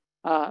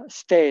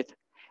state.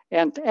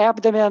 And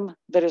abdomen,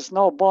 there is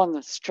no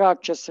bone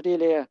structures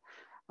really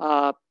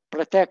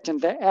protecting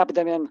the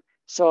abdomen,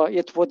 so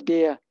it would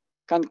be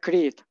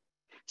concrete.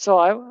 So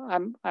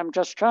I'm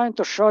just trying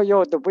to show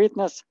you the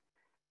witness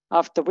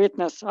after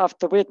witness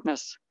after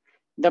witness.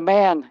 The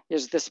man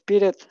is the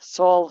spirit,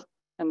 soul,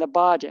 and the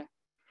body,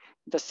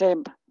 the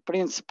same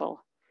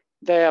principle.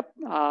 The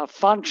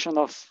function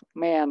of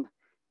man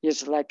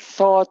is like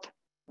thought,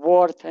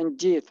 word, and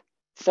deed.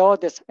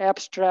 Thought is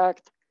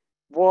abstract,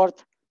 word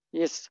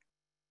is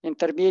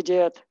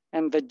intermediate,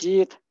 and the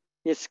deed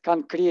is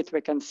concrete.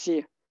 We can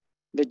see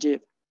the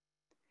deed.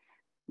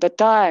 The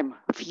time,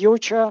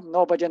 future,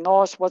 nobody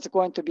knows what's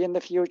going to be in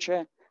the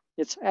future.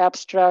 It's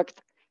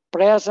abstract.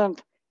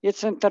 Present,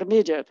 it's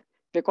intermediate,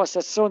 because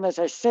as soon as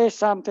I say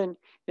something,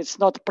 it's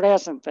not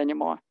present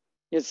anymore.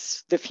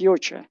 It's the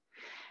future.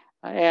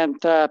 And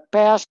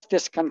past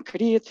is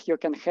concrete. You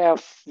can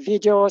have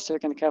videos, you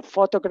can have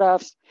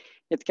photographs.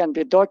 It can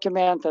be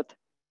documented.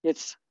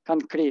 It's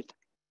concrete.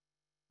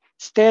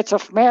 States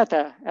of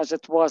matter, as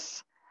it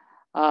was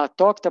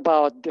talked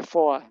about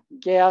before: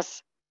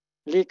 gas,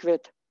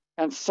 liquid,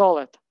 and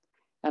solid.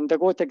 And the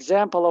good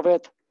example of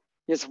it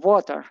is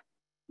water.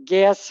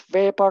 Gas,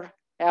 vapor,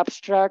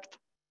 abstract.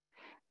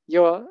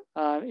 Your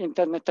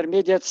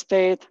intermediate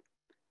state,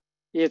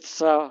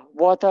 it's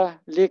water,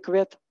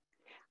 liquid.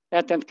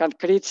 And in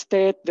concrete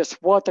state, this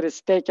water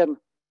is taken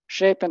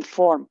shape and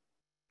form.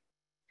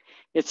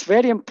 It's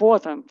very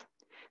important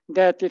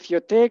that if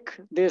you take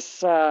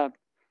this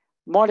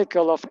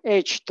molecule of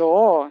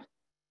H2O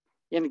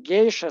in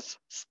gaseous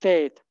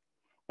state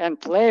and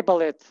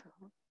label it,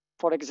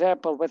 for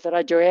example, with a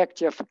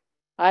radioactive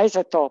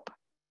isotope,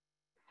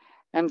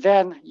 and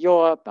then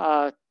you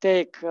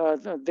take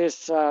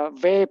this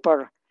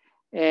vapor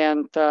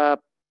and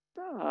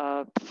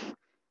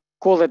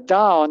cool it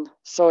down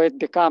so it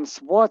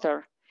becomes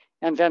water,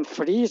 and then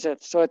freeze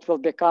it so it will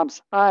become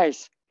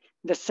ice.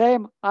 The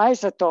same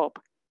isotope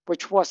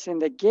which was in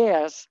the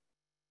gas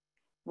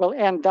will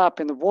end up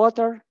in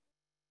water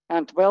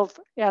and will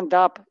end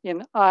up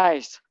in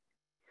ice,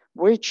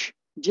 which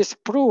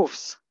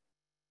disproves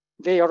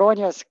the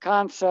erroneous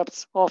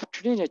concepts of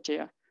Trinity,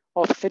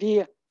 of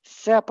three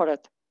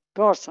separate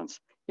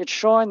persons. It's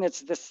showing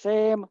it's the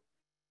same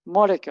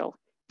molecule.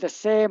 The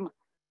same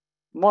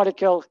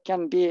molecule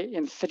can be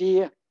in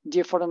three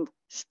different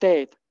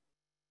states.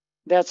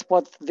 That's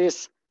what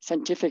this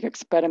scientific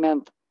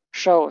experiment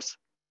shows.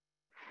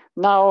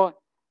 Now,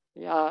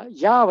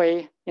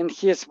 Yahweh, in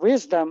his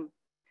wisdom,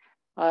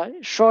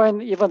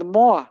 showing even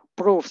more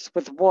proofs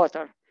with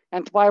water.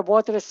 And why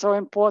water is so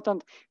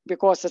important?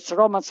 Because it's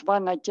Romans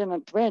 1:19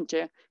 and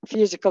 20,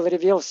 physical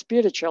reveals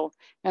spiritual,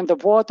 and the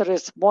water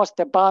is most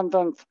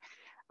abundant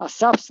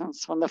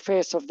substance on the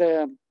face of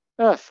the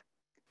earth.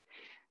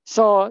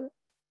 So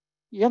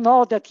you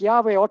know that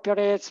Yahweh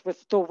operates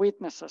with two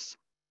witnesses.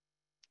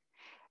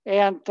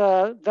 And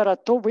there are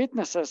two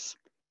witnesses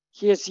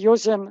he is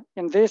using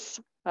in this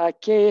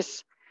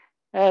case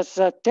as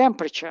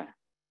temperature.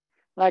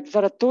 Like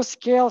there are two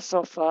scales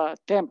of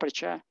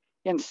temperature,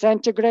 in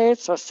centigrade,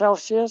 so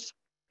Celsius,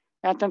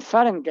 and in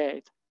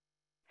Fahrenheit.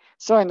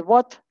 So in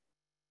what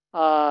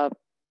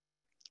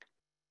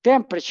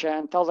temperature,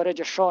 and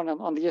already shown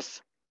on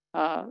this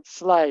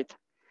slide,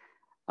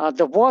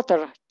 the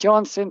water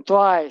turns into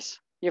ice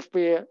if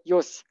we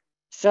use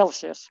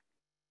Celsius.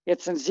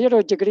 It's in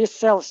 0 degrees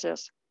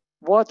Celsius.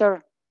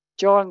 Water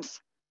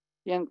turns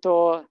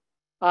into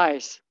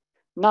ice.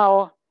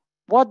 Now,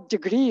 what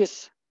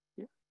degrees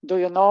do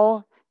you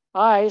know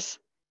ice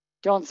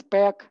turns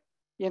back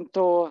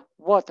into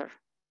water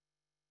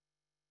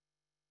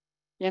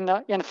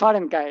in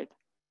Fahrenheit?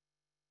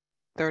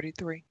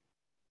 33.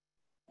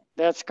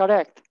 That's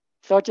correct.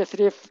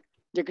 33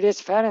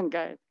 degrees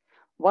Fahrenheit.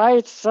 Why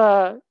it's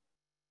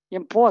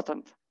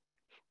important?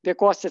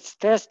 Because it's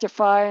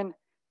testifying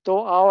to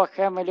our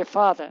Heavenly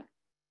Father.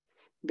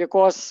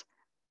 Because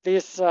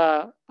these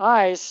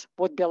eyes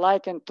would be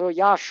likened to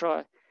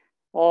Yahshua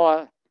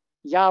or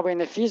Yahweh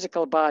in a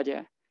physical body,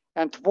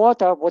 and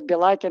water would be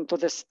likened to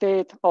the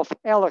state of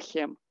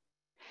Elohim.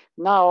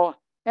 Now,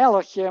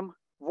 Elohim,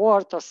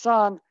 Word or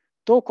Son,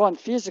 took on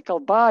physical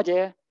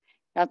body,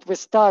 and we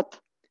start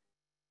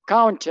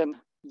counting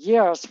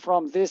years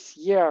from this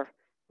year.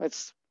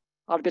 It's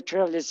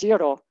arbitrarily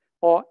 0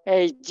 or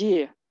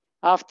AD,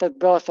 after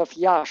birth of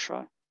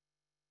Yahshua.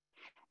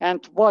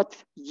 And what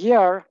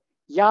year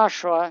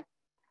Yahshua,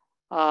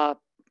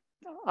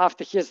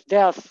 after his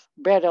death,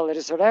 burial,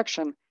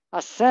 resurrection,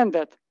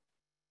 ascended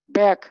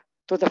back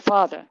to the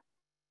Father,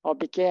 or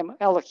became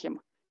Elohim,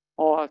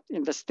 or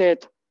in the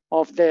state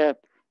of the,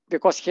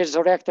 because he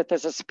resurrected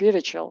as a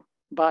spiritual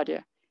body,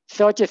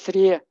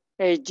 33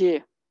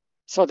 AD.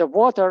 So the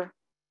water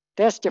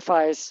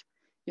testifies,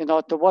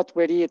 to what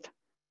we read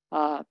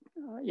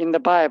in the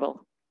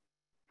Bible.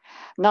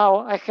 Now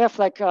I have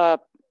like 5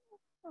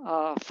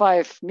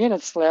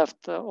 minutes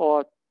left,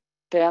 or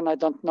 10, I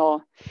don't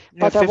know.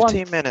 You have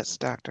 15 minutes,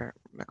 Dr.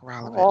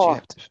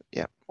 McRolovich.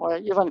 Or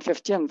even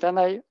 15. Then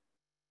I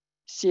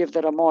see if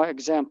there are more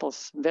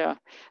examples there.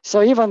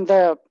 So even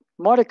the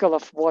molecule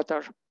of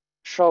water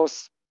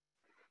shows,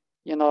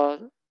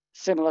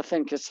 similar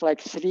thing. It's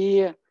like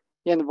 3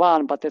 in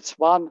 1, but it's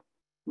one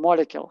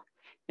molecule.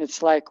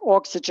 It's like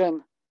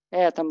oxygen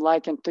atom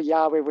likened to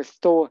Yahweh with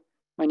 2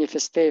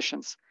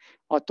 manifestations,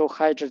 or 2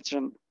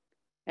 hydrogen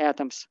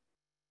atoms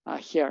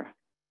here.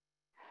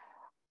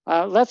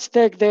 Let's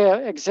take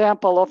the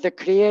example of the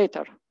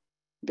creator,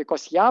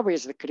 because Yahweh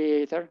is the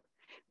creator.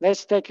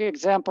 Let's take an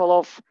example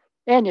of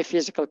any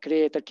physical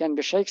creator. Can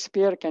be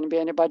Shakespeare, can be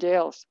anybody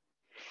else.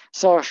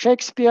 So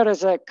Shakespeare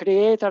is a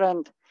creator,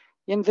 and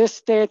in this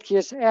state he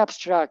is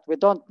abstract. We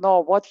don't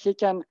know what he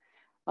can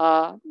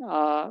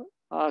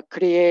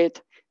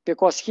create,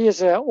 because he is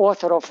the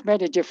author of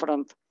many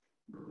different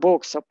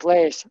books or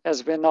plays,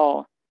 as we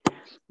know.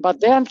 But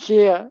then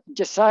he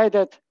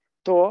decided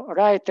to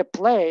write a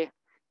play,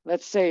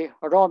 let's say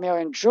Romeo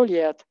and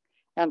Juliet,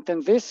 and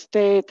in this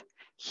state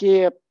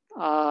he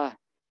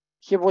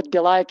would be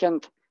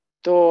likened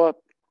to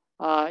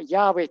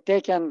Yahweh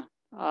taking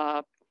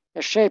a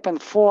shape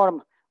and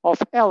form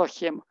of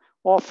Elohim,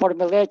 or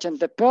formulating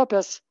the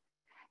purpose,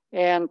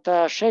 and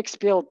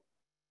Shakespeare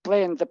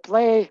playing the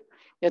play.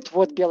 It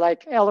would be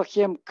like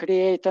Elohim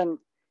creating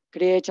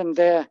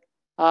the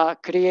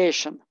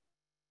creation.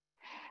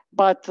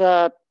 But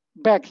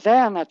back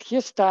then, at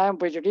his time,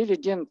 we really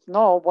didn't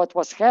know what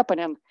was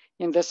happening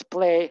in this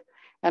play.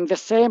 And the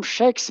same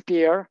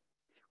Shakespeare,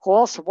 who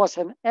also was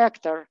an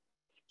actor,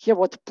 he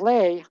would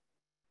play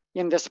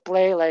in this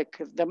play like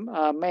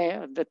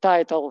the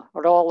title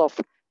role of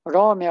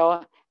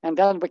Romeo, and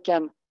then we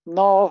can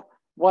know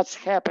what's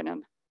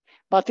happening.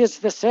 But it's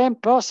the same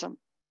person.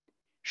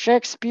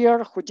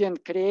 Shakespeare, who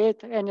didn't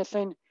create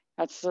anything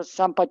at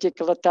some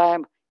particular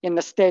time, in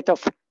a state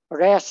of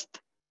rest.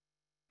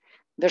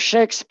 The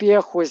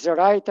Shakespeare who is a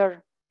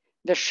writer,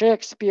 the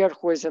Shakespeare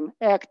who is an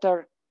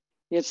actor,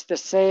 it's the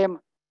same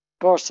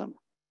person,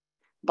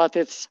 but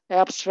it's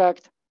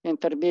abstract,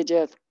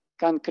 intermediate,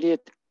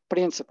 concrete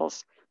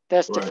principles,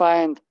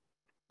 testifying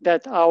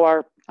that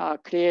our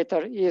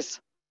Creator is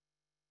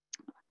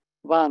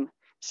one.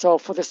 So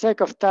for the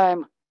sake of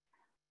time,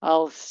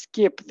 I'll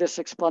skip this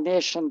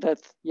explanation that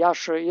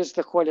Yahshua is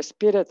the Holy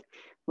Spirit.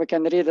 We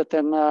can read it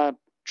in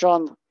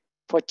John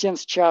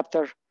 14th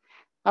chapter.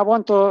 I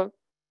want to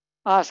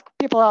ask,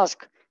 people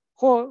ask,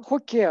 who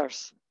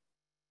cares?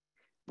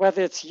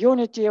 Whether it's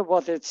unity,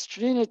 whether it's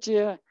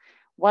Trinity,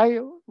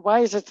 why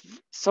is it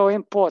so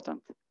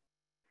important?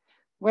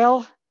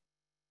 Well,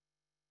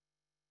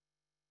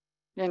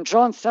 in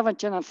John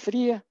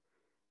 17:3,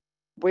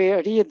 we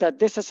read that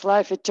this is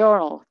life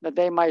eternal, that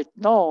they might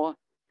know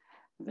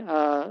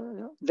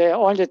the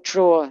only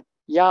true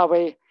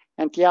Yahweh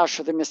and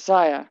Yahshua the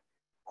Messiah,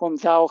 whom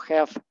thou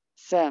have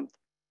sent.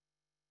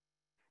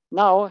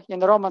 Now, in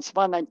Romans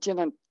 1:19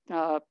 and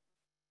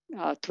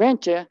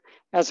 20,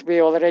 as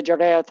we already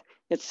read,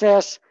 it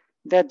says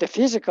that the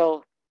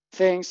physical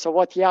things, so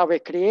what Yahweh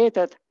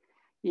created,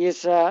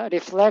 is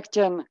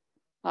reflecting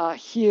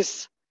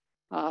his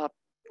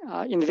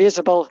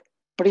invisible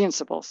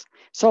principles.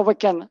 So we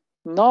can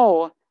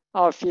know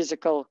our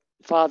physical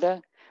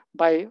Father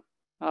by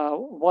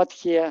what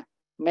he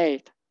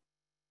made.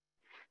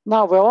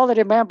 Now, we all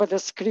remember the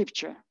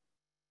scripture,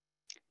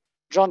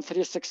 John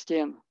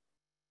 3:16.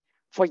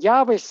 For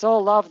Yahweh so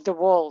loved the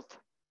world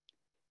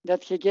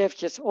that he gave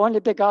his only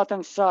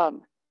begotten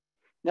Son,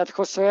 that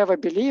whosoever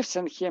believes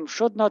in him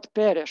should not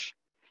perish,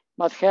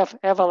 but have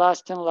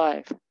everlasting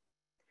life.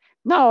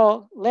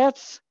 Now,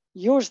 let's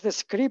use the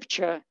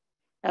scripture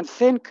and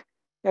think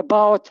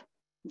about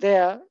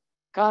the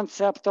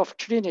concept of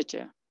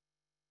Trinity.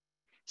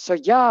 So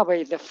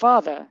Yahweh, the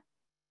Father,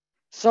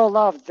 so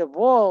loved the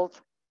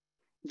world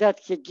that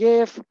he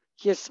gave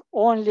his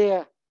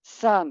only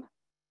son.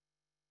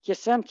 He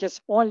sent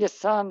his only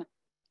son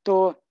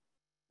to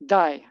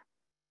die.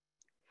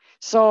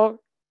 So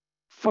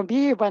for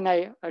me, when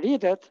I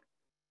read it,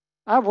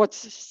 I would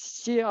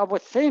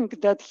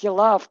think that he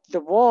loved the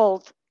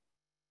world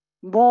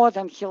more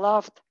than he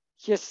loved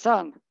his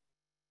son.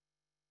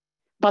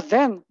 But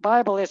then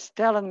Bible is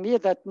telling me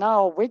that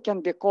now we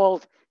can be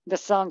called the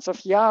sons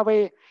of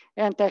Yahweh,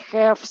 and I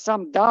have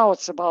some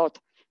doubts about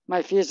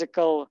my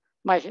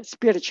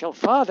spiritual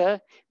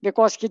father,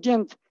 because he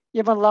didn't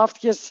even love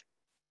his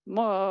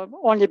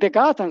only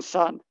begotten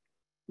son,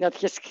 that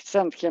he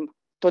sent him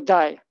to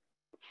die.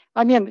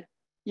 I mean,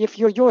 if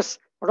you use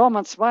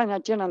Romans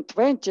 1:19 and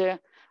 20,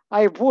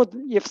 I would,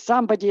 if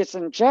somebody is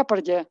in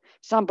jeopardy,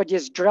 somebody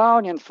is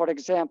drowning, for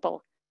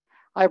example,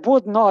 I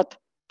would not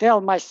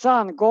tell my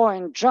son, go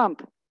and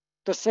jump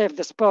to save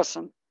this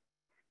person,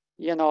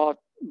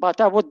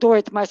 but I would do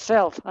it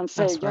myself and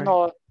say,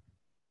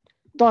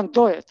 don't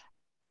do it,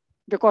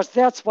 because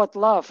that's what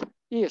love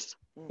is.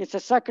 It's a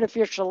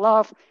sacrificial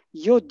love.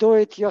 You do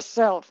it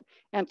yourself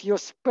and you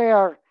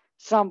spare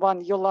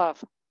someone you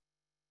love.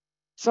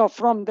 So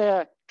from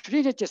the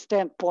Trinity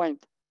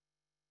standpoint,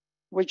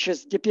 which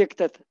is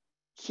depicted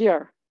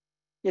here,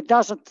 it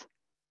doesn't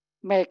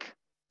make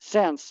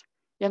sense.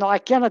 I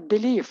cannot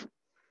believe,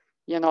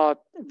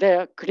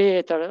 the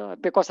Creator,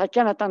 because I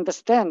cannot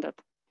understand it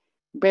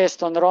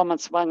based on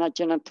Romans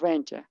 1:19 and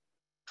 20.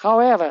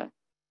 However,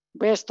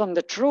 based on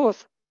the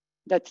truth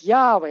that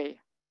Yahweh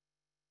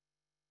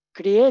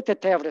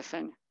created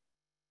everything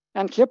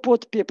and he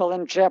put people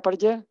in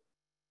jeopardy,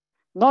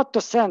 not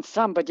to send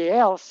somebody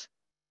else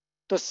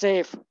to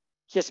save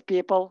his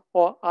people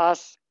or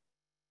us,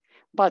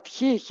 but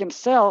he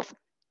himself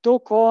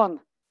took on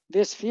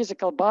this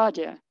physical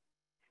body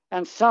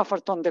and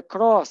suffered on the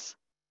cross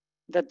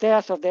the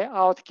death of the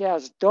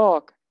outcast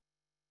dog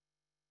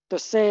to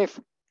save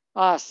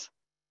us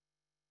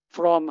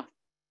from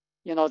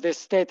this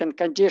state and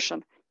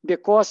condition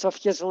because of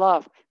his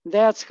love.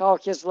 That's how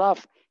his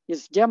love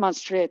is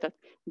demonstrated,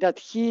 that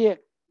he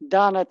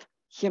done it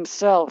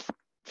himself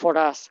for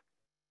us,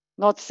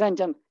 not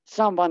sending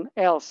someone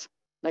else,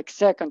 like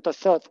second or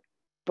third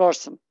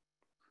person.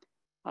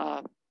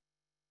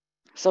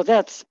 So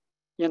that's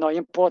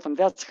important.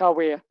 That's how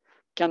we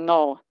can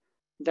know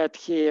that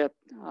he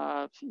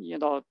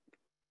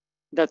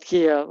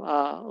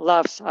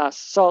loves us.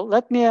 So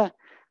let me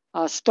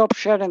stop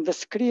sharing the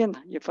screen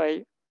if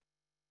I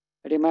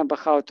remember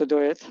how to do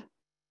it,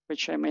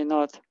 which I may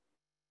not.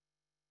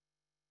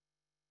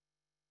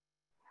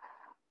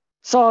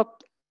 So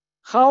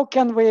how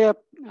can we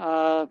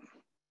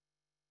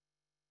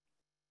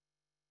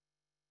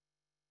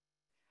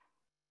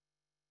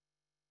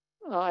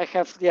I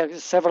have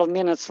several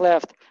minutes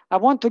left. I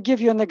want to give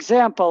you an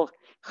example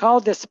how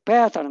this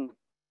pattern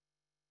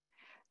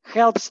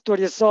helps to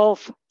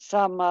resolve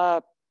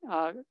some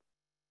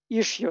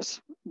issues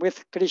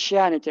with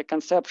Christianity,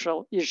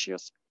 conceptual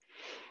issues.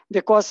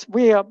 Because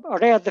we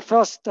read the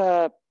first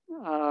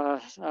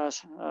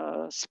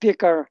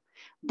speaker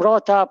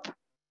brought up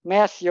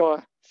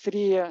Matthew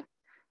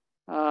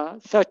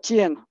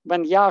 3:13,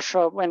 when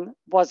Yahshua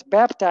was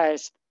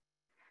baptized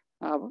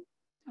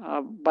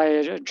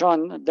by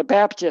John the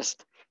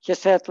Baptist. He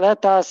said,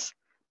 let us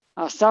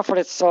suffer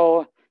it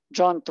so,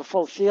 John, to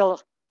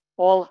fulfill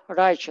all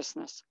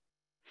righteousness.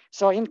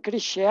 So in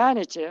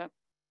Christianity,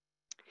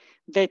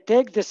 they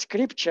take the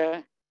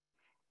scripture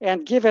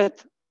and give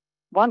it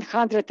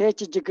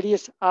 180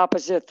 degrees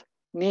opposite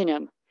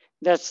meaning.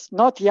 That's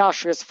not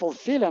Yahshua is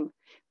fulfilling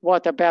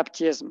water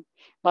baptism,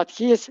 but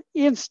he is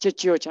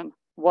instituting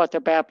water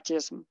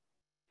baptism.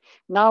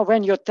 Now,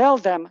 when you tell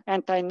them,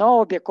 and I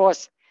know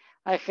because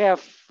I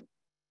have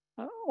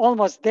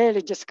almost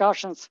daily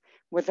discussions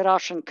with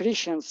Russian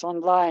Christians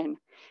online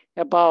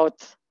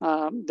about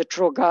the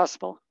true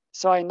gospel.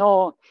 So I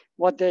know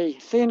what they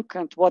think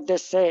and what they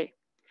say.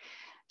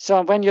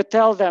 So when you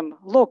tell them,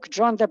 look,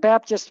 John the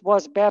Baptist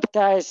was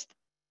baptized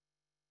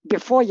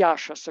before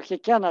Yahshua, so he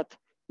cannot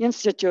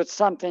institute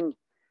something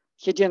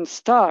he didn't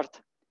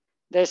start.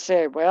 They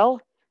say, well,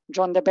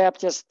 John the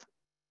Baptist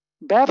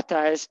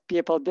baptized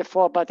people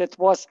before, but it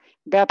was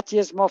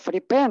baptism of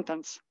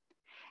repentance.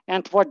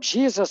 And what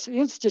Jesus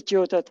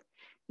instituted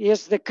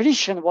is the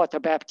Christian water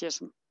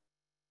baptism.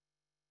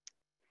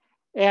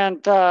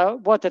 And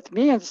what it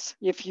means,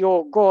 if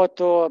you go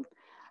to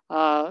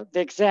the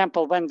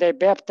example when they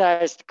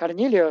baptized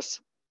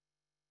Cornelius,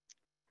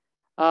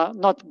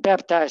 not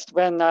baptized,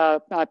 when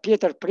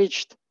Peter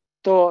preached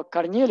to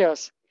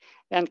Cornelius,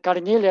 and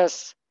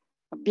Cornelius,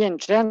 being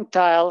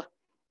Gentile,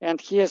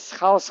 and his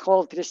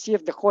household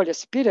received the Holy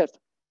Spirit.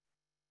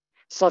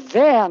 So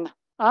then,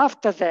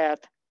 after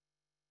that,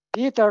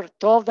 Peter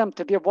told them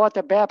to be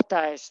water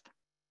baptized.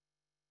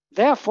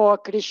 Therefore,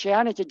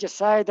 Christianity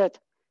decided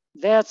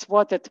that's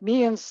what it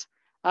means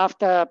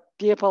after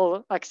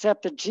people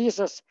accepted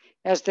Jesus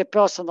as the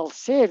personal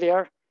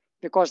savior,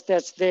 because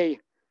that's the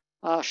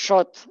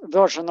short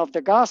version of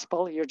the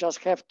gospel. You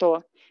just have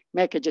to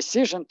make a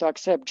decision to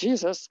accept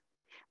Jesus.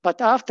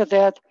 But after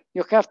that,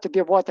 you have to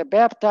be water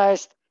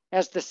baptized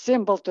as the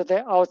symbol to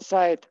the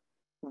outside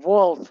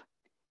world.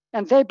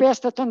 And they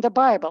based it on the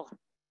Bible.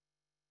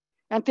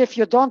 And if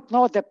you don't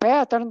know the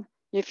pattern,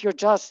 if you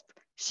just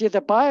see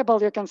the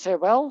Bible, you can say,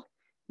 well,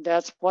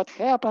 that's what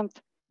happened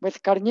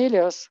with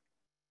Cornelius.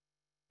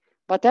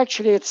 But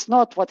actually, it's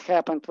not what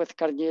happened with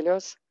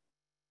Cornelius.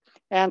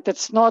 And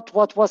it's not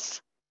what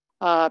was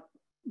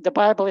the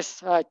Bible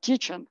is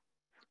teaching.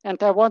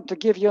 And I want to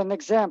give you an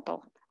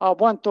example. I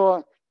want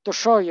to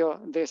show you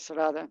this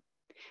rather.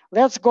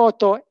 Let's go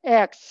to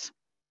Acts,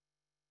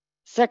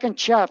 2nd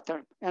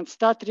chapter, and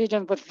start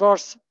reading with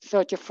verse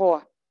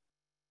 34.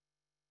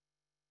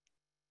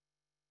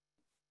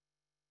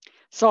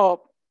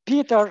 So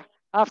Peter,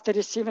 after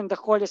receiving the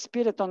Holy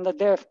Spirit on the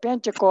day of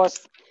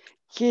Pentecost,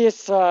 he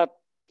is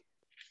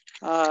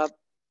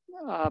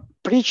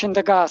preaching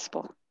the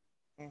gospel.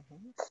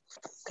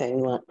 Okay,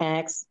 we want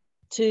Acts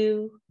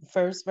 2,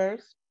 first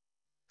verse?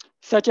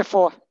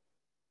 34.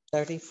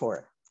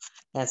 34.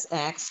 That's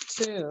Acts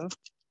 2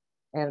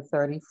 and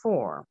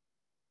 34.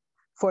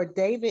 For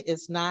David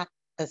is not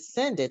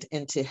ascended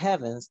into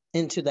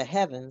the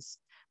heavens,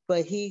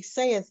 but he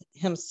saith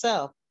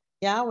himself,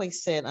 Yahweh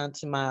said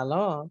unto my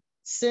Lord,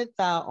 sit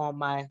thou on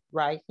my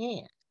right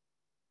hand,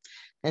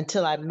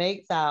 until I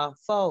make thy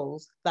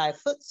foes thy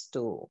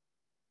footstool.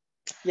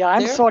 Yeah,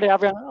 I'm sorry,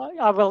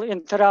 I will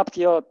interrupt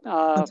you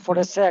for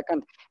a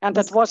second. And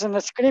that was in the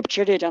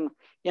scripture reading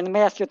in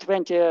Matthew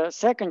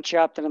 22nd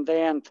chapter, in the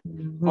end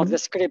of the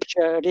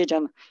scripture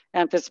reading.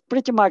 And it's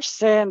pretty much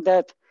saying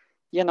that,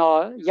 you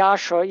know,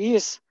 Yahshua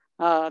is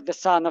the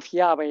son of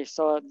Yahweh.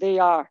 So they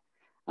are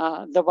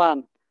the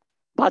one.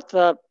 But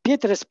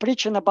Peter is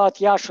preaching about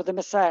Yahshua the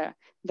Messiah.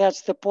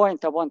 That's the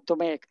point I want to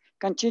make.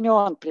 Continue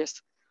on,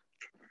 please.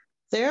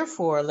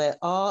 Therefore, let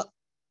all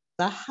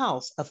the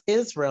house of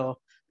Israel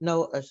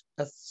know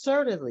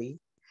assertively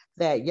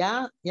that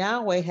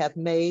Yahweh hath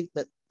made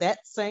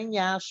that same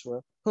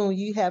Yahshua, whom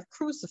you have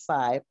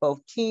crucified, both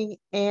King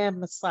and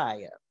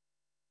Messiah.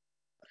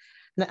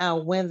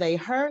 Now, when they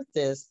heard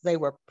this, they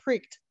were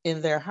pricked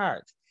in their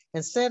heart,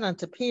 and said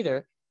unto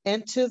Peter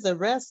and to the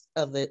rest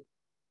of the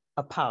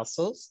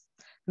apostles,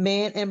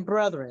 men and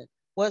brethren,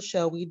 what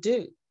shall we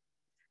do?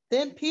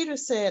 Then Peter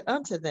said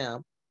unto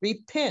them,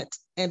 repent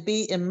and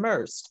be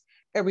immersed,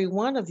 every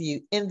one of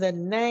you, in the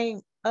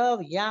name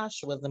of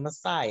Yahshua the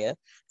Messiah,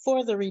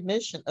 for the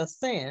remission of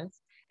sins,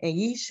 and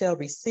ye shall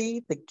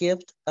receive the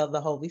gift of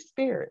the Holy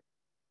Spirit.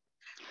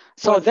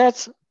 So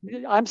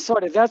I'm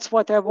sorry, that's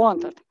what I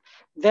wanted.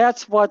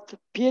 That's what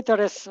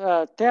Peter is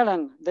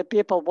telling the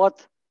people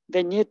what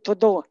they need to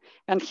do.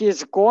 And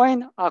he's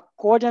going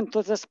according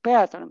to this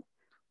pattern,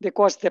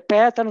 because the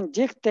pattern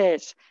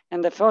dictates,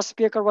 and the first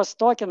speaker was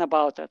talking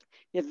about it.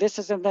 If this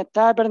is in the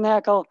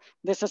tabernacle,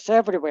 this is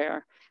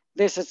everywhere.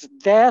 This is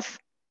death,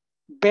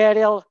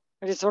 burial,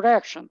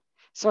 resurrection.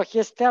 So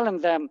he's telling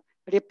them,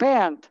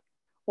 repent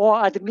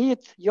or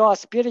admit you are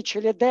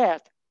spiritually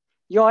dead.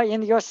 You are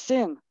in your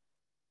sin.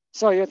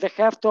 So they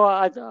have to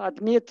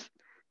admit,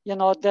 you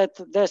know, that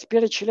they're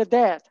spiritually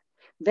dead.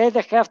 They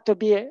have to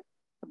be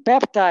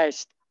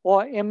baptized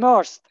or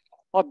immersed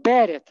or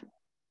buried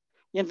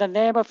in the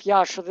name of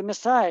Yahshua the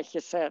Messiah, he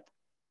said.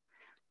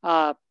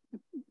 And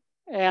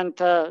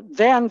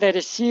then they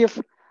receive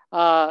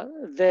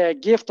the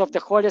gift of the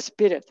Holy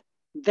Spirit.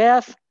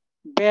 Death,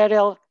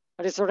 burial,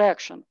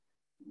 resurrection.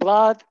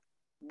 Blood,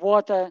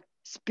 water,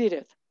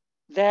 spirit.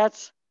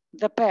 That's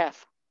the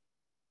path.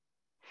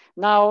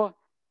 Now,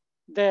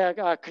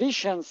 the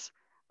Christians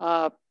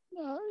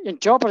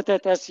interpret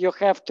it as you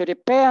have to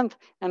repent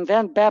and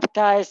then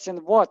baptize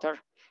in water,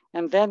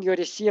 and then you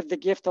receive the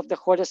gift of the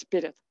Holy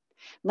Spirit.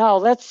 Now,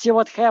 let's see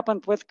what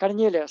happened with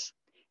Cornelius.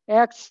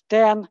 Acts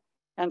 10,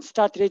 and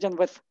start reading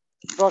with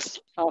verse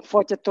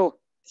 42.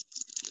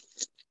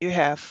 You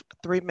have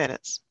 3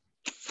 minutes.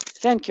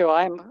 Thank you.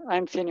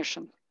 I'm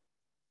finishing.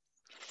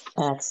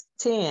 Acts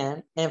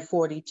 10 and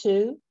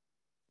 42.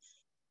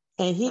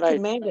 And he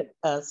commanded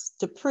us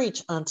to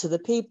preach unto the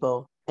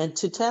people and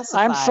to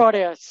testify. I'm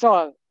sorry.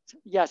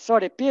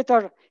 Sorry.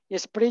 Peter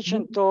is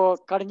preaching to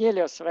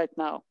Cornelius right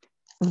now.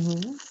 Pick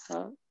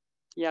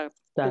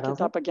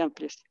it up again,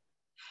 please.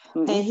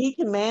 And he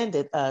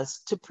commanded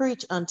us to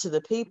preach unto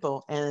the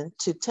people and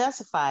to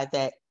testify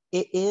that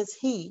it is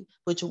he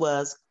which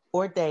was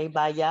ordained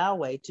by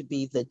Yahweh to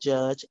be the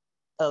judge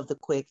of the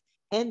quick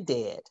and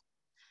dead.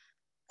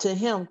 To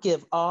him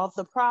give all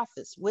the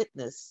prophets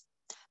witness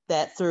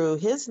that through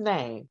his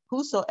name,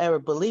 whosoever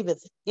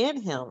believeth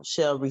in him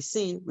shall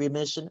receive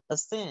remission of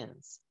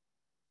sins.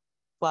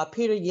 While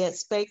Peter yet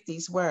spake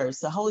these words,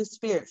 the Holy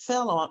Spirit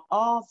fell on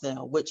all them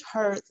which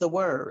heard the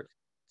word.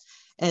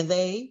 And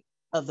they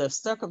of the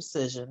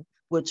circumcision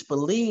which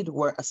believed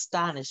were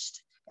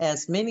astonished,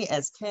 as many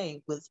as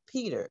came with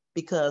Peter,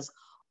 because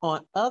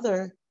on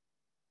other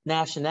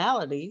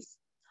nationalities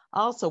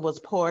also was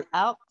poured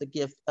out the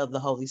gift of the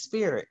Holy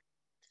Spirit.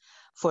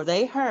 For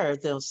they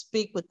heard them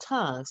speak with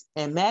tongues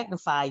and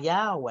magnify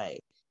Yahweh.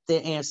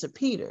 Then answered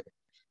Peter,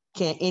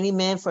 can any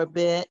man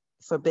forbid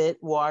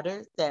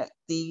water that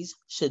these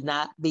should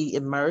not be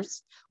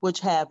immersed, which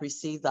have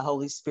received the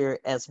Holy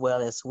Spirit as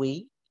well as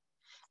we?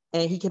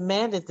 And he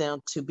commanded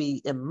them to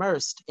be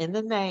immersed in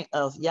the name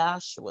of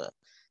Yahshua.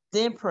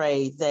 Then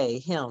prayed they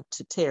him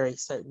to tarry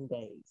certain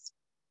days.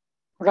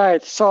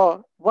 Right.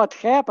 So what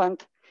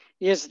happened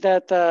is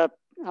that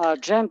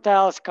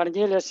Gentiles,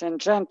 Cornelius and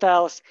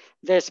Gentiles,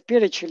 they're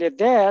spiritually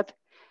dead.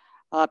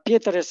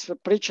 Peter is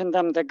preaching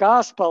them the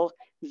gospel.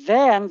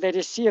 Then they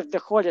received the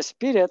Holy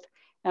Spirit.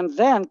 And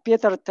then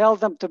Peter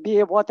tells them to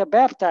be water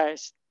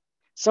baptized.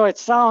 So it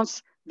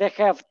sounds they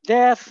have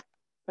death,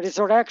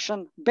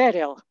 resurrection,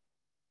 burial.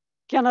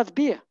 Cannot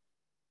be,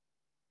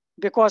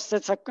 because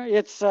it's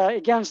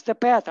against the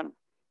pattern.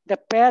 The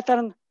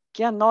pattern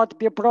cannot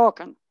be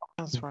broken.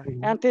 That's right.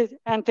 And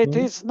it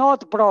is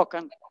not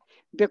broken,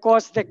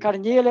 because the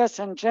Cornelius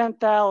and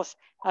Gentiles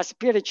are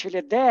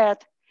spiritually dead,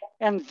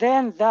 and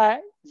then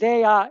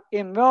they are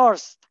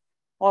immersed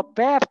or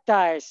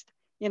baptized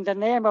in the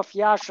name of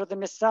Yahshua the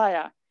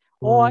Messiah,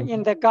 or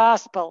in the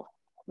gospel,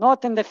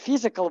 not in the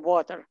physical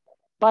water,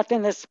 but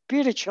in the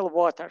spiritual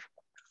water.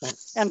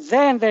 And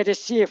then they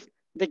receive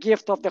the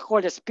gift of the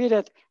Holy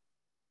Spirit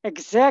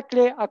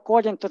exactly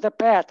according to the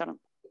pattern.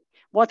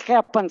 What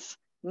happens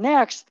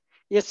next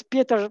is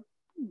Peter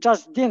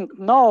just didn't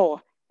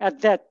know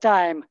at that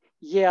time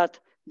yet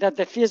that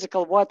the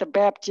physical water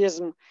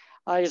baptism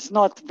is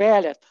not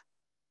valid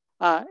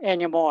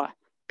anymore,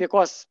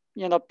 because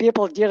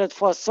people did it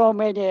for so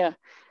many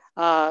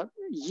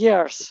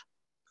years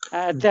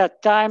at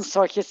that time.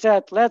 So he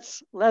said,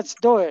 let's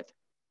do it.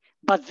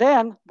 But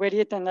then we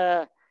read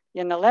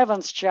in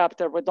 11th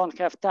chapter, we don't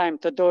have time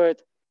to do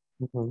it.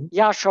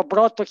 Yahshua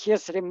brought to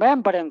his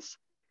remembrance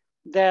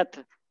that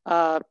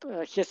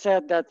he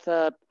said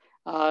that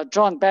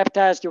John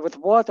baptized you with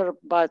water,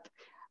 but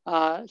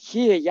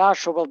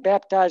Yahshua, will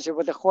baptize you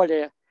with the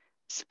Holy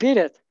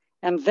Spirit.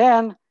 And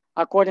then,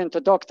 according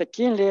to Dr.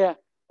 Kinley,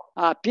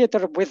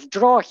 Peter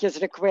withdrew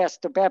his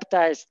request to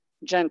baptize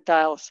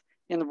Gentiles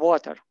in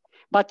water.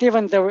 But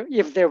even though,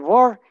 if they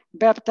were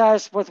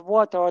baptized with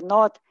water or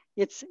not,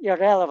 it's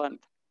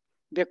irrelevant,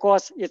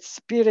 because it's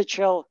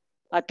spiritual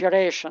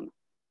operation.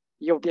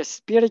 You'll be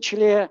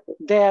spiritually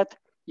dead,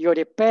 you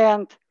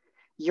repent,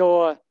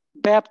 you're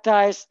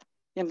baptized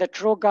in the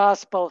true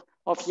gospel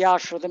of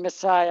Yahshua the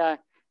Messiah,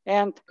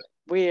 and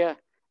we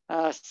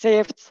are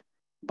saved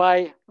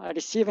by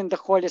receiving the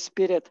Holy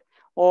Spirit,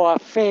 or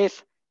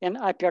faith in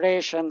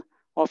operation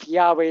of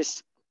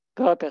Yahweh's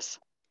purpose.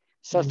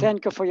 So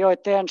thank you for your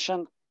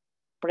attention.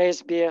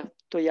 Praise be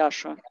to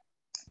Yahshua.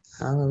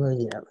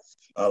 Hallelujah.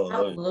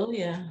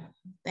 Hallelujah.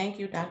 Thank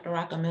you, Dr.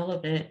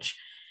 Rakamilovich.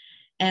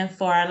 And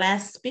for our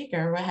last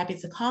speaker, we're happy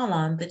to call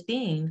on the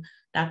Dean,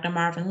 Dr.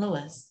 Marvin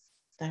Lewis.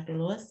 Dr.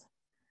 Lewis.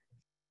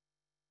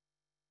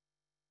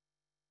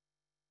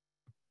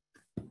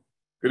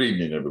 Good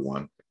evening,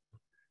 everyone.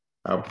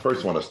 I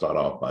first want to start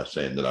off by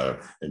saying that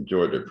I've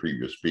enjoyed the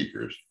previous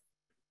speakers.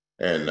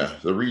 And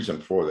the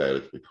reason for that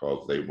is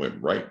because they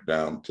went right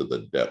down to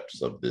the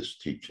depths of this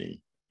teaching.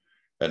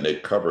 And they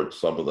covered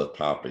some of the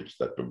topics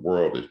that the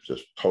world is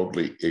just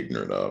totally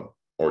ignorant of,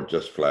 or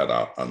just flat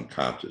out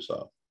unconscious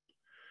of.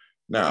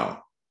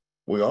 Now,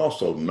 we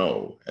also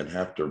know and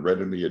have to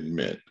readily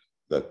admit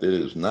that it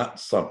is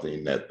not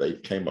something that they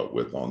came up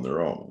with on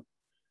their own.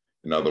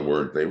 In other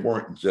words, they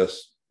weren't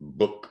just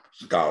book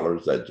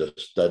scholars that just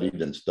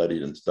studied and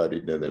studied and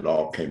studied, and it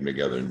all came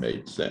together and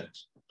made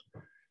sense.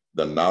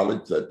 The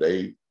knowledge that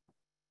they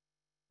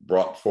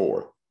brought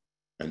forth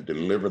and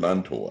delivered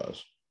unto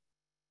us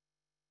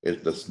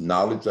is this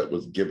knowledge that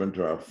was given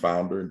to our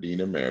founder and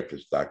Dean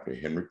Emeritus, Dr.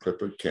 Henry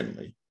Clifford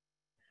Kinley,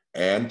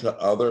 and to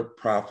other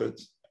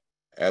prophets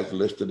as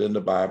listed in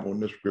the Bible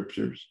and the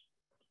scriptures,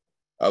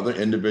 other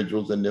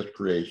individuals in this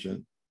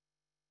creation,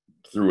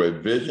 through a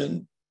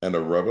vision and a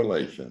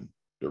revelation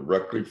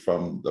directly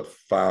from the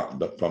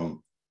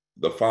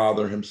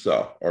Father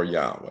himself, or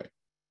Yahweh.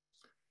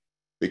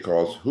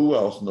 Because who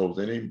else knows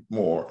any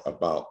more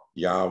about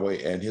Yahweh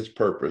and his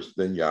purpose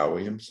than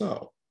Yahweh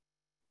himself?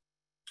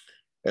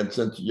 And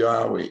since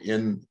Yahweh,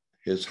 in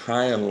his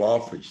high and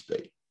lofty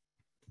state,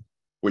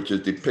 which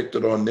is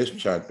depicted on this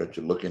chart that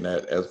you're looking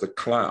at as the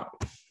cloud.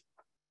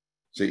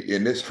 See,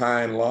 in this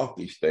high and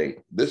lofty state,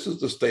 this is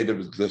the state of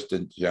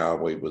existence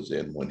Yahweh was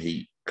in when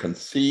he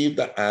conceived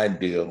the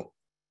ideal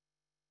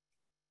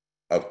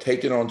of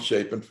taking on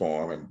shape and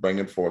form and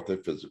bringing forth a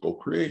physical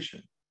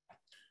creation.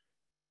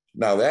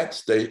 Now that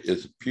state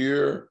is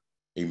pure,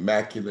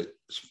 immaculate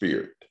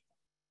spirit,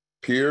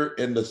 pure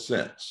in the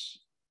sense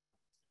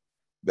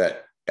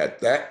that at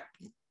that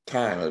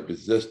time of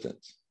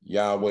existence,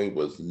 Yahweh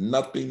was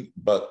nothing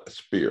but a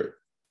spirit.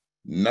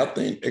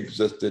 Nothing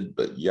existed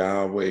but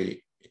Yahweh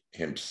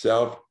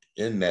himself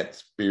in that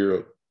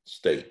spirit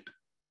state.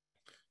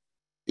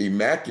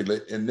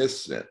 Immaculate in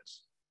this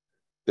sense,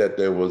 that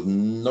there was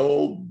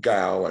no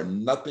guile or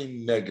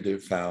nothing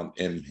negative found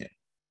in him.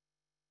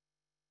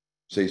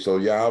 See, so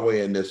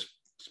Yahweh in this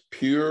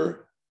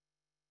pure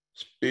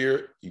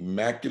spirit,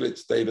 immaculate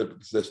state of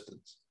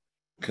existence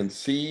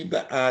conceived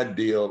the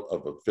ideal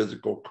of a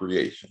physical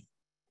creation.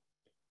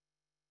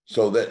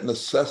 So that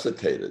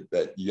necessitated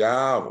that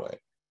Yahweh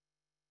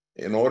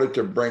in order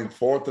to bring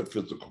forth a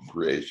physical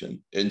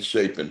creation in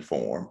shape and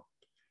form,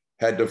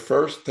 had to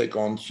first take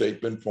on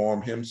shape and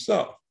form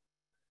himself.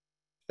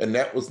 And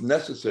that was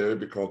necessary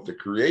because the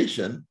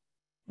creation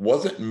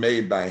wasn't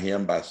made by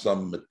him by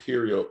some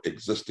material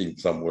existing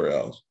somewhere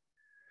else,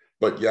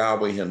 but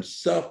Yahweh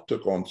himself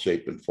took on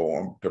shape and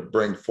form to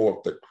bring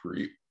forth the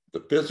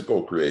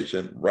physical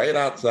creation right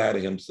outside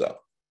of himself.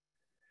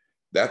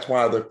 That's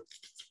why the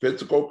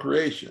physical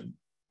creation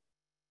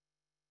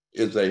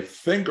is a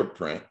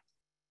fingerprint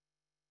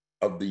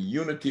of the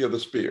unity of the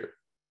Spirit.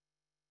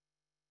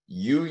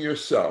 You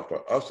yourself,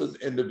 or us as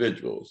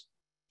individuals,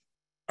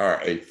 are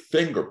a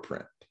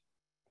fingerprint.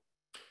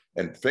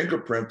 And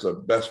fingerprints are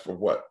best for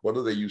what? What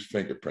do they use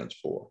fingerprints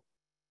for?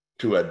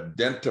 To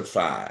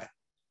identify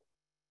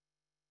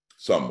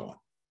someone.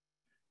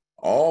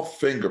 All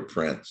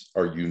fingerprints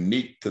are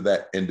unique to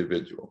that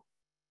individual.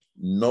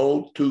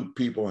 No two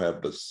people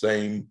have the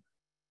same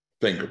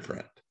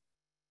fingerprint.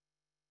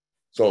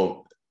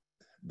 So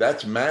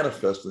that's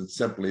manifesting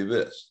simply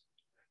this,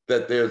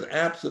 that there's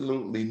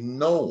absolutely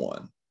no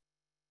one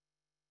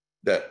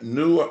that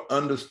knew or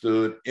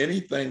understood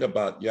anything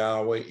about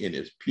Yahweh in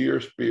his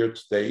pure spirit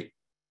state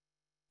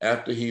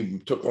after he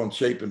took on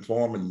shape and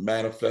form and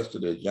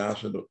manifested as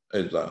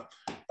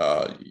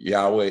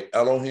Yahweh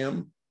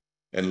Elohim,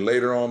 and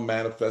later on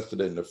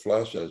manifested in the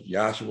flesh as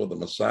Yahshua the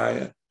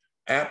Messiah.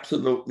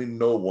 Absolutely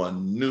no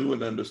one knew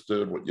and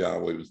understood what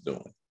Yahweh was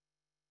doing.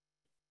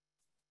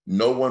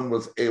 No one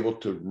was able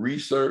to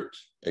research,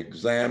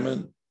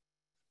 examine,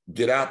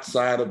 get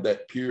outside of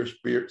that pure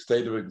spirit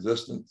state of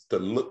existence, to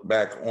look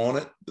back on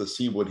it, to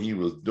see what he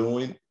was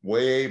doing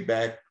way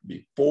back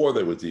before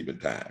there was even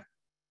time.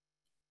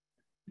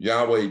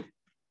 Yahweh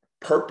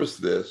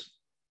purposed this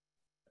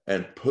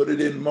and put it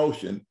in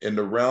motion in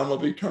the realm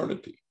of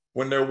eternity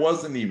when there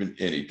wasn't even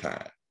any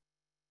time.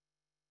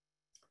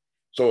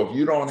 So if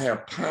you don't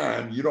have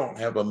time, you don't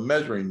have a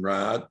measuring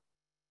rod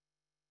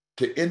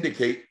to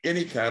indicate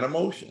any kind of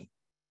motion.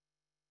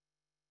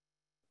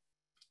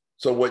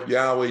 So what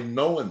Yahweh,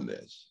 knowing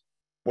this,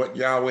 what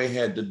Yahweh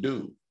had to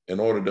do in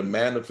order to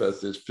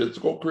manifest this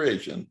physical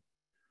creation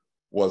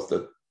was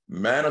to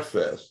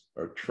manifest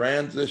or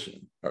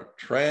transition or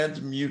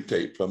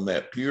transmutate from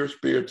that pure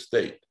spirit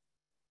state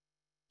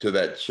to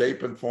that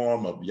shape and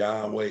form of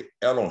Yahweh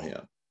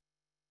Elohim.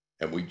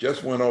 And we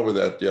just went over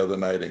that the other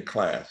night in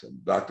class,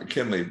 and Dr.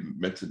 Kinley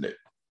mentioned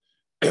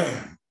it,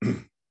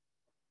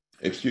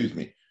 excuse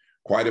me,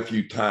 quite a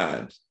few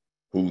times,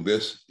 who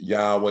this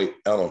Yahweh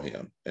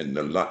Elohim, and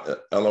the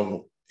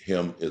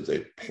Elohim is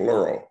a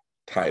plural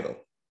title,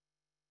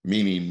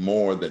 meaning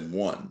more than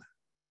one.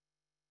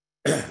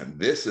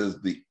 This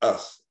is the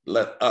us,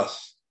 let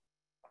us,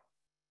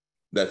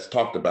 that's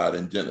talked about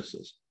in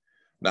Genesis.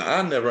 Now,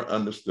 I never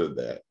understood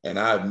that, and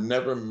I've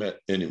never met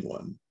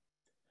anyone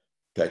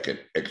that can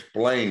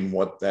explain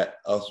what that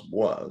us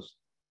was,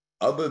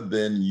 other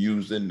than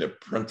using the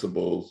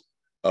principles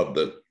of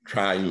the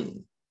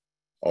triune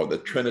or the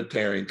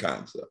Trinitarian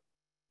concept.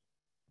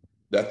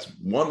 That's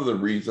one of the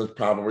reasons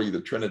probably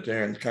the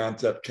Trinitarian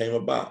concept came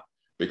about,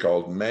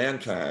 because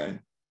mankind,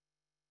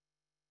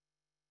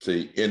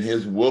 see, in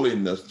his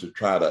willingness to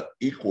try to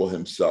equal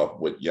himself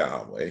with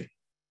Yahweh,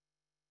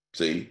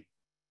 see,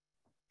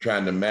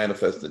 trying to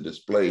manifest and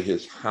display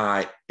his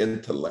high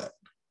intellect,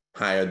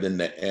 higher than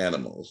the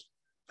animals,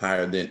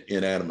 higher than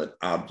inanimate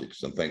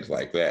objects and things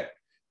like that,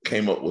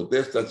 came up with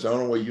this. That's the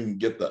only way you can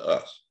get the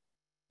us.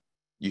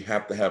 You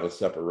have to have a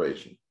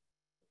separation.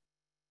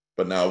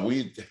 But now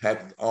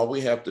all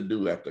we have to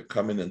do after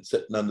coming and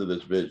sitting under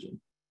this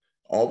vision,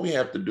 all we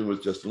have to do is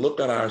just look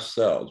at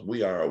ourselves.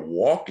 We are a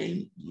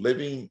walking,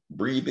 living,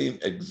 breathing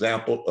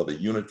example of the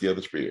unity of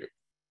the Spirit.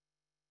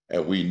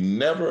 And we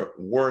never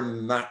were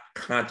not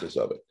conscious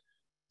of it.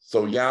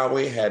 So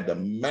Yahweh had to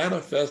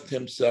manifest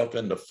himself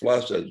in the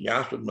flesh as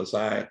Yahshua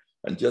Messiah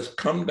and just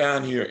come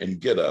down here and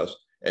get us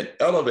and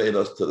elevate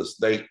us to the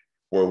state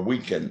where we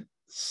can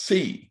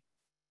see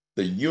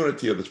the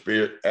unity of the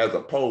Spirit as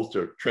opposed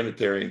to a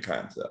Trinitarian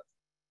concept.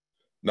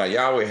 Now,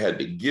 Yahweh had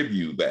to give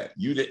you that.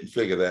 You didn't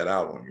figure that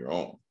out on your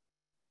own.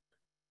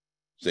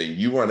 See,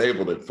 you weren't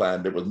able to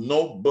find, there was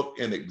no book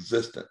in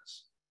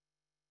existence,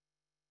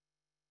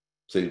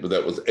 see, but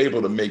that was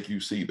able to make you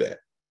see that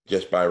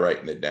just by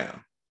writing it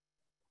down.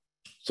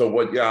 So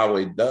what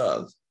Yahweh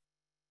does,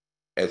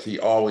 as he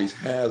always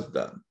has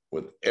done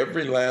with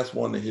every last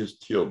one of his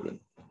children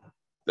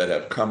that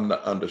have come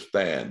to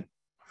understand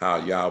how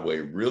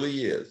Yahweh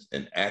really is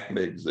and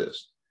actually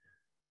exists,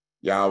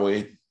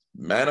 Yahweh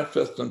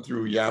manifests them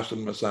through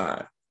Yahshua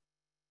Messiah.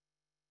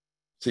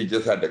 So he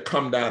just had to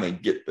come down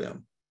and get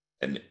them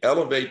and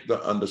elevate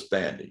the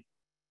understanding,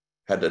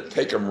 had to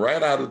take them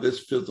right out of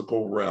this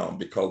physical realm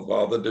because of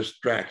all the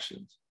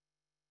distractions,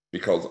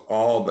 because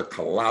all the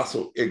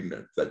colossal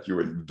ignorance that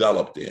you're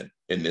enveloped in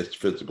this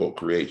physical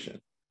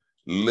creation,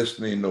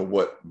 listening to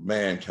what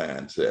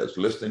mankind says,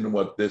 listening to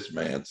what this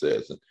man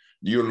says. And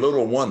you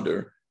little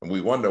wonder, and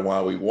we wonder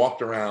why we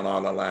walked around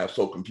all our lives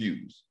so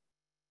confused.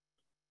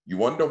 You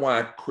wonder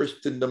why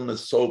Christendom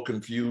is so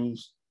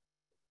confused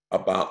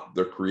about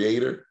the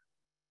Creator?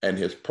 and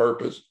his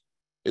purpose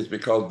is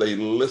because they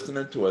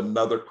listening to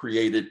another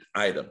created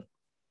item.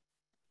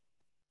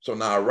 So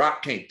now a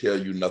rock can't tell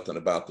you nothing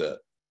about the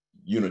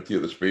unity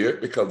of the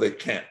spirit because they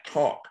can't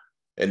talk.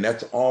 And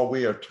that's all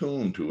we are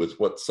tuned to is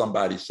what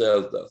somebody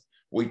says to us.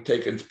 We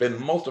take and spend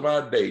most of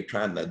our day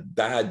trying to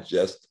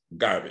digest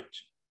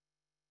garbage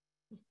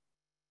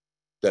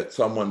that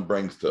someone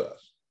brings to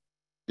us.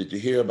 Did you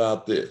hear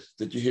about this?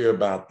 Did you hear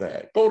about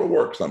that? Go to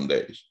work some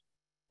days.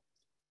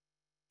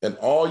 And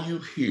all you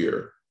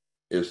hear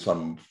is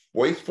some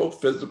wasteful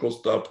physical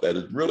stuff that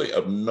is really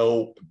of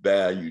no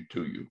value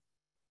to you.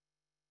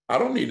 I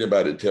don't need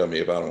anybody to tell me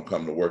if I don't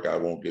come to work, I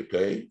won't get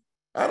paid.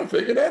 I done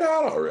figured that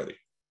out already.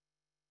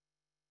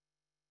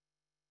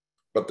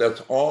 But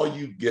that's all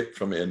you get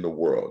from in the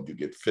world. You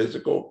get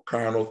physical,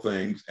 carnal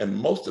things, and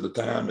most of the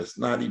time, it's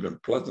not even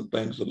pleasant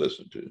things to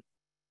listen to.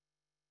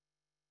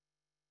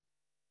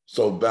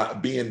 So by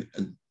being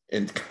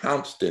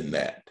ensconced in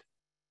that,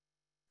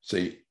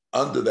 see,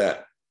 under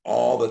that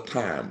all the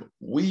time,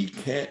 we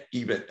can't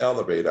even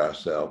elevate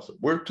ourselves.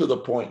 We're to the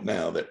point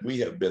now that we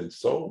have been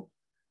so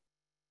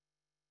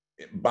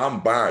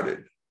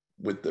bombarded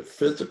with the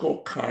physical,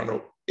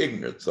 carnal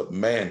ignorance of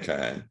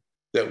mankind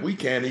that we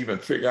can't even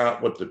figure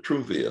out what the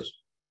truth is.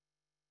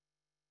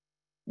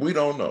 We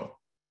don't know.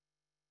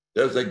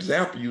 There's an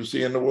example you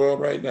see in the world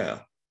right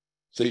now.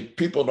 See,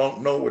 people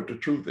don't know what the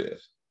truth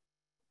is.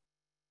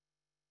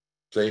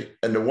 See,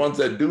 and the ones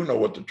that do know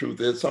what the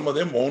truth is, some of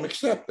them won't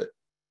accept it.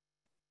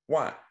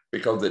 Why?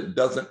 Because it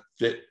doesn't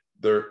fit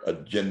their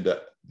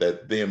agenda,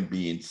 that them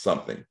being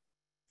something,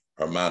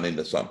 or amounting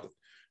to something.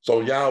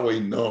 So Yahweh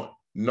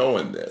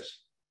knowing this,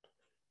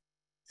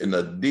 in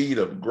a deed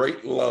of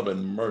great love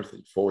and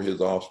mercy for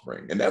his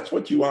offspring. And that's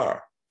what you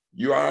are.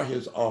 You are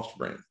his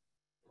offspring.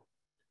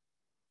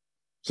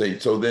 See,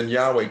 so then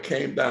Yahweh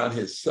came down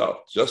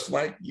himself, just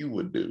like you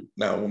would do.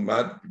 Now, when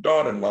my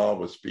daughter-in-law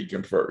was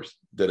speaking first,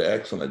 did an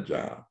excellent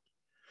job.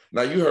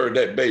 Now, you heard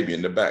that baby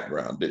in the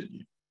background, didn't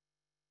you?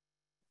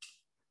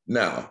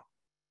 Now,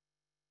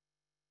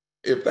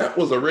 if that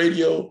was a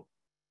radio,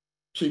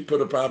 she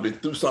could have probably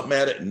threw something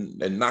at it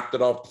and knocked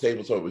it off the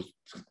table so it would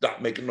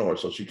stop making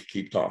noise so she could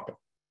keep talking.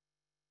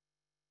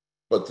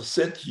 But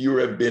since you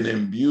have been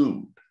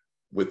imbued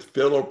with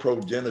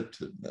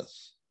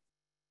philoprogenitiveness,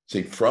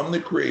 see, from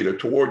the Creator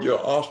toward your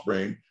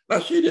offspring, now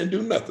she didn't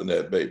do nothing to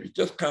that baby,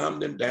 just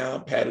calmed him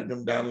down, patted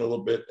him down a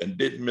little bit, and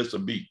didn't miss a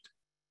beat.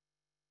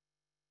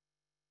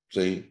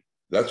 See,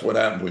 that's what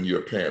happens when you're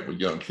a parent with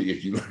young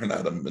kids. You learn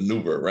how to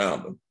maneuver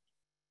around them.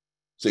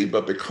 See,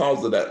 but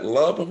because of that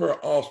love of her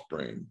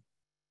offspring,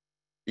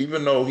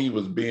 even though he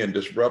was being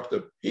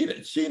disruptive,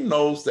 she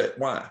knows that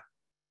why?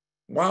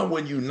 Why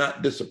would you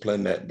not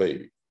discipline that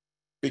baby?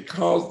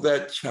 Because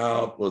that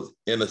child was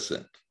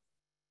innocent.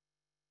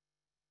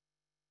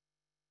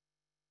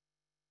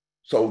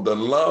 So the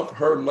love,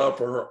 her love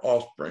for her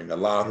offspring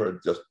allowed her to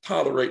just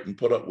tolerate and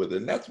put up with it.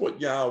 And that's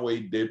what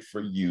Yahweh did for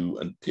you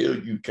until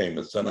you came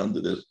and sent under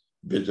this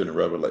vision and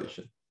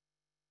revelation.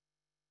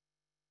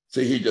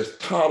 See, he just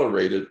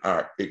tolerated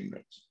our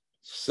ignorance,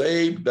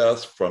 saved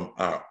us from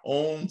our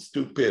own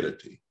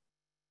stupidity,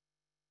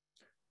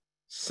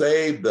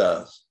 saved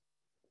us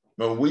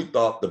when we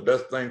thought the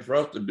best thing for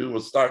us to do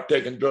was start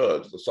taking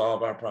drugs to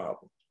solve our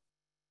problems.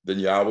 Then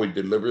Yahweh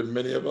delivered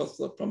many of us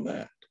from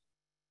that.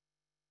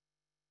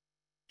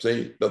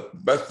 See, the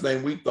best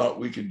thing we thought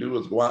we could do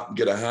is go out and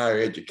get a higher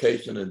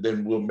education and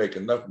then we'll make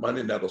enough money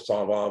and that'll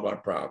solve all of our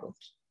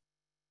problems.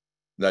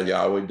 Now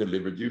Yahweh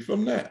delivered you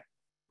from that.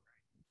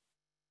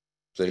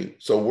 See,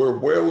 so we're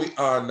where we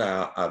are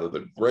now out of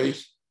the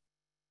grace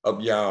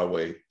of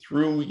Yahweh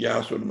through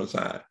Yahshua the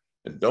Messiah.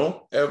 And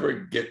don't ever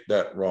get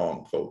that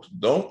wrong, folks.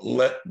 Don't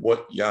let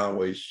what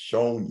Yahweh's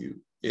shown you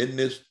in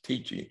this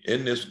teaching,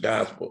 in this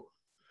gospel,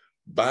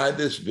 by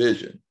this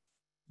vision,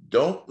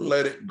 don't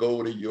let it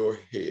go to your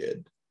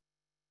head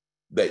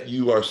that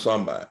you are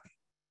somebody.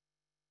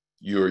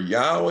 You're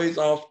Yahweh's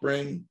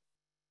offspring.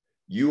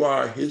 You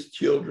are his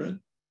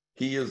children.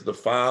 He is the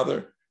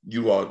Father.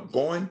 You are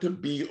going to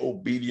be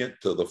obedient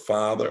to the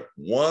Father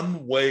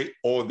one way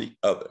or the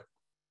other.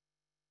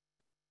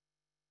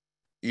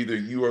 Either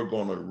you are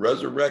going to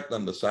resurrect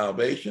unto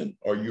salvation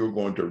or you're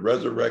going to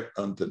resurrect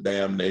unto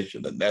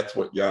damnation. And that's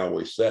what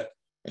Yahweh said.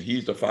 And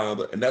he's the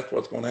Father. And that's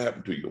what's going to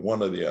happen to you,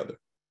 one or the other.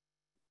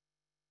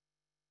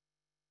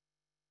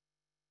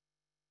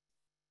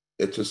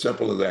 It's as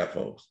simple as that,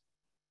 folks.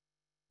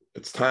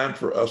 It's time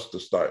for us to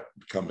start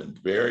becoming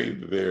very,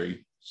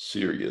 very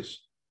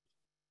serious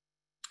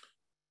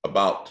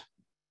about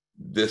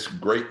this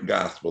great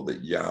gospel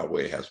that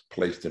Yahweh has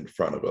placed in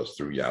front of us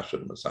through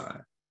Yahshua the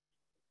Messiah.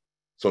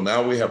 So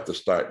now we have to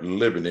start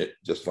living it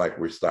just like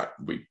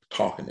we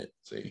talking it,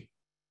 see?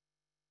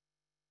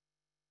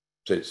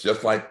 So it's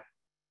just like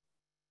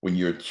when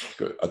you're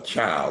a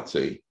child,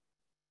 see,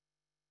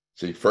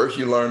 first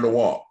you learn to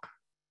walk.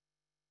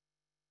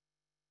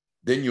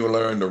 Then you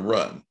learn to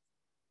run.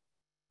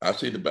 I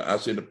see the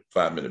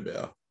 5-minute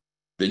bell.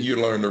 Then you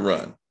learn to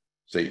run.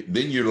 See,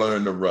 then you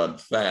learn to run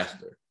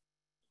faster.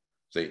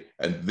 See,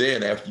 and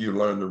then after you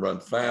learn to run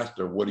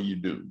faster, what do?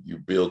 You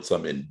build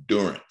some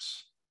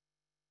endurance,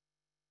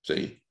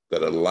 see,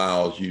 that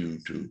allows you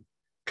to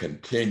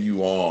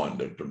continue on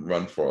to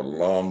run for a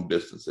long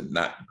distance and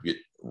not get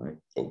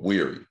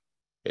weary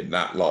and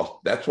not lost.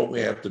 That's what we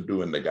have to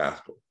do in the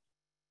gospel.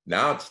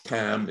 Now it's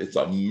time. It's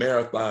a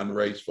marathon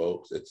race,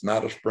 folks. It's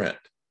not a sprint.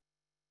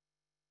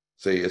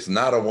 See, it's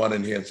not a one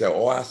in here and say,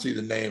 oh, I see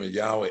the name of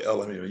Yahweh,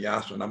 Elohim, and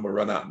Yahshua, and I'm going to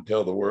run out and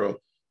tell the world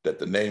that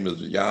the name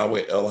is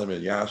Yahweh, Elohim,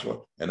 and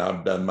Yahshua, and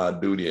I've done my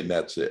duty, and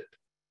that's it.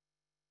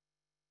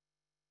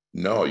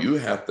 No, you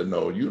have to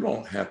know. You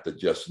don't have to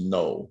just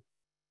know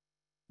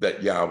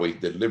that Yahweh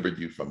delivered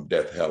you from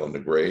death, hell, and the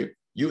grave.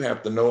 You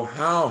have to know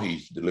how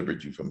he's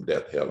delivered you from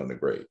death, hell, and the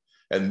grave.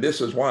 And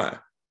this is why.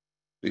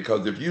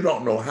 Because if you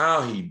don't know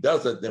how he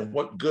does it, then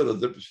what good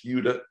is it for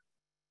you to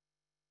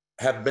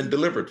have been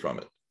delivered from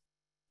it?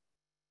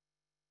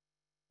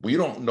 We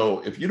don't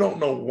know. If you don't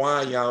know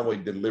why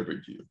Yahweh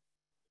delivered you,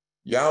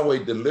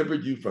 Yahweh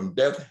delivered you from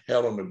death,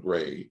 hell, and the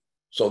grave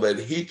so that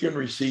he can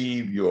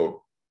receive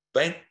your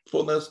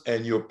thankfulness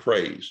and your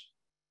praise,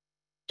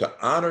 to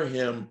honor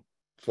him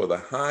for the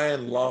high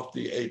and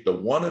lofty eight, the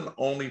one and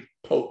only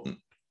potent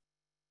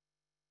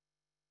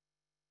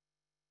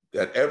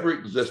that ever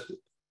existed.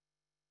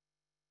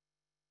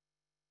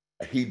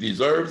 He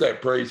deserves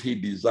that praise. He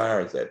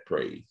desires that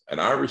praise. And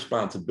our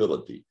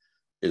responsibility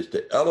is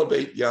to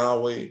elevate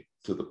Yahweh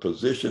to the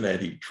position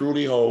that he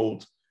truly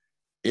holds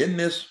in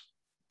this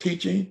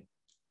teaching,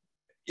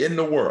 in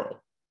the world.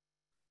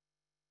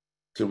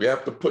 So we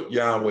have to put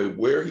Yahweh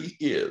where he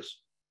is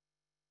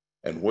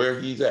and where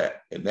he's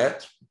at. And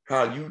that's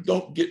how you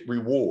don't get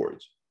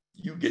rewards.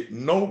 You get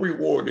no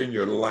reward in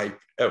your life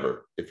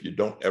ever if you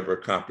don't ever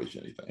accomplish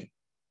anything.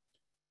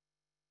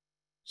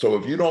 So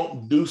if you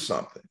don't do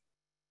something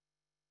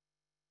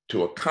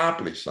to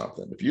accomplish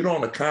something, if you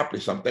don't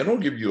accomplish something, they don't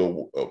give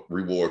you a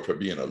reward for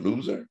being a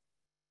loser.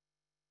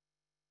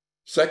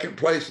 Second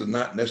place is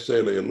not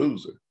necessarily a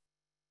loser.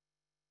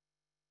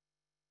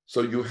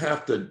 So you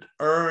have to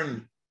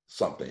earn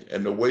something.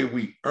 And the way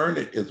we earn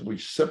it is we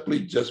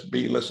simply just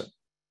listen.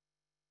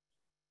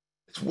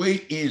 It's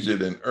way easier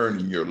than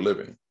earning your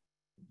living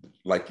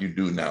like you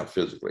do now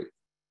physically.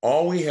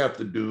 All we have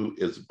to do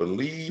is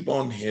believe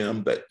on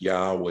him that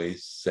Yahweh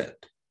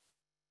sent.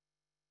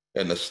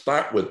 And to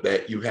start with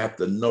that, you have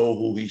to know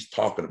who he's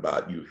talking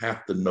about. You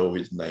have to know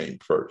his name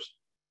first.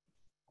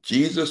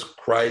 Jesus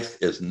Christ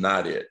is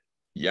not it.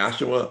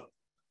 Yahshua,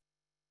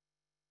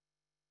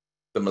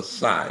 the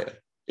Messiah,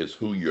 is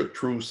who your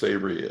true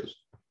Savior is.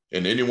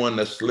 And anyone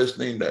that's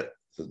listening that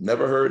has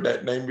never heard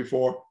that name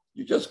before,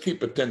 you just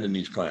keep attending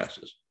these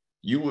classes.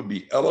 You will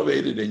be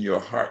elevated in your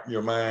heart and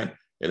your mind,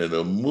 and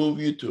it'll move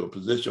you to a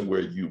position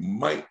where you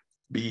might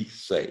be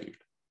saved.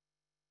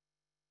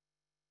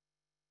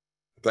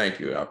 Thank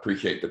you. I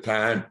appreciate the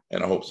time,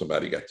 and I hope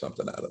somebody got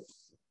something out of it.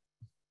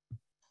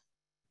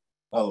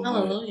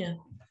 Hallelujah.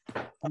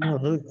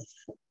 Hallelujah.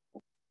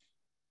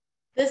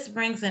 This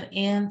brings an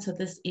end to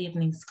this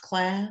evening's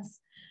class.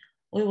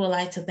 We would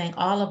like to thank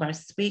all of our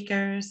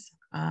speakers,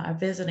 our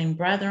visiting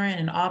brethren,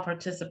 and all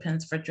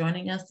participants for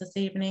joining us this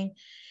evening.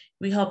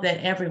 We hope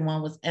that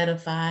everyone was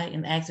edified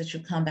and ask that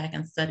you come back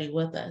and study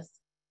with us.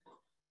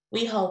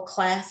 We hold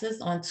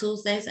classes on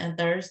Tuesdays and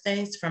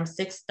Thursdays from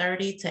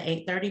 6:30 to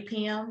 8:30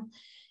 p.m.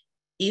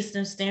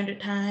 Eastern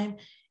Standard Time,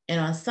 and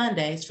on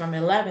Sundays from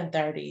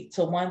 11:30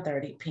 to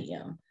 1:30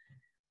 p.m.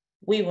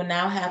 We will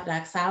now have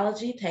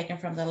doxology taken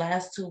from the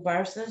last two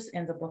verses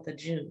in the book of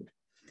Jude.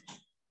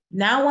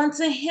 Now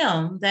unto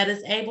him that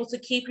is able to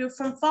keep you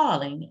from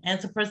falling and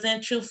to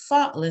present you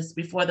faultless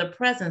before the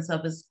presence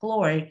of his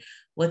glory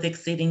with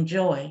exceeding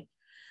joy.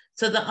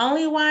 To the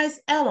only wise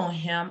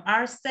Elohim,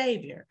 our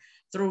Savior,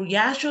 through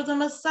Yahshua the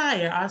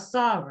Messiah, our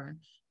sovereign,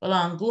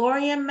 belong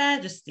glory and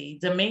majesty,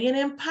 dominion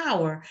and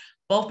power,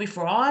 both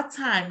before all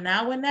time,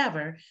 now and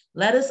ever.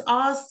 Let us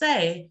all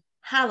say,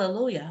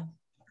 hallelujah.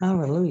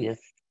 Hallelujah.